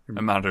 My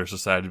monitor's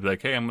decided to be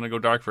like, hey, I'm going to go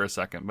dark for a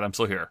second, but I'm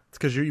still here. It's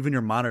because even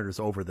your monitor's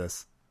over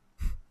this.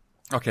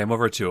 Okay, I'm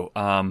over it too.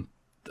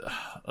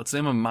 Let's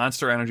name him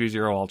Monster Energy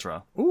Zero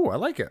Ultra. Ooh, I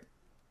like it.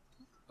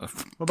 What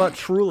about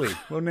Truly?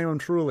 We'll name him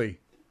Truly.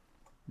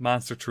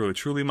 Monster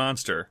Truly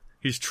Monster.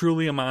 He's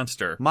truly a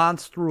monster.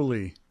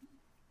 Monstruli.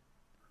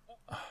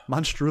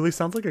 Monstruli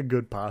sounds like a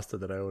good pasta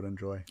that I would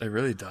enjoy. It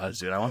really does,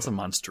 dude. I want some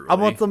Monster. I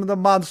want some of the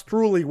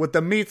Monstruli with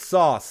the meat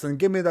sauce and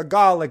give me the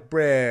garlic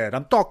bread.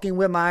 I'm talking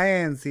with my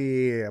hands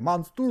here.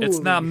 Monstruli. It's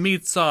not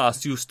meat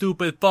sauce, you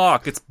stupid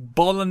fuck. It's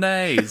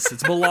bolognese.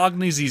 It's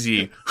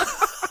bolognese.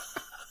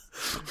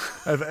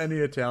 If any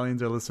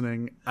Italians are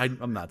listening,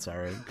 I'm not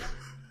sorry.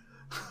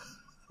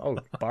 Oh,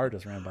 Bar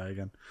just ran by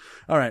again.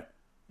 All right.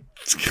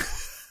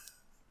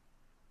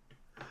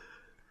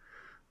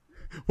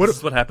 This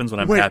is what happens when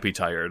I'm Wait. happy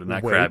tired and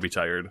not Wait. crabby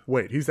tired.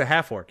 Wait, he's a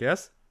half orc,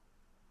 yes?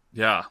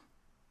 Yeah.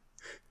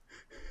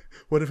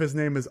 What if his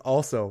name is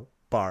also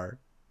Bar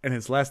and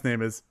his last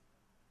name is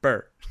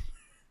Burr?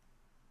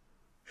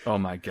 Oh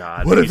my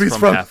god. What if he's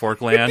from- Half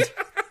Orc Land?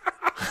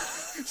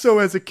 So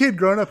as a kid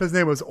growing up, his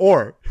name was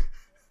Orr.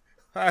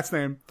 Last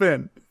name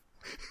Finn.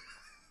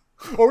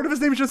 Or what if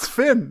his name is just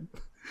Finn?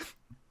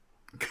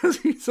 Because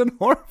he's an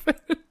orphan.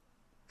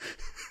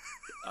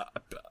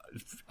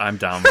 I'm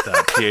down with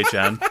that.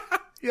 PHN.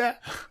 Yeah.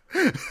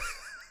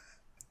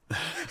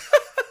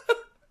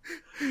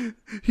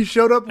 He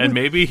showed up And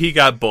maybe he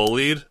got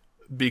bullied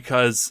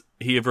because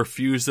he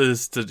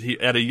refuses to.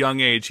 At a young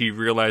age, he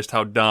realized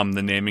how dumb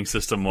the naming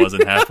system was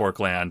in Half Orc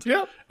Land.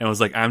 Yep. And was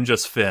like, I'm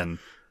just Finn.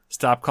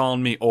 Stop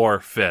calling me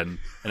or Finn.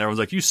 And everyone's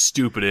like, you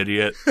stupid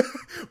idiot.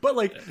 But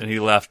like, And he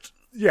left.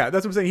 yeah,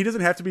 that's what I'm saying. He doesn't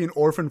have to be an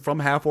orphan from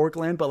Half Orc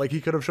Land, but like he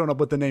could have shown up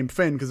with the name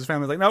Finn because his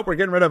family's like, nope, we're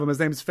getting rid of him. His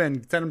name's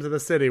Finn. Send him to the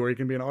city where he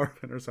can be an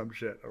orphan or some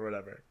shit or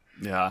whatever.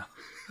 Yeah.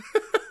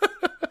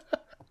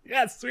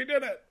 Yes, we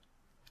did it.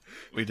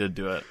 We did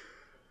do it.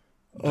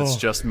 It's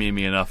just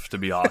memey enough to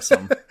be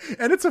awesome.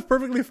 And it's a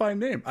perfectly fine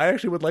name. I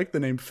actually would like the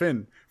name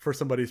Finn for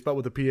somebody spelled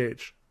with a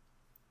PH.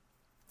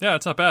 Yeah,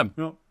 it's not bad.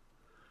 No.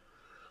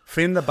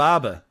 Finn the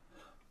Barber.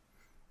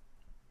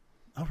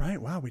 All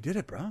right. Wow, we did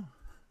it, bro.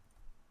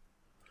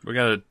 We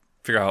gotta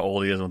figure out how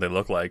old he is and what they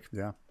look like.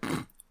 Yeah.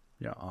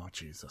 Yeah. Oh,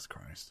 Jesus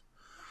Christ.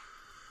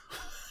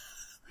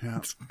 Yeah.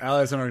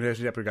 Allies and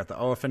organizations. Yep. We got the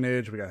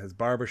orphanage. We got his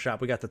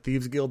barbershop. We got the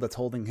Thieves Guild that's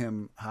holding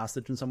him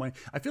hostage in some way.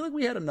 I feel like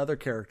we had another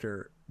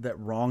character that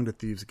wronged the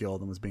Thieves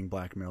Guild and was being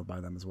blackmailed by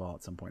them as well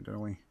at some point,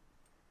 didn't we?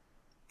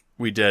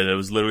 We did. It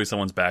was literally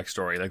someone's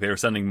backstory. Like they were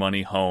sending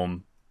money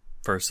home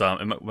for some.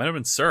 It might have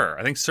been Sir.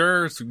 I think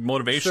Sir's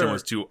motivation Sure.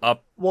 was to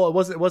up. Well,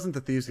 it wasn't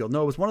the Thieves Guild.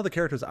 No, it was one of the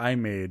characters I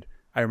made.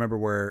 I remember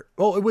where.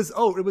 It was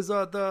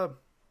the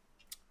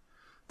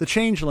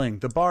Changeling,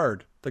 the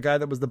Bard, the guy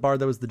that was the Bard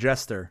that was the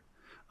Jester.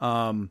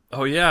 Oh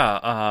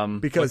yeah,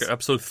 Because- like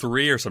episode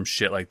 3 or some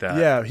shit like that.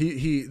 Yeah,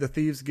 the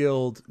Thieves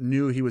Guild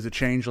knew he was a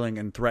changeling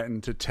and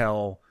threatened to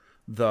tell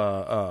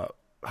the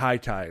High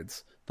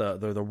Tides, the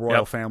royal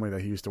Yep. family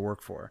that he used to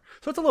work for.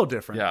 So it's a little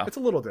different. Yeah. It's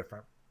a little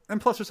different.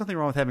 And plus, there's something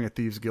wrong with having a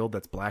Thieves Guild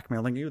that's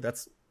blackmailing you.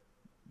 That's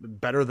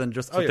better than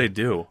just That's what they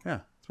do. Yeah,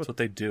 That's what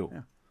they do.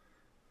 Yeah.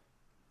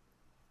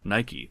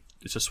 Nike.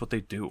 It's just what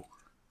they do.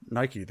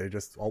 Nike.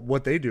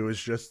 What they do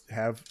is just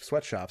have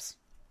sweatshops.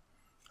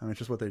 I mean, it's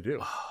just what they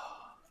do.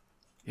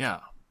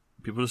 Yeah.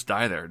 People just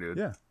die there, dude.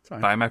 Yeah, it's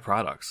fine. Buy my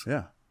products.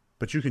 Yeah,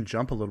 but you can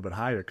jump a little bit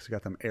higher because you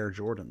got them Air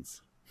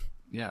Jordans.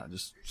 Yeah,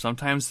 just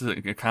sometimes to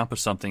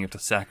accomplish something, you have to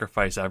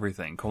sacrifice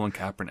everything. Colin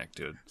Kaepernick,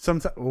 dude.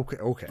 Sometimes,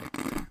 okay.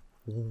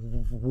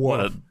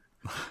 What?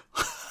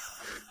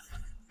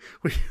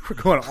 We're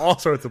going all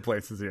sorts of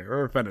places here.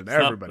 We're offending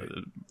everybody.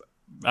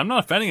 I'm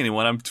not offending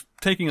anyone. I'm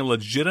taking a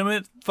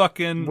legitimate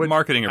fucking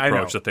marketing I know,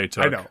 approach that they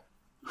took. I know.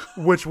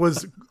 Which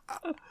was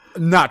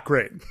not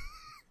great.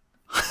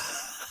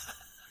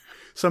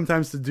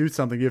 Sometimes to do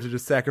something, you have to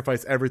just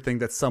sacrifice everything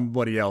that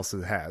somebody else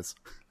has.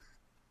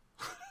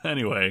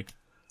 Anyway,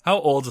 how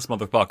old is this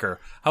motherfucker?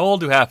 How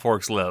old do half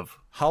orcs live?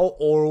 How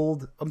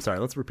old? I'm sorry.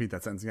 Let's repeat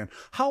that sentence again.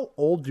 How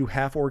old do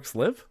half orcs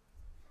live?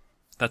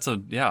 That's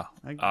a yeah.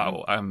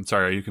 I'm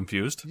sorry. Are you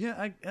confused? Yeah,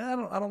 I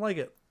don't like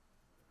it.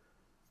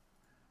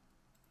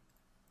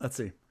 Let's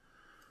see.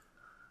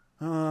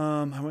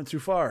 I went too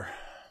far.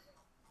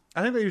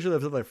 I think they usually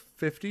live to like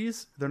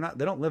 50s.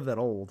 They don't live that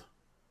old.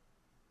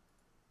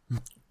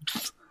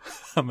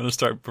 I'm going to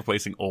start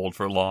replacing old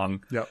for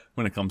long. Yep.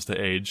 When it comes to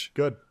age.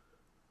 Good.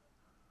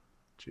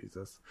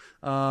 Jesus.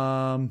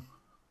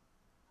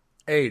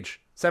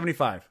 Age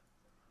 75.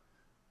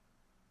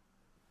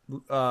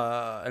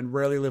 And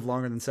rarely live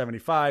longer than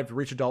 75 to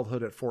reach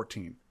adulthood at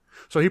 14.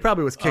 So he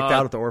probably was kicked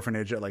out of the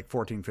orphanage at like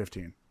 14,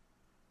 15.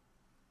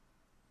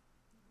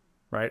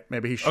 Right?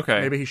 Maybe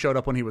he showed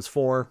up when he was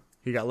 4.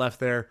 He got left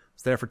there.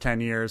 Was there for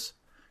 10 years.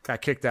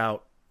 Got kicked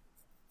out.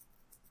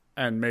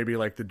 And maybe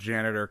like the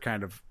janitor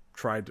kind of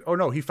tried to, oh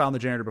no, he found the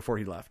janitor before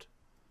he left.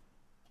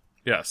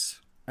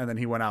 Yes. And then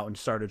he went out and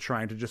started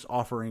trying to just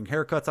offering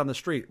haircuts on the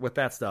street with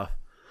that stuff.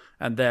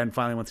 And then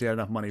finally, once he had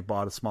enough money,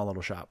 bought a small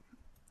little shop.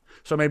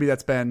 So maybe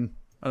that's been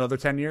another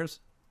 10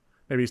 years.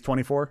 Maybe he's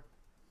 24.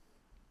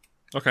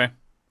 Okay.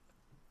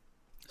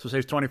 So say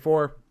he's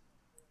 24.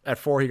 At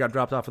 4, he got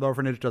dropped off at the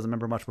orphanage. Doesn't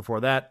remember much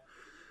before that.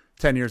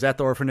 10 years at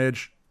the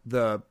orphanage.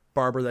 The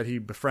barber that he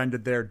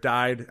befriended there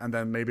died. And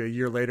then maybe a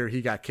year later,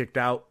 he got kicked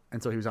out.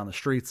 And so he was on the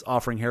streets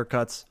offering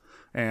haircuts.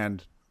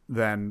 And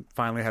then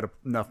finally had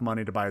enough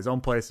money to buy his own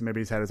place. And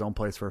maybe he's had his own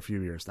place for a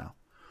few years now.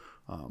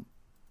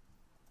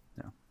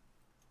 Yeah.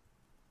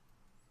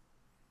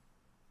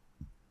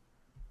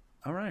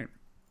 All right.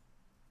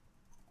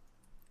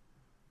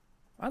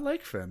 I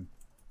like Finn.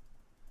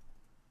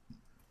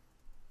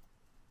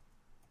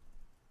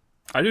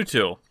 I do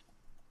too.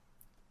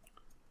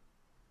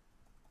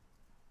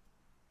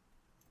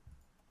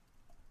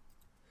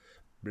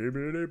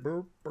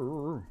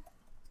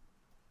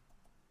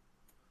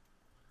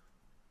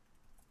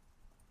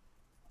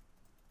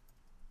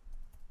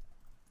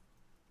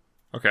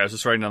 Okay, I was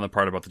just writing down the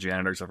part about the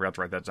janitors. I forgot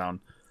to write that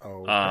down.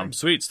 Okay.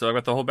 Sweet. So I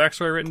got the whole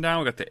backstory written down.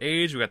 We got the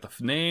age. We got the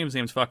names.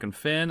 Name's fucking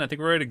Finn. I think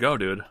we're ready to go,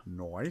 dude.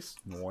 Nice.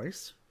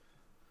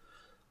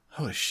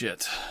 Holy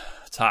shit.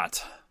 It's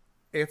hot.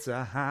 It's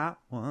a hot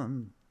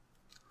one.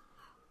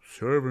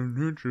 7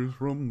 inches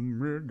from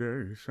the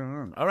midday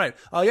sun. All right.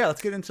 Oh, yeah.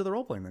 Let's get into the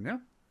role playing then, yeah?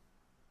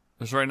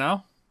 This right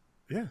now?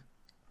 Yeah.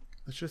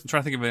 Let's just. I'm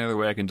trying to think of any other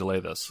way I can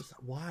delay this.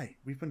 Why?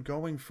 We've been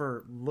going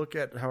for. Look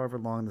at however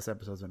long this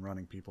episode's been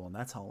running, people, and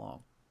that's how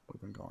long we've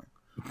been going.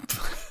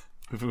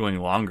 We've been going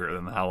longer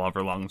than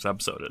however long this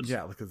episode is.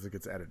 Yeah, because it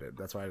gets edited.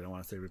 That's why I don't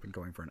want to say we've been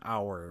going for an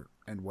hour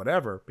and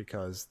whatever,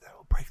 because that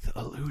will break the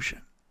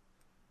illusion.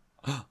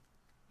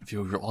 If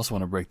you also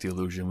want to break the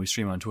illusion, we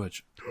stream on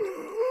Twitch.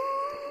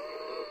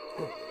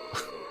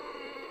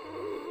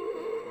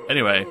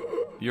 Anyway,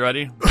 you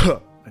ready?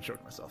 I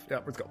choked myself. Yeah,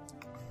 let's go.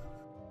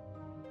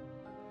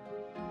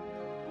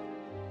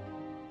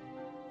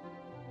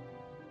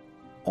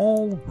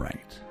 All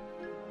right.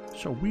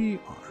 So we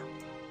are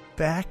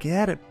back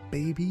at it,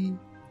 baby.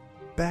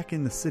 Back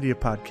in the city of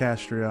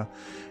Podcastria.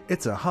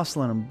 It's a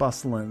hustling and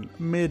bustling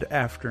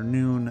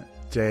mid-afternoon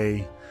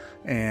day,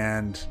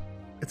 and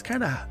it's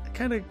kind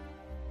of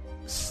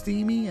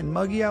steamy and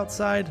muggy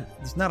outside.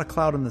 There's not a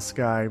cloud in the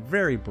sky.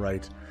 Very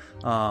bright.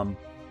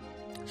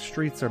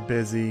 Streets are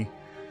busy,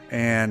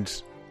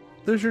 and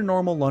there's your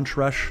normal lunch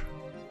rush,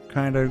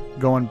 kind of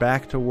going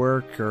back to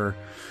work or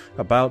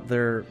about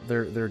their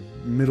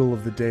middle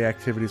of the day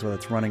activities, whether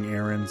it's running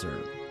errands or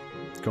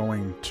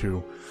going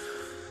to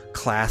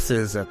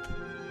classes at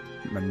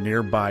a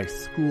nearby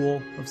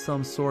school of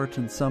some sort.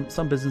 And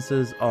some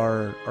businesses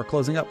are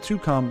closing up to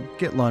come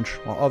get lunch,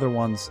 while other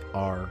ones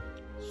are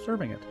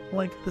serving it,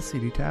 like the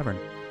CD Tavern.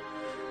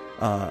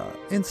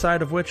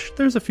 Inside of which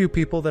there's a few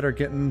people that are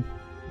getting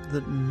the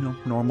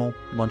normal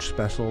lunch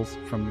specials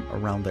from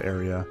around the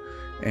area,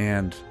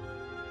 and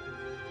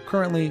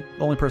currently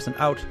the only person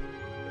out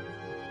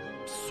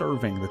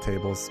serving the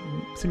tables,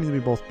 seeming to be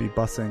both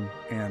bussing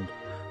and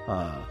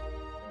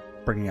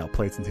bringing out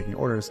plates and taking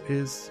orders,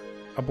 is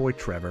a boy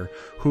Trevor,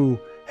 who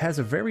has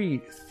a very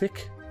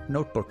thick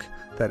notebook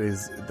that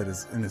is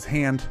in his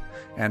hand,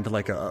 and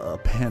like a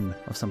pen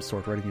of some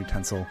sort, writing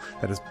utensil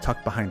that is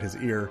tucked behind his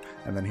ear,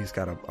 and then he's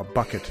got a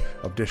bucket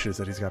of dishes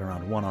that he's got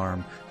around one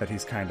arm that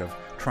he's kind of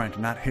trying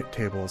to not hit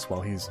tables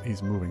while he's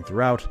moving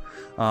throughout.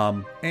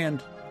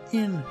 And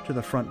into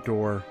the front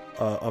door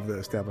of the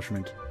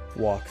establishment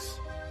walks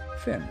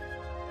Finn,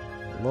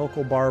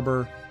 local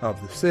barber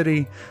of the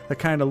city, that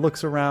kind of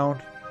looks around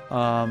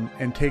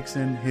and takes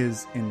in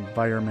his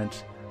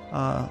environment.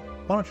 Why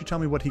don't you tell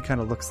me what he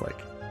kind of looks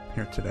like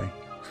here today?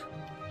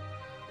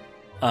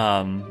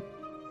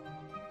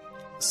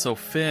 So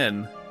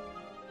Finn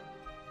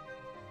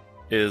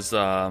is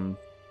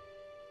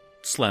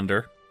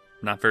slender,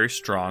 not very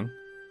strong,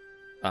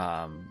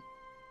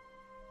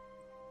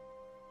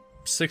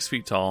 6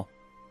 feet tall,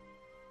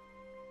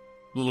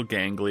 a little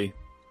gangly.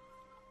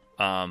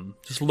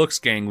 Just looks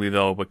gangly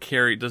though, but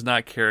does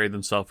not carry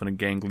themselves in a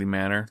gangly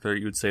manner.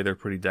 You would say they're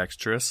pretty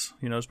dexterous,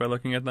 just by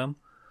looking at them.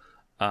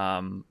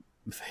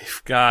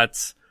 They've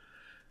got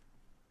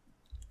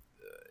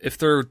if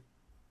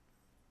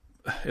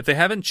they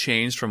haven't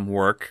changed from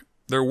work,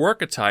 their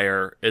work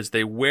attire is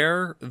they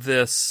wear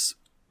this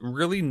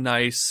really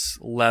nice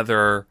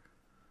leather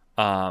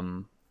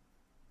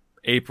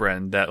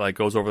apron that like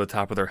goes over the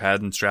top of their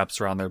head and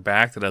straps around their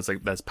back that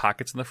has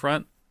pockets in the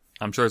front.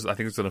 I'm sure I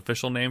think it's an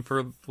official name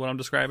for what I'm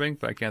describing,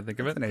 but I can't think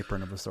of it. An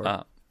apron of a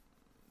sort.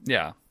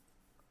 Yeah,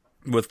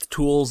 with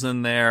tools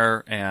in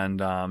there and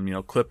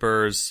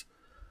clippers,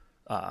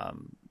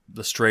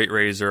 the straight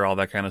razor, all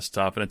that kind of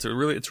stuff, and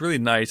it's really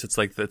nice. It's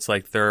like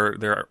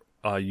their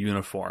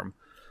uniform.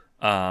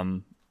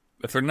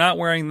 If they're not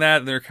wearing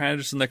that, they're kind of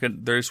just in like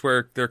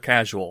they're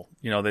casual.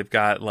 They've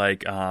got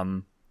like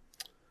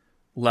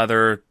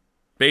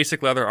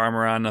basic leather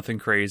armor on, nothing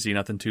crazy,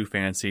 nothing too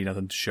fancy,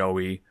 nothing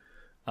showy.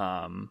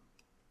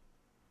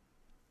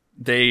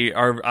 They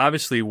are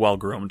obviously well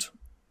groomed.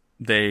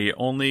 They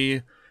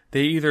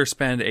either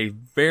spend a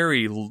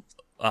very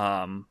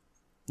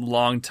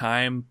long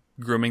time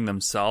grooming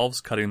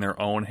themselves, cutting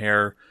their own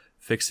hair,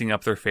 fixing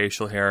up their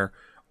facial hair,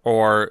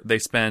 or they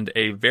spend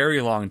a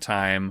very long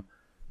time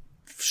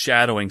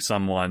shadowing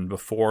someone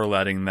before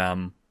letting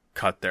them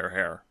cut their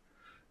hair.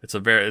 It's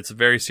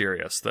very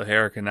serious. The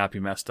hair cannot be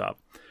messed up.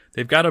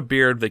 They've got a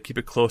beard. They keep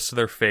it close to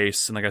their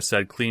face. And like I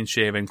said, clean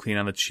shaven, clean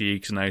on the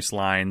cheeks, nice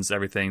lines,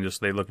 everything.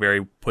 Just, they look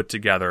very put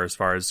together as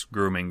far as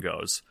grooming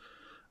goes.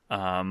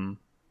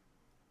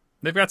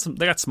 They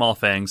got small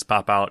fangs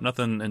pop out.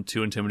 Nothing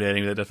too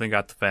intimidating. They definitely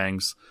got the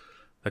fangs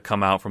that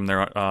come out from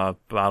their,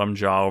 bottom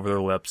jaw over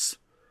their lips.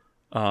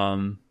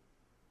 And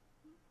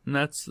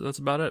that's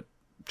about it.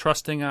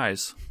 Trusting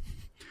eyes.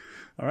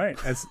 All right.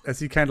 As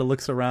he kind of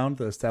looks around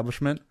the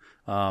establishment,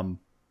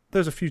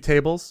 there's a few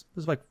tables.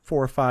 There's like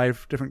 4 or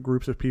 5 different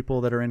groups of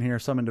people that are in here,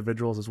 some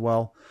individuals as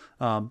well.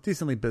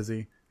 Decently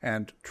busy.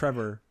 And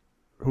Trevor,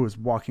 who is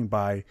walking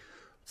by,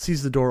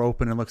 sees the door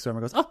open and looks over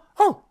and goes,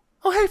 Oh,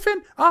 hey,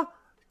 Finn.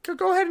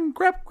 Go ahead and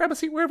grab a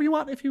seat wherever you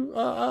want. If you,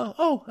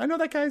 I know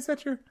that guy's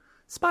at your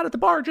spot at the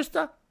bar. Just,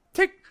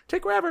 take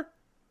wherever.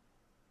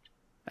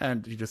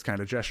 And he just kind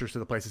of gestures to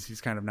the places. He's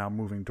kind of now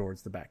moving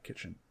towards the back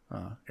kitchen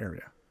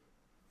area.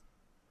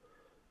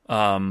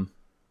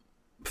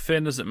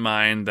 Finn doesn't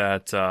mind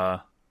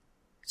that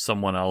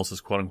someone else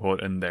is quote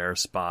unquote in their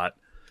spot,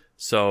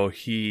 so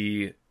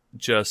he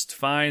just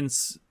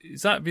finds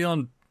he's not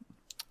feeling.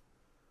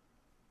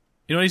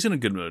 He's in a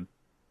good mood,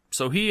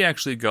 so he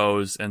actually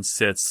goes and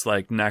sits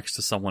like next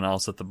to someone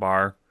else at the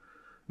bar,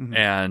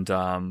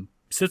 and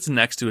sits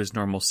next to his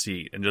normal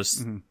seat and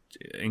just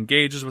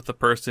engages with the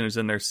person who's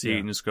in their seat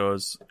and just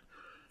goes,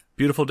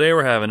 "Beautiful day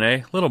we're having,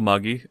 eh? Little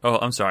muggy." Oh,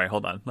 I'm sorry.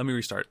 Hold on. Let me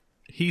restart.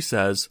 He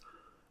says,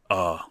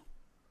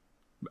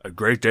 a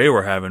great day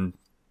we're having.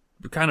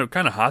 Kind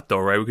of hot though,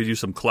 right? We could use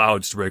some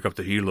clouds to break up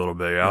the heat a little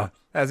bit, yeah?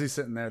 As he's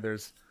sitting there,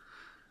 there's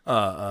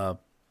a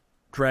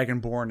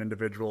dragonborn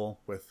individual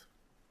with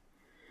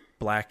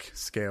black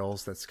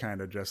scales that's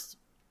kind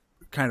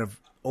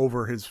of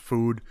over his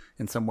food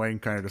in some way,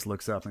 and kind of just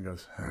looks up and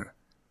goes,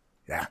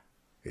 Yeah,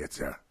 it's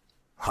a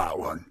hot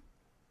one.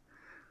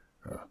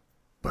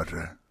 But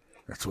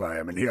that's why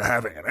I'm in here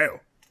having an ale.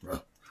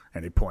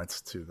 And he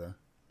points to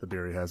the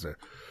beer he has there.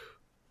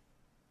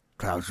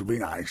 Clouds would be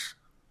nice.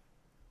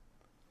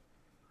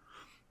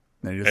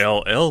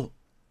 Ale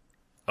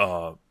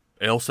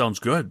sounds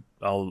good.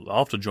 I'll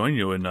have to join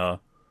you in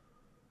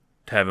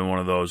having one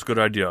of those. Good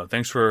idea.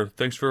 Thanks for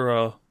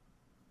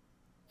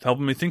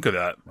helping me think of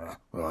that.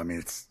 Well, I mean,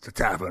 it's a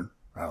tavern.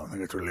 I don't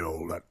think it's really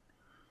all that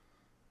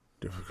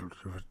difficult.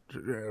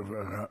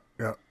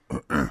 Yeah.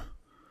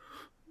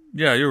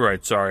 Yeah, you're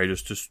right. Sorry,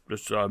 just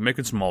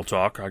making small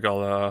talk. I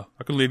can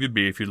leave you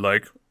be if you'd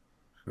like.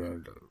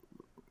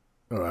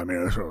 I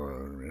mean,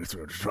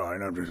 it's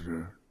fine. I'm just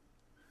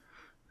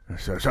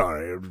so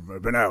sorry.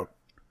 I've been out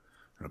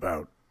and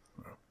about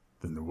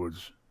in the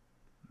woods.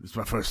 It's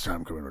my first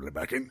time coming really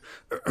back in,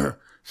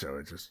 so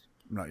I'm just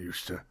not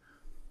used to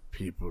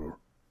people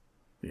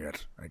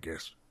yet, I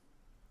guess.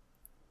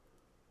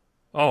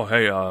 Oh,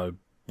 hey,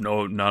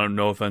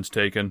 no offense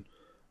taken.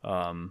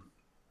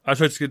 I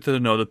try to get to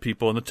know the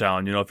people in the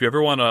town. If you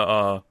ever want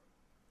a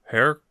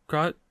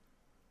haircut,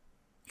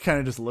 he kind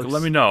of just looks.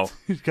 Let me know.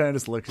 He kind of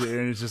just looks at you,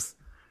 and he's just.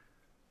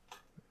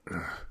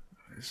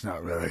 It's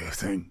not really a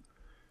thing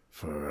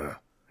for.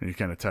 And he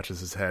kind of touches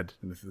his head,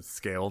 and it's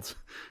scaled.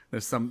 You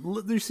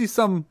see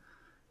some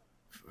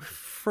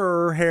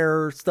fur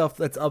hair stuff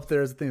that's up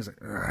there. As things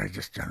like I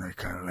just generally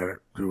kind of let it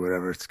do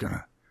whatever it's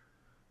gonna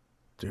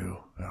do.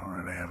 I don't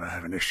really ever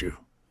have an issue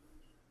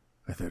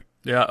with it.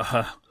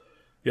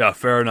 Yeah,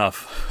 fair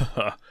enough.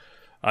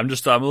 I'm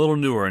a little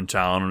newer in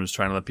town. I'm just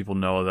trying to let people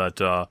know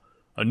that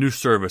a new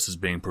service is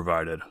being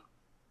provided.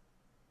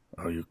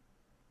 Oh, you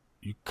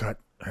cut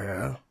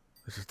hair?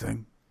 Is a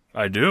thing?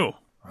 I do.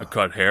 I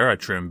cut hair. I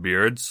trim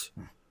beards.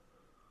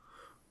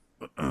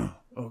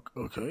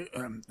 Okay.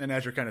 And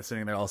as you're kind of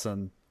sitting there, all of a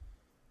sudden,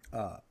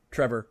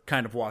 Trevor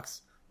kind of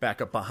walks back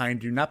up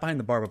behind you, not behind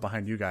the bar, but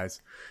behind you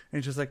guys, and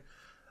he's just like,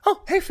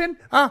 "Oh, hey, Finn.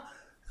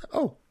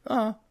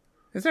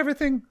 Is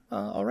everything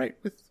all right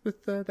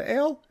with the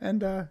ale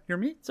and your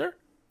meat, sir?"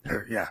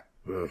 Yeah,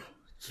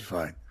 it's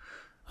fine.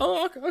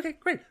 Oh, okay,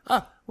 great.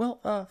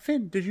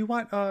 Finn, did you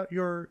want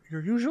your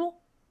usual?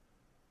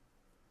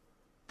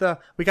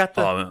 We got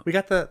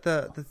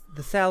the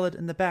salad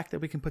in the back that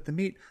we can put the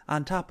meat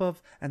on top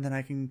of, and then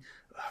I can.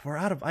 We're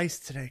out of ice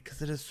today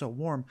because it is so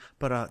warm,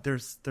 but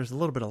there's a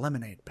little bit of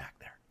lemonade back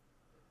there.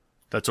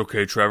 That's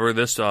okay, Trevor.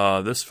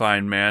 This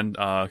fine man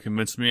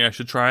convinced me I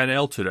should try an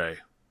ale today.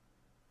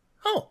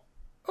 Oh,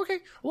 okay.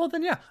 Well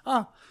then, yeah.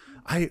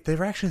 They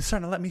were actually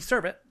starting to let me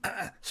serve it,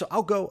 so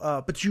I'll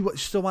go. But you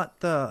still want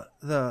the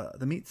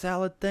meat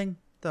salad thing?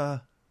 Yeah,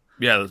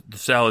 the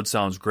salad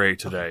sounds great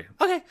today.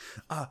 Okay.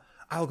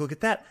 I'll go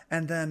get that,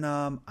 and then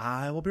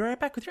I will be right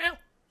back with your ale.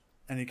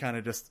 And he kind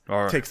of just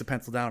takes the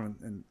pencil down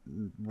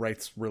and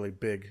writes really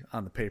big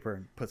on the paper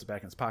and puts it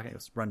back in his pocket and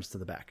just runs to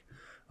the back.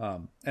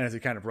 And as he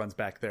kind of runs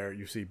back there,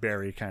 you see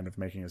Barry kind of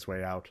making his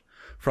way out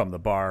from the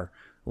bar,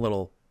 a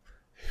little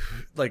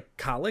like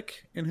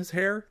colic in his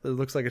hair. It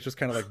looks like it's just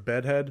kind of like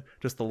bedhead,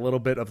 just a little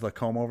bit of the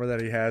comb over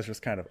that he has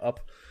just kind of up.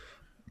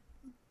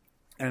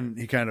 And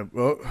he kind of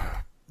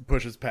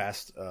pushes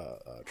past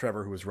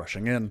Trevor, who is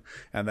rushing in,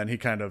 and then he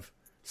kind of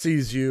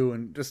sees you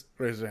and just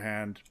raises a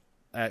hand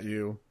at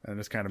you and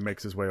just kind of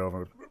makes his way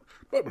over.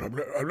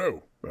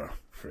 Hello,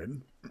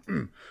 Finn.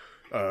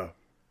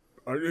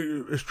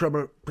 Is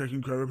Trevor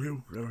taking care of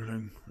you?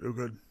 Everything you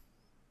good?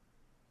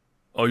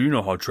 Oh, you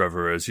know how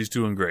Trevor is. He's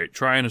doing great.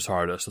 Trying his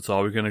hardest. That's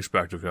all we can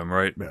expect of him,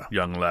 right? Yeah.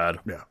 Young lad.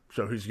 Yeah.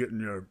 So he's getting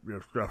your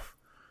stuff.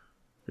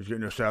 He's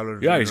getting your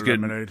salad. Yeah, he's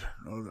getting lemonade.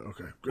 Oh,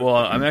 okay. Good. Well,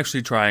 I'm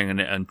actually trying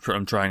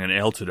I'm trying an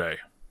ale today.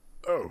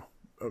 Oh,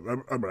 all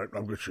right.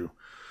 I'll get you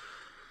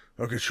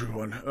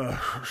one.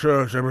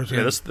 Sure, is everything?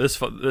 Yeah,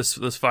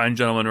 this fine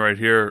gentleman right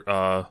here.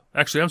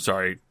 Actually, I'm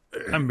sorry.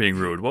 I'm being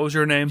rude. What was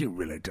your name? You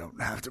really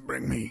don't have to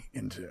bring me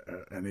into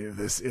any of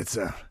this. It's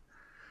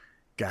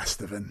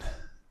Gastavan.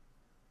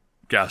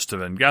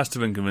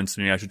 Gastavan convinced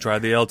me I should try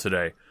the ale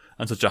today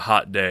on such a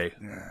hot day.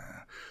 Yeah.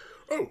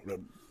 Oh,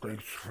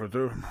 thanks for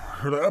the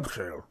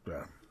upsale,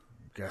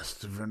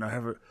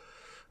 Gastavan.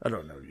 I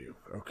don't know you.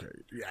 Okay.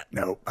 Yeah.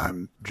 No,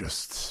 I'm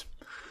just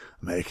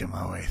making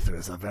my way through.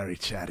 It's a very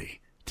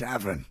chatty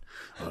tavern,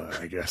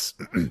 I guess.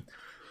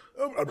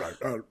 All right.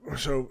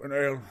 So an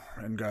ale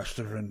and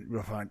Gastavan,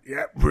 you'll find.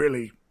 Yeah,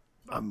 really,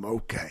 I'm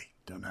okay.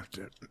 Don't have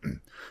to.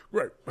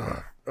 Right.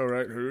 All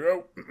right. Here we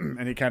go.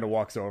 And he kind of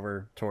walks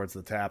over towards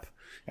the tap,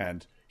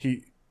 and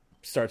he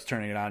starts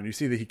turning it on. And you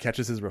see that he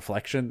catches his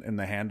reflection in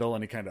the handle,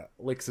 and he kind of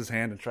licks his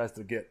hand and tries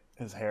to get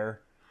his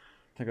hair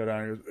to go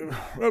down.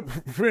 He goes,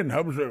 Finn,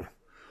 how are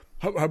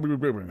you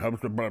doing? How's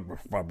the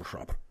barber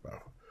shop?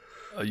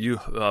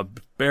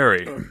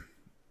 Barry.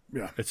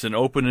 Yeah. It's an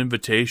open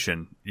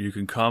invitation. You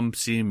can come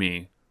see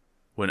me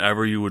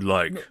whenever you would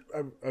like.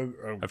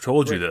 I've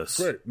told you this.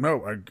 Great.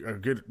 No, I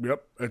get it.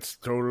 Yep. It's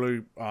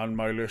totally on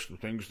my list of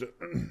things to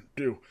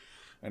do.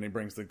 And he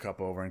brings the cup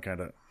over and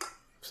kind of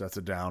sets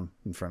it down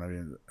in front of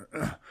you.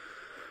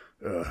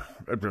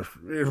 It's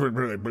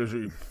really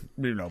busy,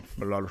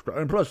 a lot of stuff.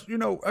 And plus,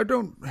 I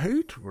don't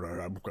hate what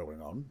I have going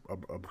on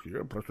up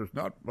here. Plus, there's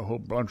not a whole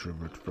bunch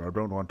of it, so I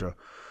don't want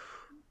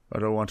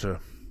to,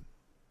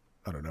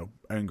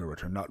 anger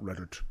it and not let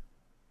it.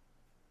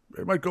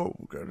 It might go.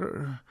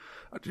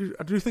 Do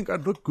you think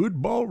I'd look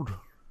good bald?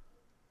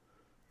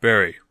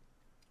 Barry,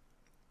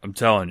 I'm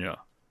telling you.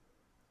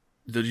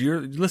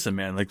 Listen,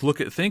 man.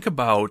 Think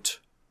about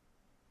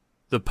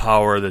the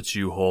power that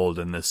you hold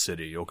in this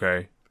city.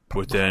 Okay,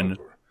 within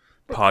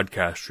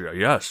Podcastria.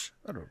 Yes,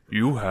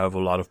 you have a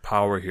lot of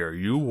power here.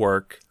 You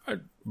work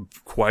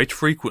quite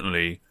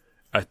frequently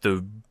at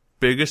the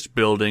biggest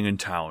building in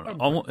town,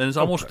 and it's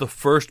almost the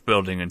first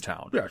building in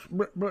town. Yes,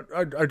 but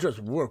I just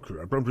work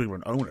here. I don't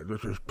even own it.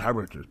 This is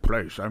Terrence's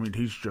place. I mean,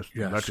 he's just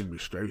letting me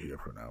stay here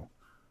for now.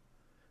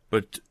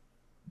 But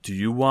do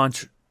you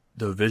want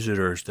the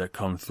visitors that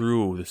come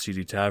through the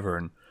Seedy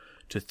Tavern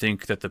to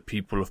think that the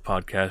people of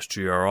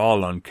Podcastria are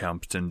all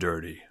unkempt and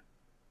dirty?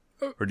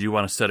 Or do you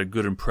want to set a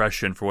good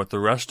impression for what the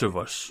rest of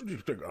us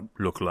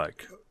look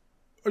like?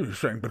 Are you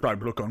saying that I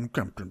look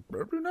unkempt and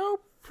dirty now,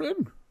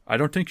 Finn? I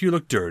don't think you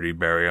look dirty,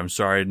 Barry. I'm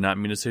sorry, I did not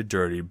mean to say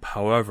dirty.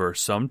 However,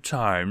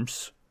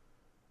 sometimes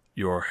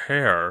your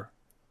hair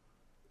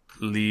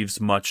leaves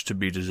much to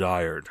be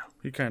desired.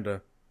 He kind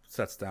of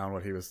sets down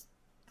what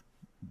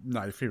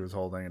knife he was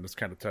holding and just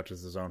kind of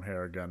touches his own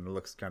hair again. It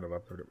looks kind of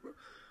up.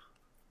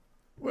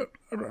 Well,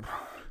 I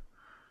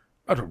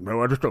don't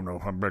know. I just don't know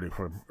if I'm ready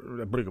for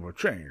that big of a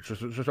change.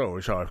 This is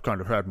always how I've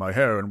kind of had my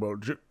hair, and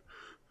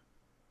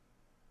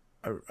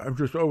I've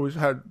just always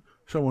had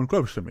someone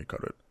close to me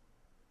cut it.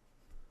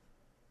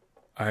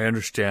 I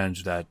understand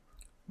that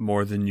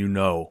more than you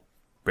know,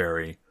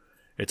 Barry.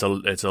 It's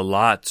a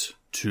lot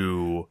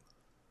to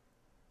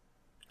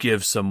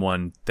give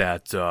someone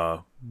that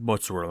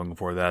what's the word I'm looking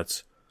for?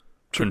 That's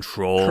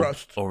control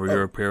Trust. over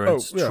your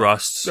appearance. Yeah.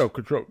 Trust. No,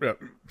 control. Yeah.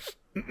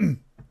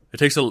 It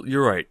takes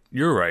you're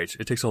right.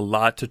 It takes a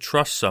lot to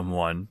trust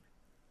someone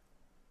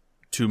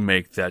to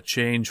make that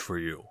change for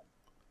you.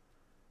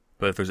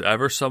 But if there's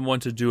ever someone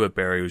to do it,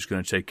 Barry, who's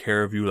going to take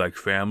care of you like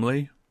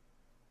family,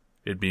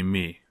 it'd be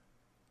me.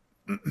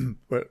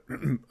 but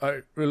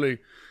I really...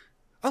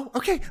 Oh,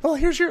 okay. Oh,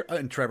 here's your...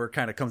 And Trevor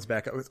kind of comes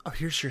back up with, oh,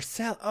 here's your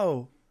salad.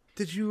 Oh,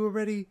 did you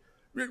already...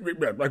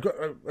 Yeah, I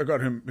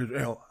got him his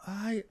ale.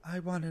 I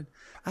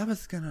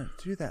was gonna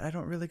do that. I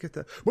don't really get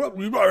the... Well,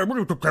 I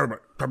really took care of it,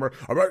 Trevor.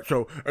 All right,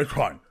 so it's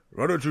fine.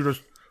 Why don't you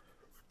just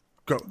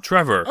go?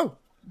 Trevor,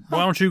 why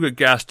don't you get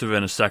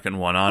Gastavin a second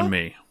one on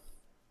me?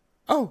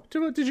 Oh,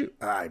 did you...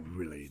 I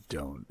really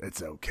don't.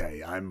 It's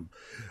okay. I'm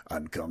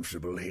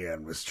uncomfortable here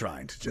and was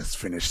trying to just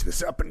finish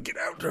this up and get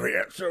out of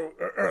here. So,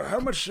 how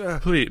much...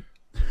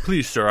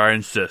 Please, sir, I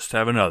insist.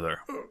 Have another.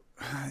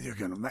 You're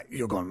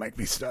gonna make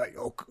me stay.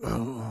 Oh,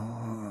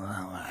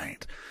 all right.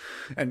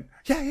 And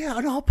yeah,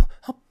 and I'll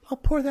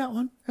pour that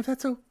one if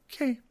that's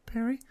okay,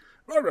 Barry.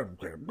 Go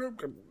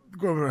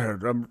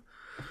ahead. I'm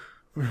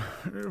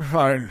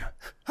fine.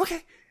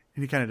 Okay.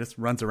 And he kind of just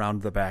runs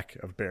around the back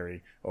of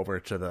Barry over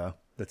to the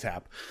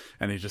tap,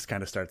 and he just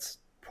kind of starts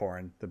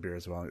pouring the beer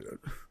as well.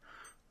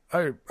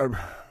 I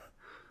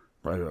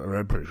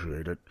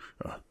appreciate it,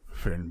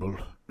 Finn.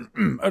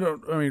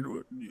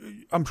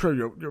 I'm sure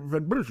you've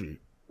been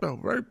busy. Well,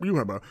 right? You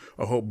have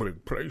a whole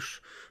big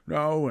place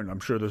now, and I'm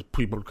sure there's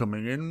people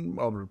coming in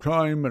all the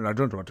time, and I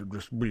don't want to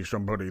just be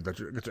somebody that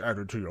gets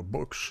added to your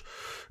books.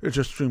 It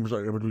just seems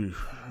like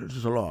it's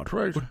just a lot,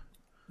 right?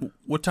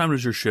 What time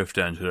does your shift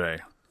end today?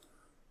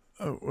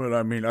 Well,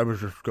 I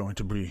was just going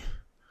to be...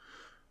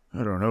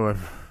 I don't know.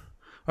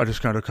 I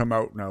just kind of come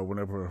out now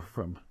whenever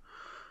from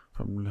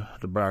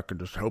the back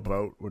and just help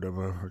out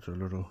whenever it's a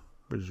little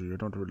busy. I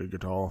don't really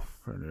get off.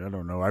 I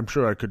don't know. I'm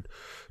sure I could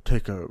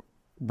take a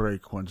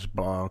break once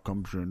Bar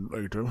comes in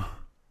later.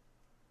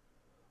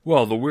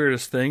 Well, the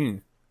weirdest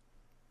thing,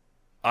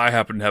 I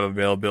happen to have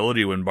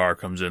availability when Bar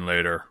comes in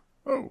later.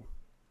 Oh.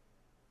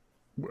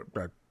 Well,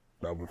 that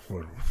was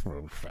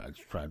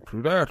fine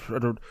through that.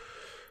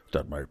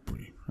 That might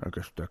be. I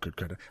guess that could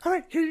kind of... All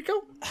right, here you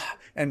go.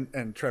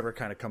 And Trevor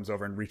kind of comes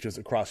over and reaches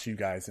across you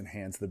guys and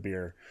hands the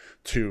beer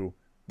to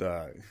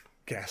the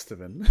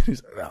Gastavin.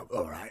 He's like,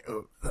 all right.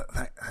 Oh,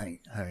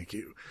 thank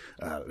you,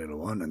 little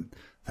one, and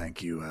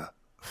thank you,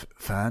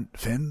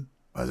 Finn,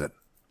 was it?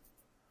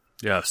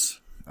 Yes.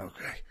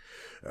 Okay.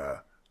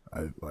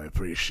 I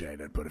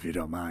appreciate it, but if you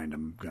don't mind,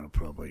 I'm going to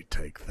probably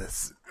take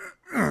this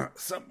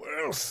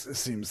somewhere else. It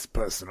seems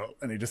personal.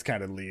 And he just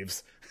kind of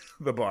leaves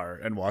the bar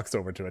and walks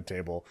over to a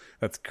table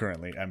that's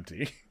currently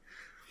empty.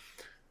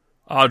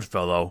 Odd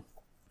fellow.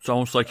 It's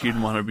almost like he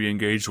didn't want to be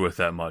engaged with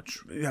that much.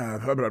 Yeah,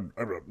 I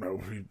don't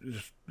know. He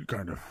just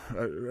kind of...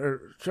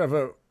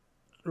 Trevor,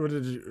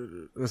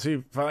 was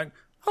he fine?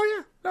 Oh,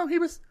 yeah. No, he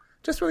was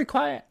just really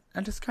quiet. I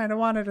just kind of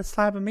wanted a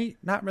slab of meat,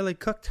 not really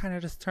cooked, kind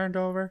of just turned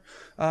over.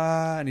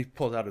 And he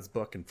pulls out his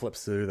book and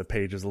flips through the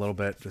pages a little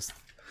bit.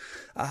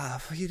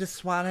 He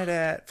just wanted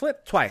it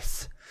flipped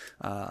twice.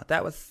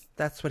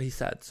 That's what he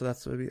said. So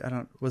that's what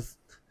was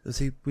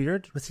he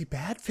weird? Was he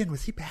bad? Finn,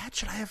 was he bad?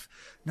 Should I have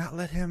not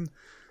let him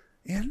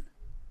in?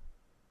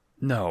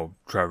 No,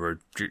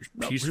 Trevor.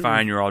 He's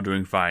fine. You're all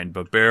doing fine.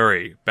 But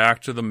Barry,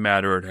 back to the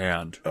matter at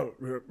hand. Oh,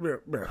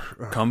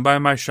 come by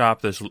my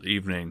shop this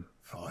evening.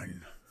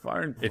 Fine.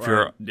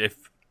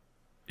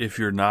 If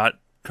you're not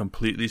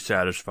completely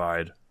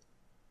satisfied,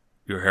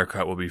 your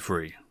haircut will be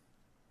free.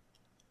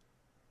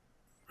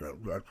 Well,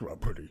 that's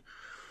not pretty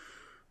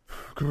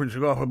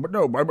convincing offer, but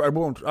no, I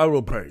won't. I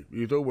will pay.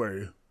 Either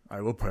way,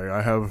 I will pay.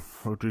 I have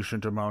a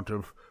decent amount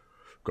of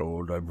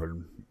gold I've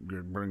been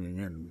bringing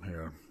in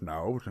here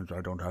now, since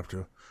I don't have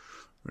to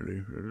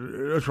really...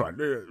 That's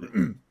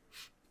fine.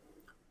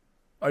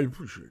 I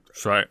appreciate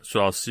that. So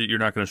I'll see. You're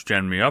not going to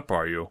stand me up,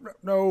 are you?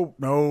 No,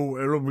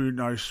 it'll be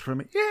nice for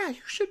me. Yeah,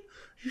 you should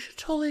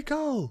totally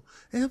go.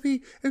 It'll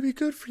be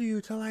good for you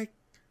to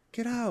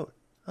get out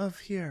of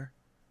here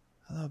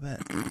a little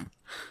bit.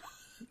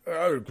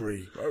 I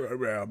agree. I'll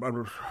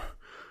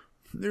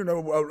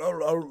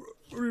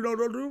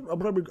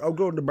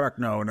go in the back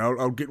now and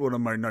I'll get one of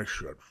my nice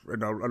shirts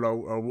and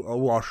I'll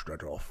wash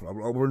that off. I'll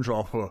rinse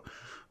off a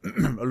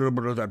little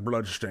bit of that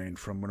blood stain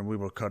from when we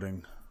were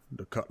cutting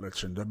the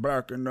cutlets in the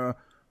back, and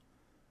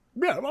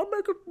maybe I'll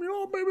make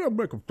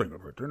a thing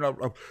of it, and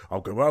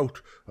I'll go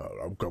out,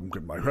 I'll come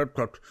get my hair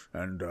cut,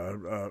 and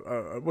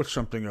what's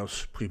something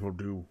else people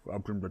do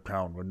out in the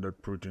town when they're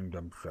treating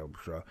themselves?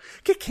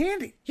 Get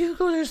candy. You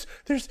go there's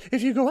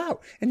if you go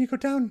out and you go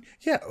down,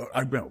 yeah.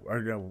 I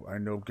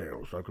know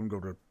Gale's. I can go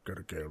to get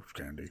a Gale's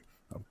candy.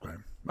 Okay,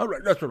 all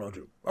right, that's what I'll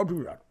do. I'll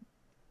do that.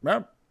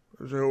 Yeah.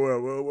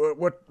 So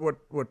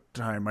what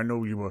time? I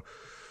know you were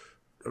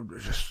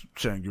just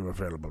saying you're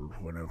available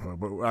whenever,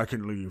 but I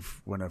can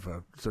leave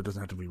whenever, so it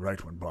doesn't have to be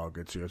right when Bar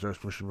gets here. Is there a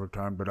specific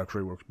time that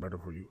actually works better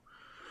for you?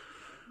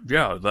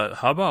 Yeah,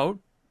 how about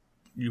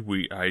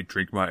I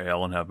drink my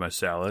ale and have my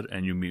salad,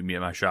 and you meet me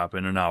at my shop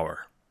in an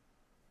hour?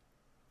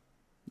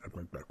 I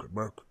think that could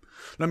work.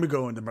 Let me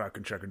go in the back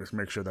and check and just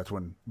make sure that's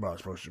when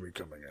Bar's supposed to be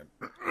coming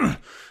in.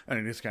 And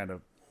he just kind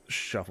of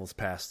shuffles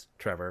past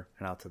Trevor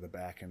and out to the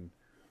back, and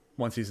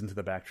once he's into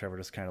the back, Trevor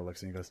just kind of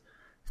looks and he goes,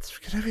 it's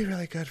going to be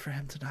really good for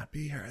him to not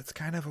be here. It's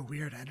kind of a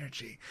weird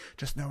energy,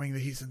 just knowing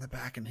that he's in the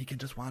back and he can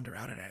just wander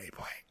out at any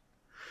point.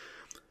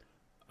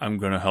 I'm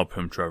gonna help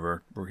him,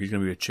 Trevor. He's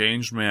gonna be a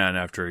changed man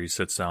after he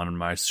sits down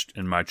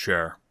in my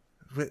chair.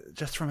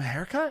 Just from a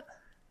haircut?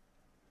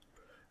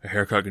 A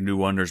haircut can do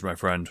wonders, my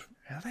friend.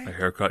 Really? A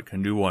haircut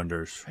can do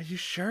wonders. Are you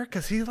sure?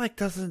 Because he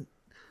doesn't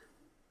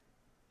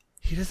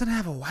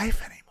have a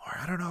wife anymore.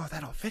 I don't know if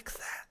that'll fix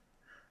that.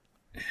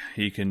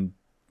 He can.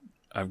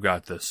 I've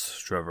got this,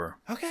 Trevor.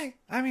 Okay.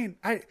 I mean,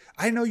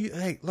 I know you.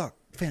 Hey, look,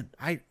 Finn.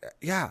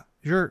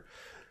 You're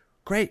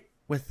great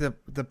with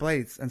the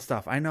blades and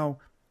stuff. I know,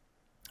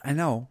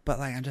 but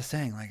like I'm just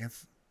saying, like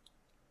it's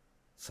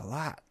a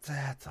lot to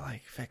have to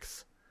like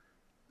fix,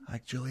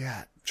 like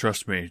Juliet.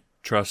 Trust me,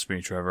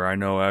 Trevor. I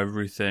know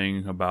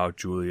everything about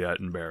Juliet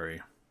and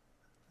Barry.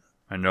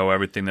 I know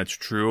everything that's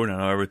true, and I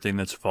know everything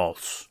that's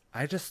false.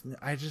 I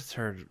just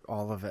heard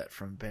all of it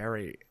from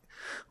Barry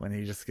when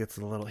he just gets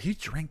he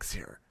drinks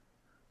here.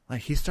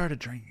 Like, he started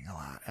drinking a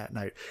lot at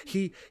night.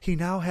 He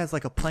now has,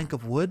 like, a plank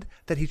of wood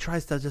that he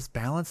tries to just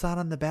balance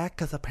on the back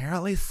because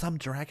apparently some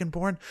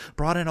Dragonborn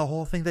brought in a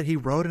whole thing that he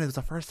wrote, and it was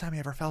the first time he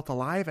ever felt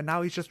alive, and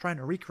now he's just trying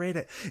to recreate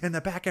it in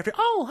the back after...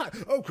 Oh, hi.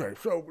 Okay,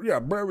 so, yeah,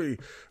 Barry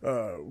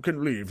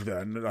can leave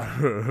then.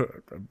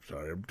 I'm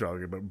sorry, I'm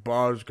talking about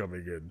Boz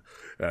coming in,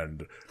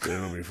 and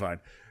it'll be fine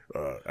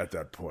at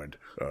that point.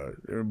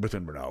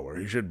 Within an hour.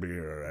 He should be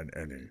here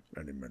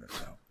any minute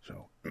now,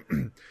 so...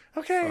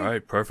 Okay. All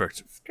right,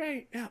 perfect.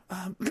 Great. Yeah.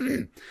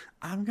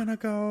 I'm gonna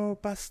go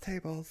bus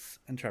tables.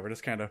 And Trevor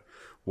just kind of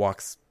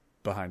walks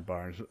behind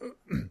Barnes.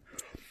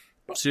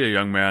 See you,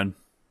 young man.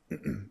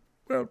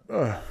 Well,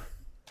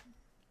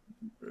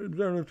 is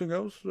there anything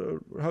else?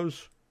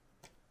 How's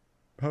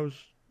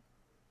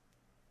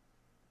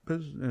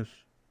business?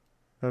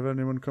 Have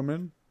anyone come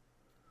in?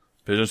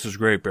 Business is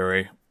great,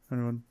 Barry.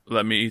 Anyone?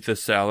 Let me eat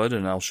this salad,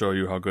 and I'll show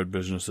you how good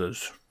business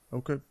is.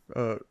 Okay.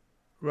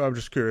 Well, I'm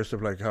just curious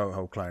of like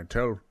how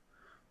clientele,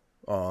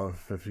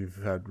 if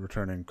you've had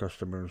returning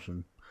customers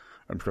and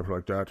stuff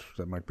like that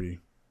might be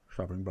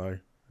stopping by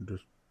and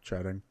just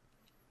chatting.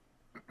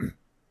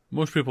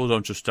 Most people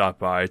don't just stop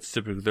by. It's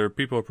typically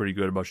people are pretty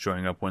good about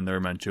showing up when they're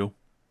meant to.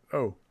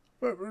 Oh,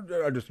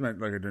 I just meant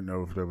like I didn't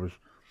know if there was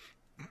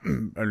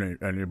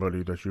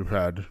anybody that you've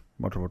had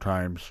multiple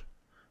times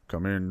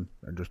come in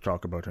and just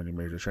talk about any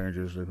major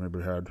changes they've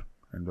maybe had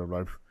in their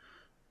life.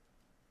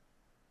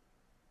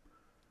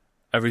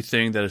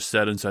 Everything that is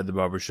said inside the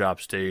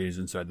barbershop stays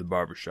inside the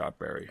barbershop,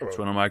 Barry. It's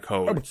one of my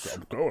codes.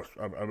 Of course.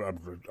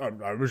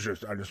 I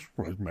just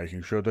was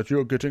making sure that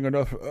you're getting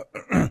enough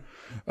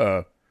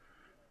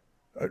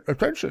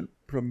attention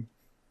from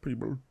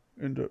people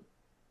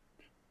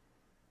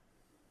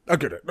I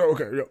get it.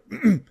 Okay,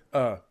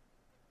 yeah.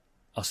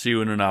 I'll see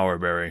you in an hour,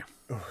 Barry.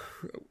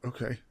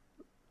 Okay.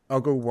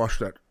 I'll go wash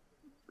that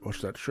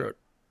shirt.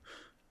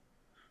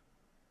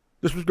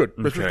 This was good.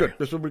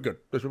 This will be good.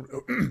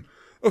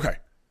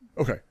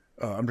 Okay.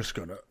 I'm just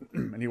gonna...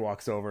 And he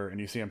walks over, and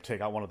you see him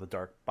take out one of the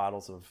dark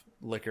bottles of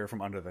liquor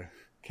from under the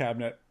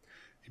cabinet.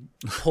 He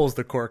pulls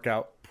the cork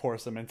out,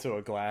 pours them into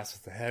a glass.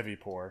 It's a heavy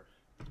pour.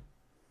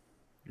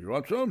 You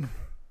want some?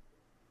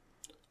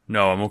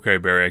 No, I'm okay,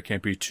 Barry. I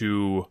can't be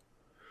too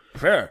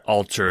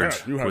altered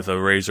with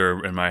a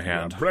razor in my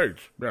hand.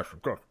 Blades. Yes,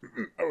 of course.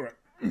 All right.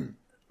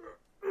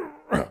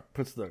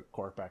 Puts the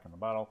cork back in the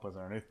bottle, puts it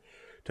underneath,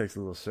 takes a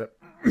little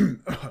sip.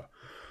 All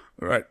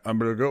right, I'm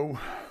gonna go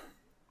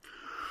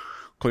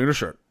clean a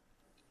shirt.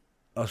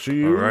 I'll see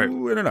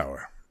you in an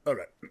hour. All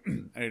right.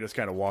 And he just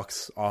kind of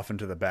walks off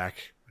into the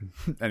back,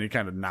 and he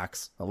kind of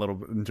knocks a little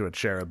bit into a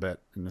chair a bit,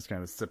 and just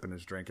kind of sipping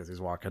his drink as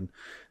he's walking,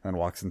 and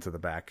walks into the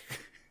back,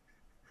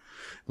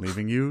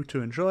 leaving you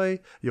to enjoy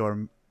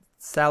your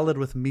salad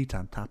with meat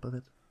on top of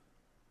it.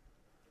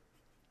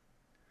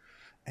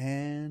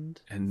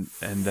 And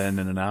then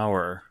in an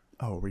hour.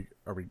 Oh, do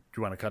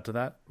you want to cut to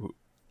that?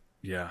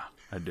 Yeah,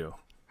 I do.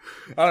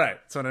 All right.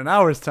 So in an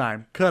hour's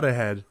time, cut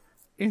ahead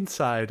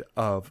inside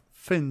of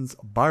Finn's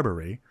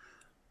Barbery.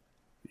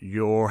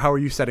 How are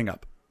you setting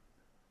up?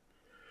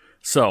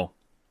 So,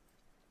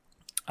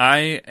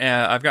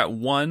 I've got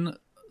one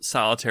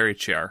solitary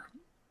chair.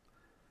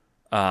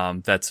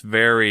 That's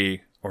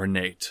very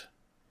ornate,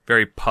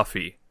 very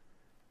puffy.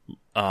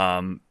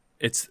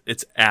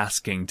 It's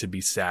asking to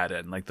be sat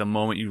in. Like the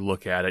moment you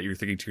look at it, you're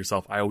thinking to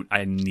yourself,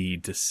 I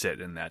need to sit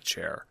in that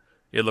chair.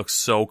 It looks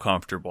so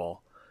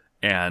comfortable,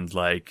 and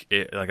like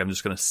I'm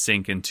just gonna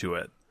sink into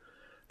it.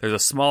 There's a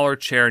smaller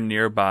chair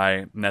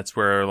nearby, and that's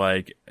where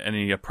like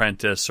any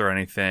apprentice or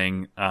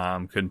anything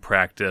can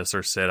practice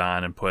or sit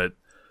on and put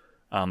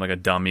like a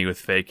dummy with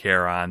fake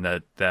hair on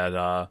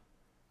that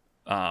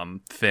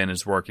Finn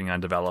is working on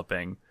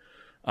developing.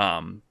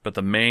 But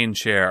the main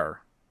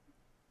chair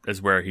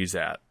is where he's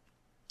at,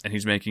 and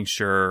he's making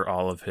sure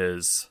all of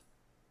his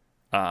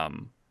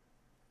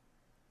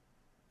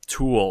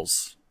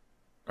tools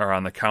are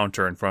on the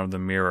counter in front of the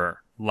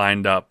mirror,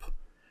 lined up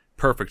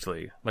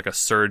perfectly, like a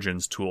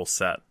surgeon's tool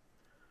set.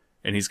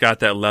 And he's got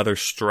that leather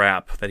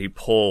strap that he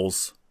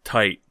pulls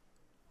tight,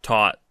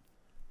 taut,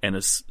 and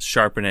is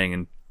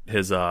sharpening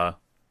his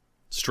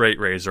straight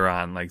razor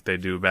on like they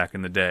do back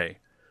in the day.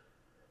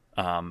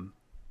 And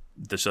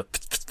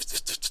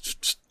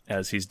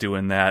as he's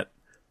doing that.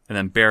 And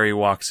then Barry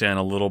walks in,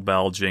 a little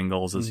bell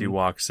jingles as he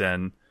walks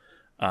in.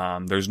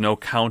 There's no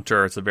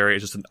counter. It's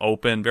just an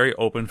very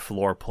open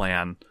floor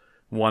plan.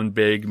 One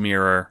big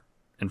mirror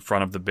in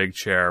front of the big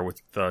chair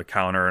with the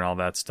counter and all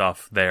that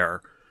stuff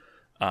there.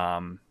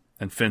 And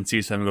Finn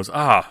sees him and goes,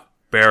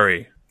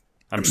 Barry,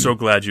 I'm so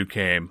glad you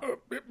came.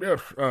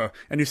 Yes.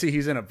 And you see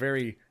he's in a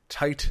very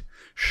tight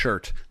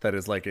shirt that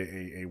is like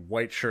a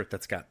white shirt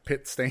that's got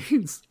pit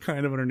stains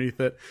kind of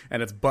underneath it,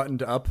 and it's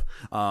buttoned up.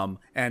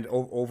 And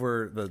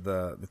over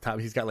the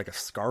top, he's got like a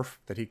scarf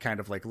that he kind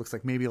of like looks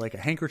like maybe like a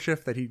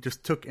handkerchief that he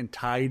just took and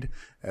tied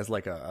as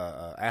like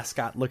a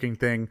ascot looking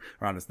thing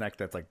around his neck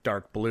that's like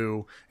dark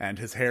blue, and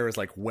his hair is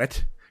like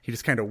wet. He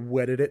just kind of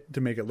wetted it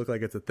to make it look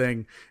like it's a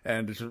thing,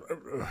 and it's just,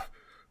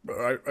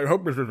 I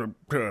hope this isn't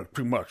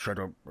too much. I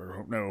don't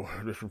know.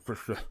 This is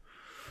just.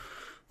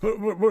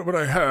 What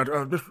I had,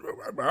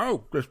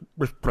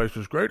 this place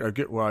is great. I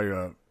get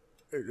why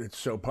it's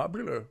so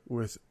popular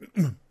with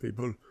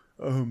people.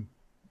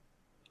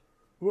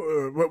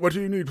 What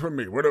do you need from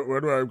me? Where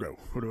do I go?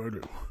 What do I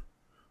do?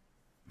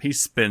 He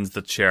spins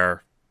the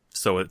chair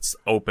so it's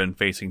open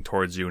facing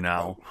towards you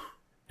now.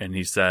 And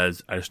he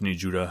says, I just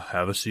need you to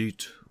have a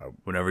seat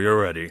whenever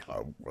you're ready.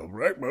 All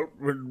right, well,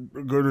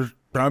 good as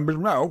time is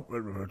now.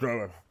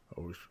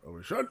 Always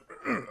said.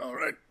 All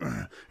right.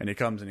 And he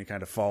comes and he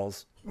kind of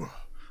falls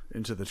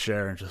into the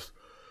chair and just,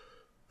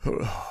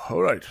 all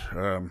right.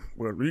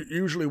 Well,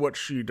 usually what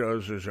she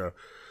does is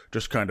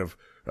just kind of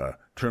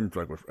trims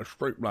like a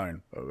straight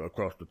line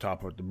across the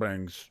top of the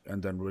bangs,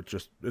 and then it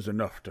just is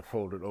enough to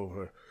fold it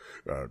over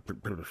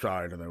to the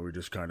side, and then we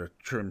just kind of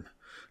trim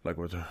like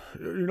with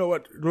you know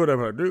what,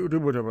 whatever, do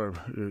whatever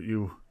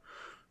you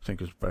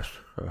think is best,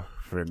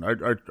 Finn.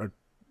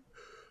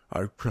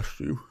 I trust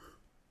you.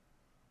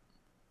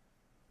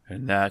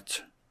 And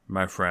that,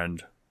 my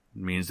friend,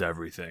 means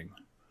everything.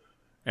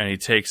 And he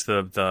takes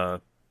the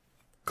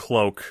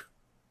cloak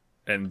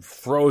and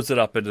throws it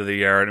up into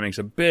the air, and it makes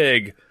a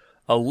big,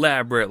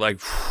 elaborate, like,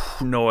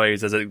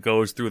 noise as it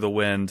goes through the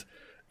wind,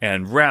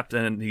 and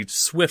he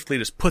swiftly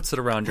just puts it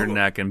around your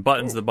neck and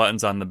buttons the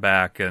buttons on the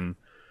back, and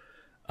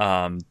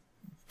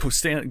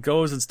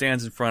goes and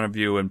stands in front of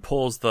you and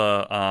pulls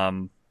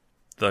the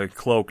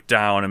cloak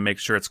down and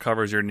makes sure it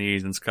covers your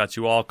knees and it's got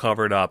you all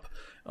covered up,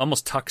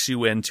 almost tucks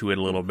you into it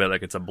a little bit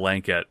like it's a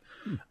blanket.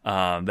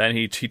 Then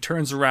he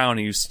turns around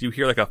and you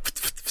hear like a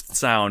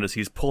sound as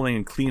he's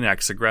pulling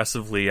Kleenex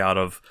aggressively out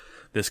of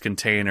this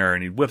container,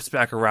 and he whips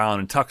back around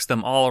and tucks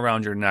them all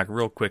around your neck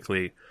real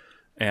quickly,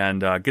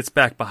 and gets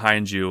back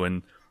behind you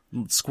and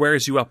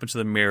squares you up into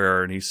the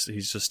mirror, and he's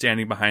just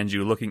standing behind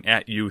you looking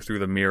at you through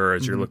the mirror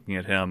as you're looking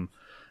at him,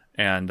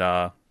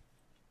 and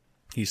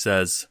he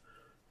says,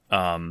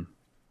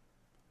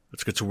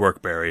 let's get to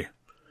work, Barry.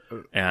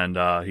 And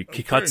he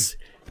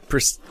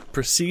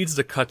proceeds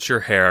to cut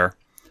your hair.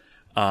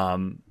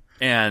 And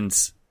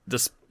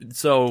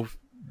so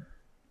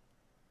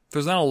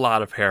there's not a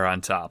lot of hair on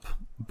top,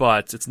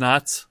 but it's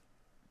not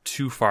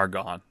too far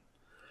gone.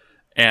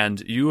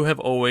 And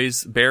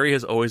Barry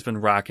has always been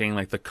rocking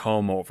like the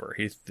comb over.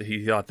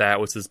 He thought that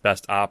was his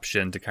best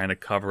option to kind of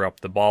cover up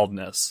the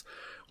baldness.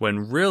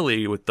 When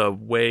really, with the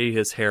way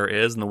his hair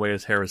is and the way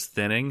his hair is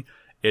thinning,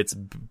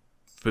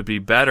 would be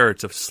better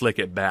to slick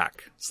it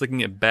back. Slicking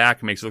it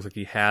back makes it look like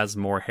he has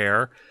more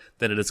hair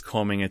than it is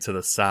combing it to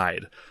the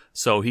side.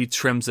 So he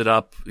trims it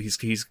up. He's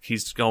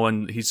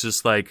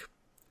just like,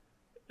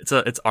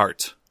 it's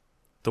art,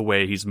 the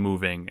way he's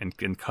moving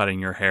and cutting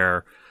your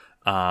hair.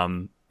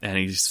 And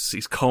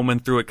he's combing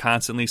through it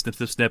constantly, snip,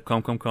 snip, snip,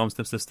 comb,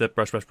 snip, snip, snip,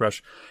 brush, brush,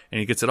 brush. And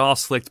he gets it all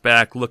slicked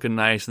back, looking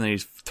nice. And then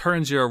he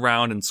turns you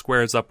around and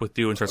squares up with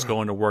you and starts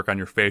going to work on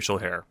your facial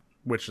hair.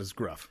 which is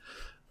gruff.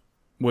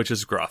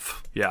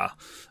 Yeah.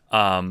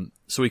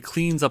 So he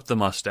cleans up the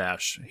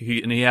mustache.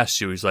 He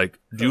asks you, he's like,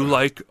 do you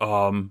like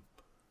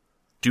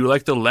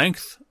the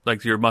length?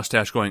 Like your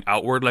mustache going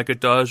outward like it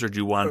does, or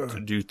do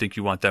you think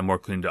you want that more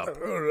cleaned up?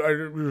 I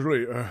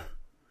usually,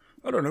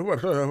 I don't know,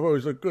 I've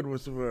always looked good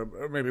with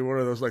maybe one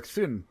of those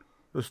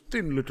those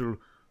thin little,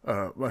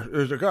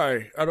 there's a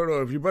guy, I don't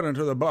know if you've been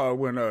into the bar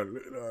when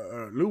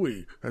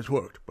Louis has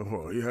worked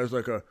before. He has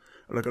like a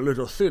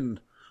little thin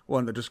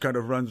one that just kind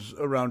of runs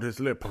around his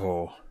lip.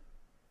 Oh,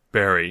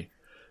 Barry,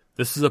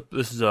 this is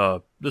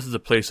a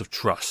place of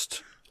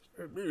trust.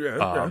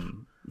 Yes.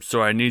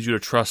 So I need you to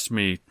trust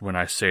me when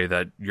I say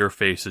that your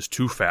face is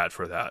too fat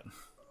for that.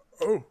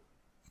 Oh,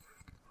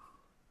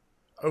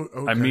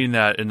 okay. I mean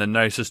that in the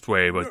nicest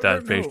way, but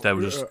that face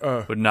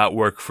would not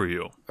work for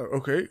you.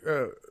 Okay,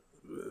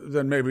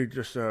 then maybe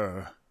just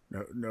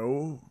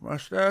no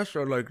mustache,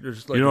 or like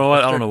just like. You know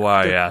what? I don't know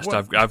why I asked.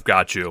 I've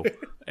got you.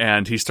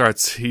 And he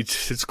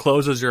just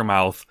closes your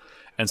mouth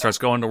and starts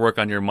going to work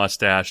on your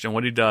mustache. And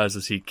what he does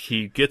is he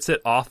gets it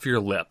off your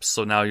lips.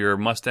 So now your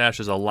mustache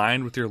is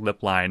aligned with your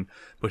lip line,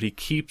 but he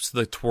keeps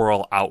the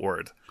twirl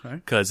outward.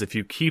 Because if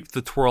you keep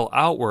the twirl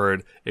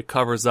outward, it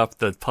covers up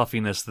the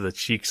puffiness of the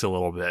cheeks a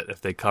little bit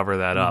if they cover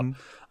that up.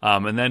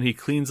 And then he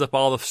cleans up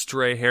all the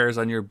stray hairs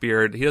on your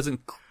beard. He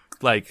doesn't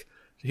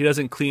he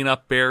doesn't clean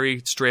up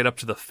Barry straight up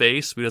to the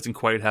face. He doesn't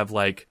quite have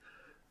like,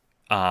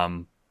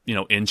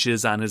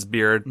 inches on his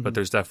beard, but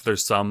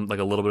there's some like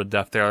a little bit of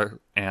depth there,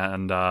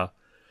 and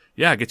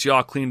gets you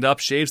all cleaned up,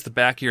 shaves the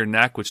back of your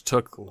neck, which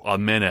took a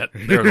minute.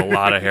 There was a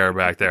lot of hair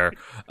back there.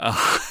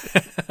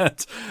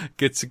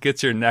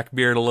 Gets your neck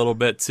beard a little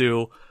bit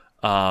too.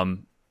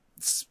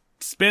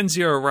 Spins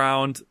you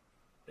around,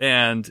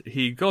 and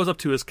he goes up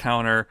to his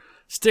counter,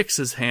 sticks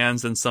his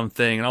hands in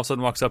something, and all of a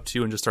sudden walks up to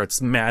you and just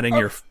starts matting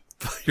your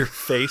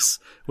face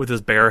with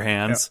his bare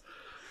hands.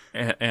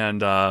 Yeah.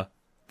 And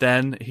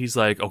then he's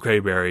like, "Okay,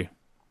 Barry,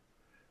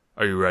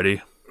 are you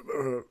ready?"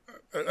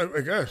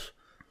 I guess.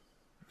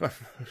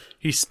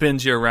 He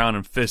spins you around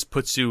and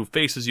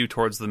faces you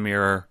towards the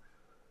mirror,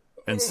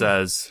 and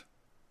says,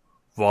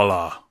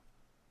 "Voila,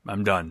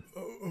 I'm done."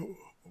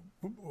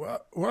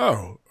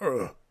 Wow.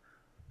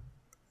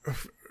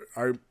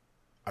 I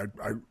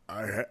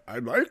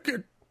like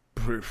it,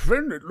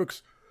 Finn.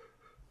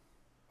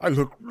 I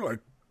look like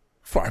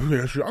 5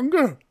 years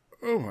younger.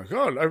 Oh my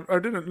God! I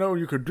didn't know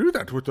you could do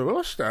that with the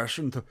mustache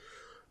and the.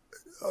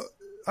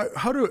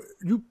 How do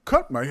you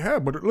cut my hair?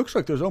 But it looks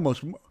like there's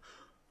almost.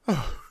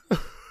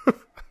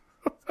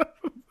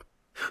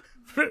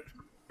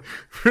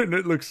 Finn,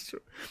 it looks.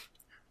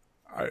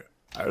 I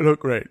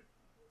look great.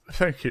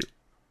 Thank you.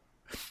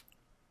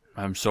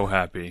 I'm so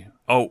happy.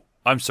 Oh,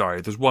 I'm sorry.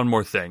 There's one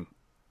more thing.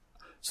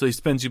 So he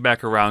spins you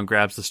back around,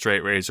 grabs the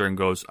straight razor, and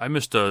goes, "I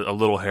missed a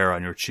little hair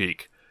on your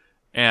cheek."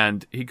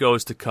 And he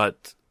goes to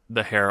cut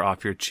the hair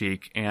off your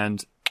cheek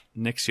and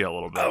nicks you a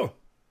little bit.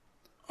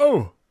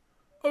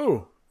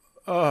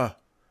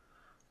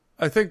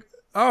 I think.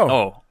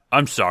 Oh,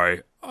 I'm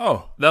sorry.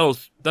 Oh,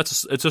 it's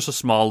just a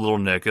small little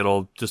nick.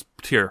 It'll just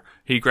here.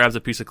 He grabs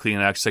a piece of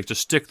Kleenex, like, just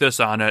stick this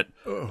on it.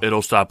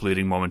 It'll stop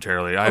bleeding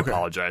momentarily. I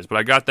apologize, but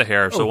I got the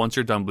hair, so once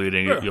you're done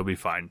bleeding, you'll be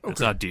fine. Okay. It's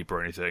not deep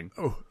or anything.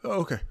 Oh,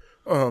 okay.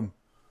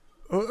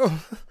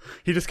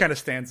 He just kind of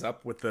stands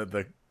up with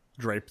the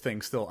drape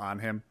thing still on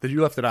him.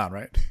 You left it on,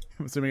 right?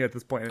 I'm assuming at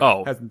this point it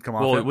hasn't come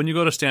off. Well, when you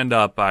go to stand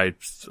up,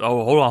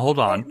 hold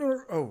on.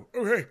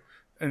 Okay.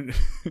 And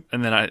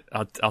then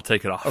I'll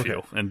take it off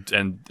you,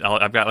 and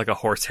I've got like a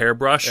horse hair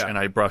brush, and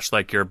I brush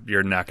like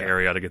your neck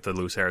area to get the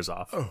loose hairs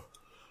off.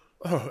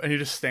 And he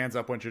just stands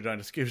up once you're done,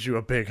 just gives you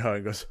a big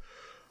hug, goes,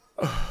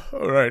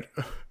 all right,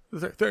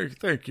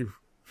 thank you,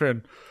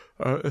 Finn.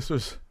 This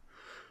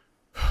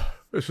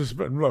has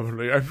been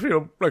lovely. I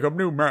feel like a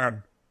new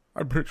man.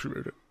 I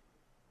appreciate it.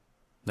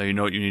 Now you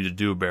know what you need to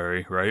do,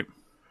 Barry, right?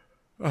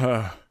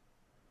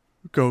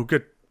 Go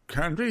get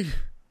candy.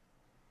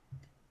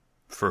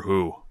 For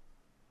who?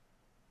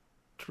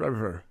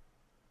 Trevor.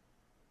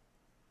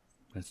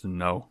 That's a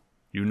no.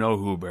 You know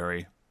who,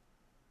 Barry.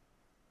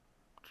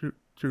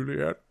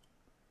 Juliet?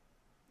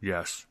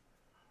 Yes.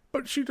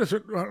 But she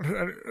doesn't want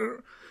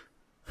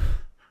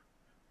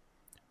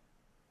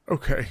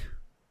Okay.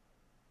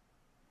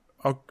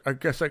 I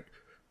guess I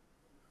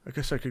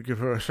could give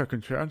her a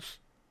second chance.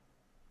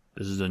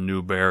 This is a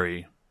new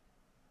Barry.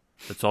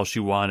 That's all she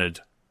wanted.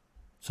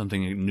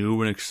 Something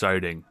new and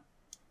exciting.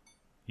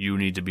 You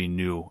need to be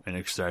new and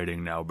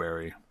exciting now,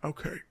 Barry.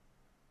 Okay.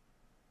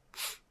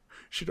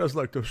 She does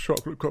like those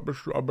chocolate covered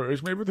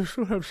strawberries. Maybe they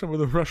still have some of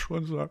the fresh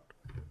ones left.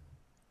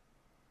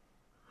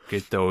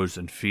 Get those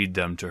and feed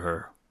them to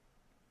her.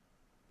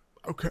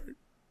 Okay.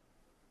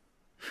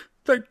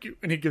 Thank you.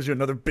 And he gives you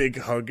another big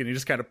hug, and he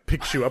just kind of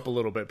picks you up a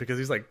little bit because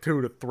he's like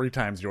 2 to 3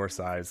 times your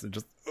size, and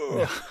just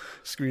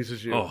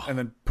squeezes you and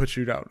then puts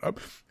you down. All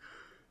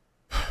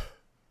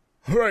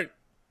right.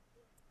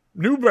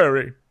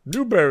 Newberry.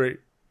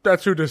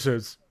 That's who this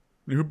is.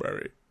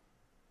 Newberry.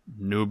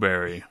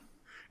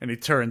 And he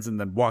turns and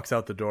then walks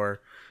out the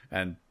door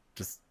and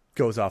just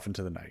goes off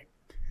into the night.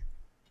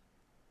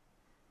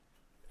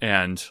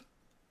 And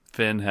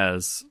Finn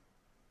has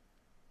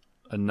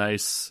a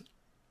nice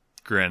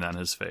grin on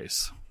his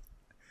face.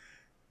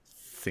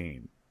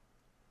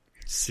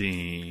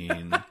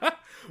 Scene.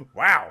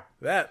 Wow.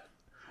 I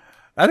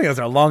think that's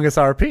our longest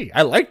RP.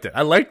 I liked it.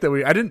 I liked that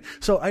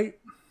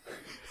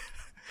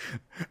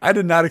I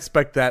did not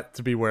expect that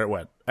to be where it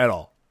went at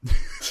all.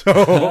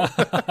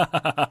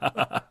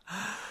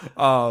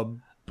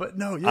 But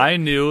no, yeah. I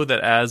knew that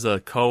as a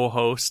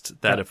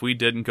co-host that if we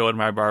didn't go to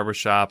my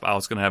barbershop, I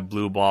was going to have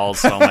blue balls.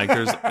 So I'm like,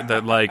 there's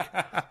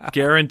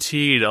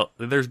guaranteed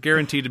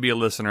to be a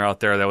listener out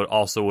there that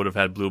would have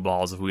had blue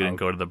balls if we didn't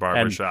go to the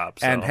barbershop.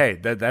 And hey,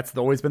 that's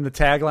always been the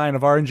tagline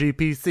of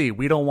RNGPC.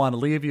 We don't want to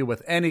leave you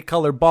with any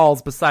colored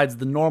balls besides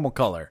the normal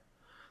color.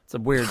 It's a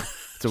weird.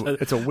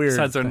 It's a weird.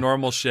 Besides their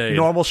normal shade.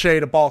 Normal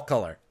shade of ball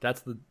color.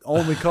 That's the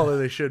only color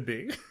they should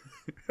be.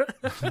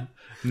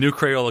 New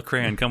Crayola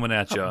crayon coming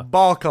at you.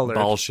 Ball color.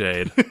 Ball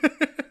shade.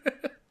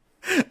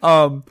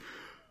 But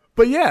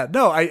yeah,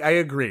 no, I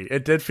agree.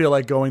 It did feel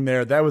like going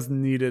there. That was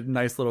needed.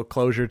 Nice little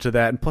closure to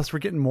that. And plus, we're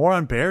getting more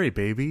on Barry,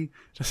 baby.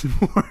 Just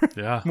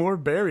more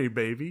Barry,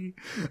 baby.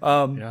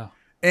 Yeah.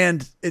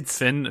 And it's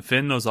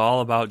Finn knows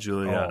all about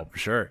Juliet. Oh, for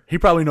sure. He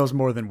probably knows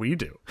more than we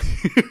do.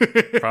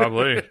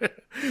 Probably.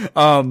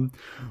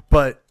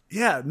 But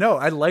Yeah, no,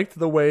 I liked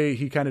the way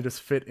he kind of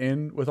just fit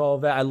in with all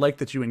of that. I like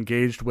that you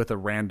engaged with a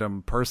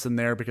random person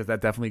there because that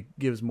definitely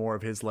gives more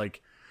of his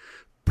like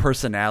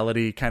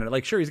personality. Kind of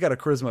like, sure, he's got a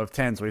charisma of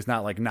 10, so he's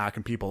not like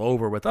knocking people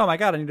over with, oh my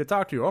god, I need to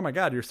talk to you. Oh my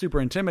god, you're super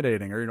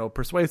intimidating or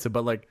persuasive.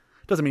 But like,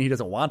 doesn't mean he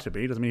doesn't want to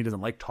be. Doesn't mean he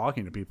doesn't like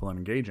talking to people and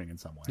engaging in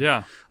some way.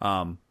 Yeah.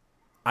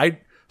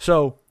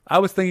 So I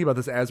was thinking about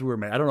this as we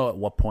were I don't know at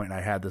what point I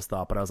had this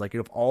thought, but I was like,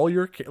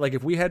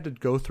 if we had to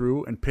go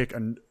through and pick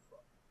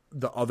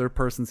the other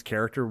person's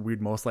character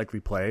we'd most likely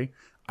play,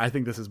 I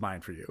think this is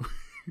mine for you.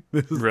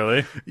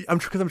 Really?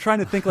 Because I'm trying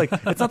to think, like,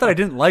 it's not that I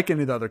didn't like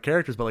any of the other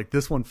characters, but like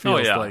this one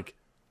feels like,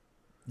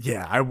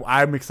 yeah,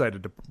 I'm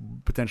excited to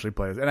potentially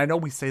play this. And I know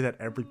we say that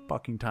every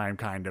fucking time,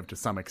 kind of, to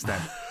some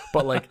extent,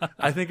 but like,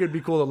 I think it'd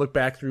be cool to look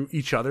back through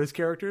each other's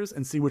characters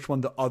and see which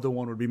one the other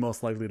one would be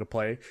most likely to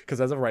play.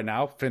 Because as of right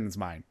now, Finn is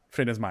mine.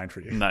 Finn is mine for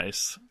you.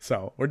 Nice.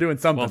 So we're doing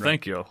something. Well, right.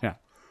 thank you. Yeah.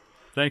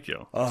 Thank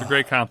you. It's a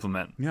great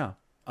compliment. Yeah.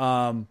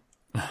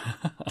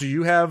 Do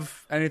you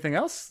have anything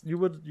else you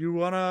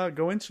want to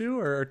go into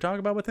or talk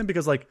about with him?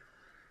 Because like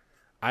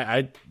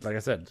I like I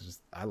said,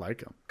 I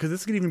like him because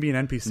this could even be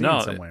an NPC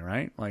in some way,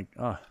 right? Like,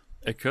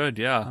 it could,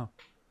 yeah.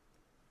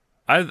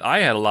 I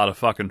had a lot of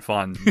fucking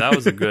fun. That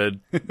was a good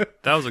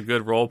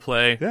role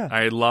play. Yeah.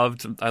 I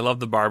loved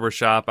the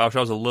barbershop. I wish I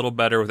was a little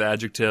better with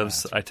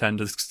adjectives. I tend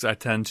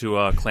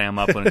to clam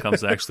up when it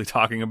comes to actually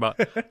talking about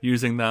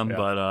using them,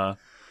 but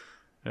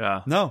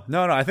yeah. No.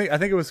 I think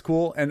it was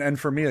cool, and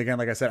for me, again,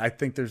 like I said, I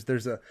think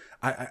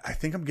I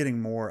think I'm getting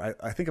more.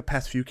 I think of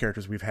past few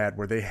characters we've had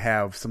where they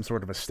have some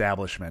sort of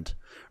establishment,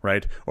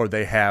 right, or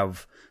they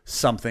have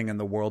something in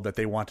the world that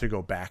they want to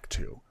go back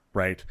to,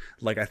 right?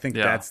 Like I think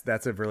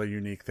that's a really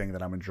unique thing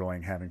that I'm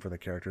enjoying having for the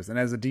characters, and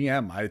as a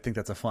DM, I think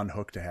that's a fun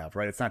hook to have,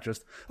 right? It's not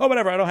just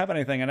whatever, I don't have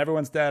anything, and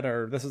everyone's dead,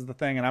 or this is the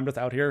thing, and I'm just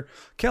out here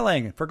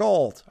killing for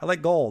gold. I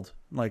like gold.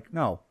 Like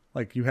no,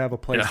 like you have a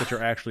place that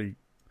you're actually.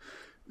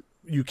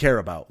 You care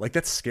about. Like,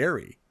 that's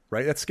scary,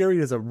 right? That's scary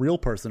as a real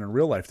person in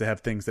real life to have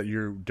things that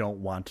you don't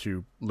want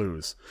to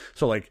lose.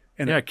 So like,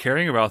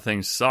 caring about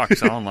things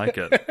sucks. I don't like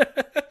it.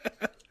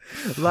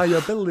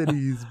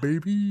 Liabilities,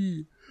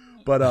 baby.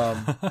 But all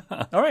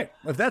right,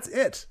 if that's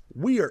it,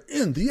 we are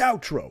in the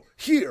outro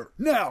here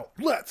now.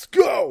 Let's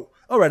go.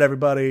 All right,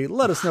 everybody,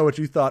 let us know what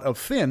you thought of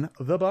Finn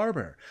the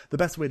Barber. The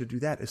best way to do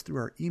that is through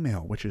our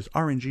email, which is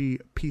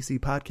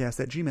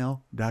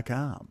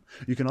rngpcpodcast@gmail.com.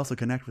 You can also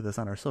connect with us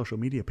on our social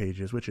media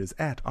pages, which is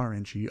at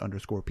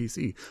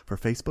 @rng_pc for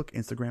Facebook,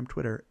 Instagram,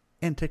 Twitter,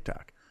 and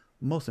TikTok.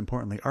 Most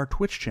importantly, our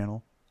Twitch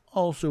channel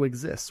also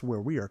exists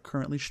where we are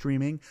currently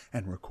streaming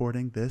and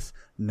recording this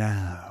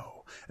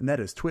now. And that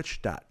is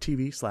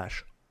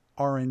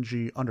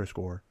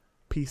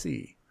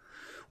twitch.tv/rng_pc.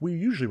 We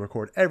usually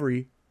record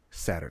every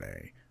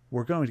Saturday.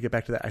 We're going to get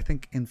back to that, I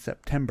think, in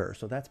September.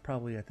 So that's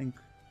probably, I think,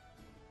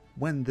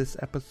 when this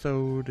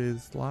episode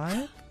is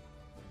live?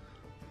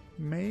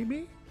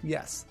 Maybe?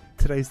 Yes.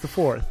 Today's the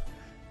 4th.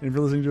 And if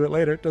you're listening to it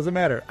later, it doesn't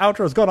matter.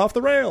 Outro's gone off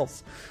the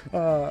rails.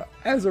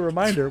 As a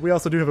reminder, we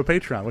also do have a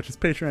Patreon, which is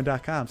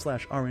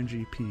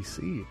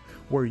patreon.com/rngpc,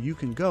 where you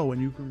can go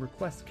and you can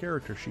request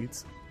character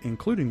sheets,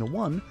 including the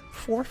one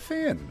for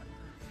Finn.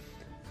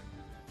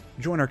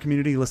 Join our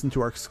community, listen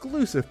to our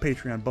exclusive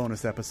Patreon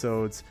bonus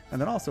episodes,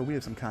 and then also we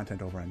have some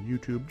content over on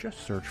YouTube.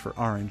 Just search for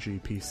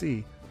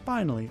RNGPC.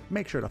 Finally,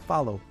 make sure to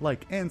follow,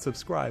 like, and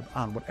subscribe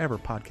on whatever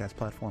podcast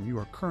platform you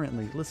are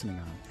currently listening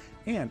on.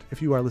 And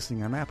if you are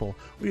listening on Apple,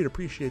 we'd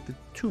appreciate the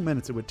 2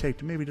 minutes it would take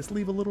to maybe just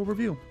leave a little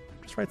review.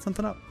 Just write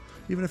something up.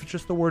 Even if it's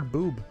just the word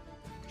boob.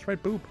 Just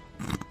write boob.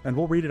 And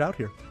we'll read it out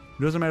here.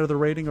 It doesn't matter the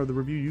rating or the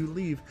review you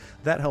leave.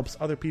 That helps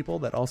other people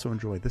that also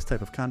enjoy this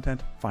type of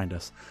content find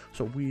us.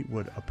 So we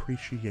would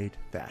appreciate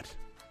that.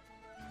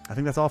 I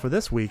think that's all for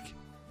this week.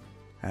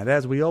 And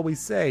as we always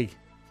say,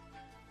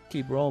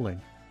 keep rolling.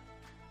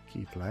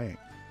 Keep playing.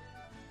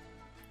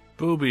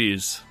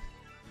 Boobies.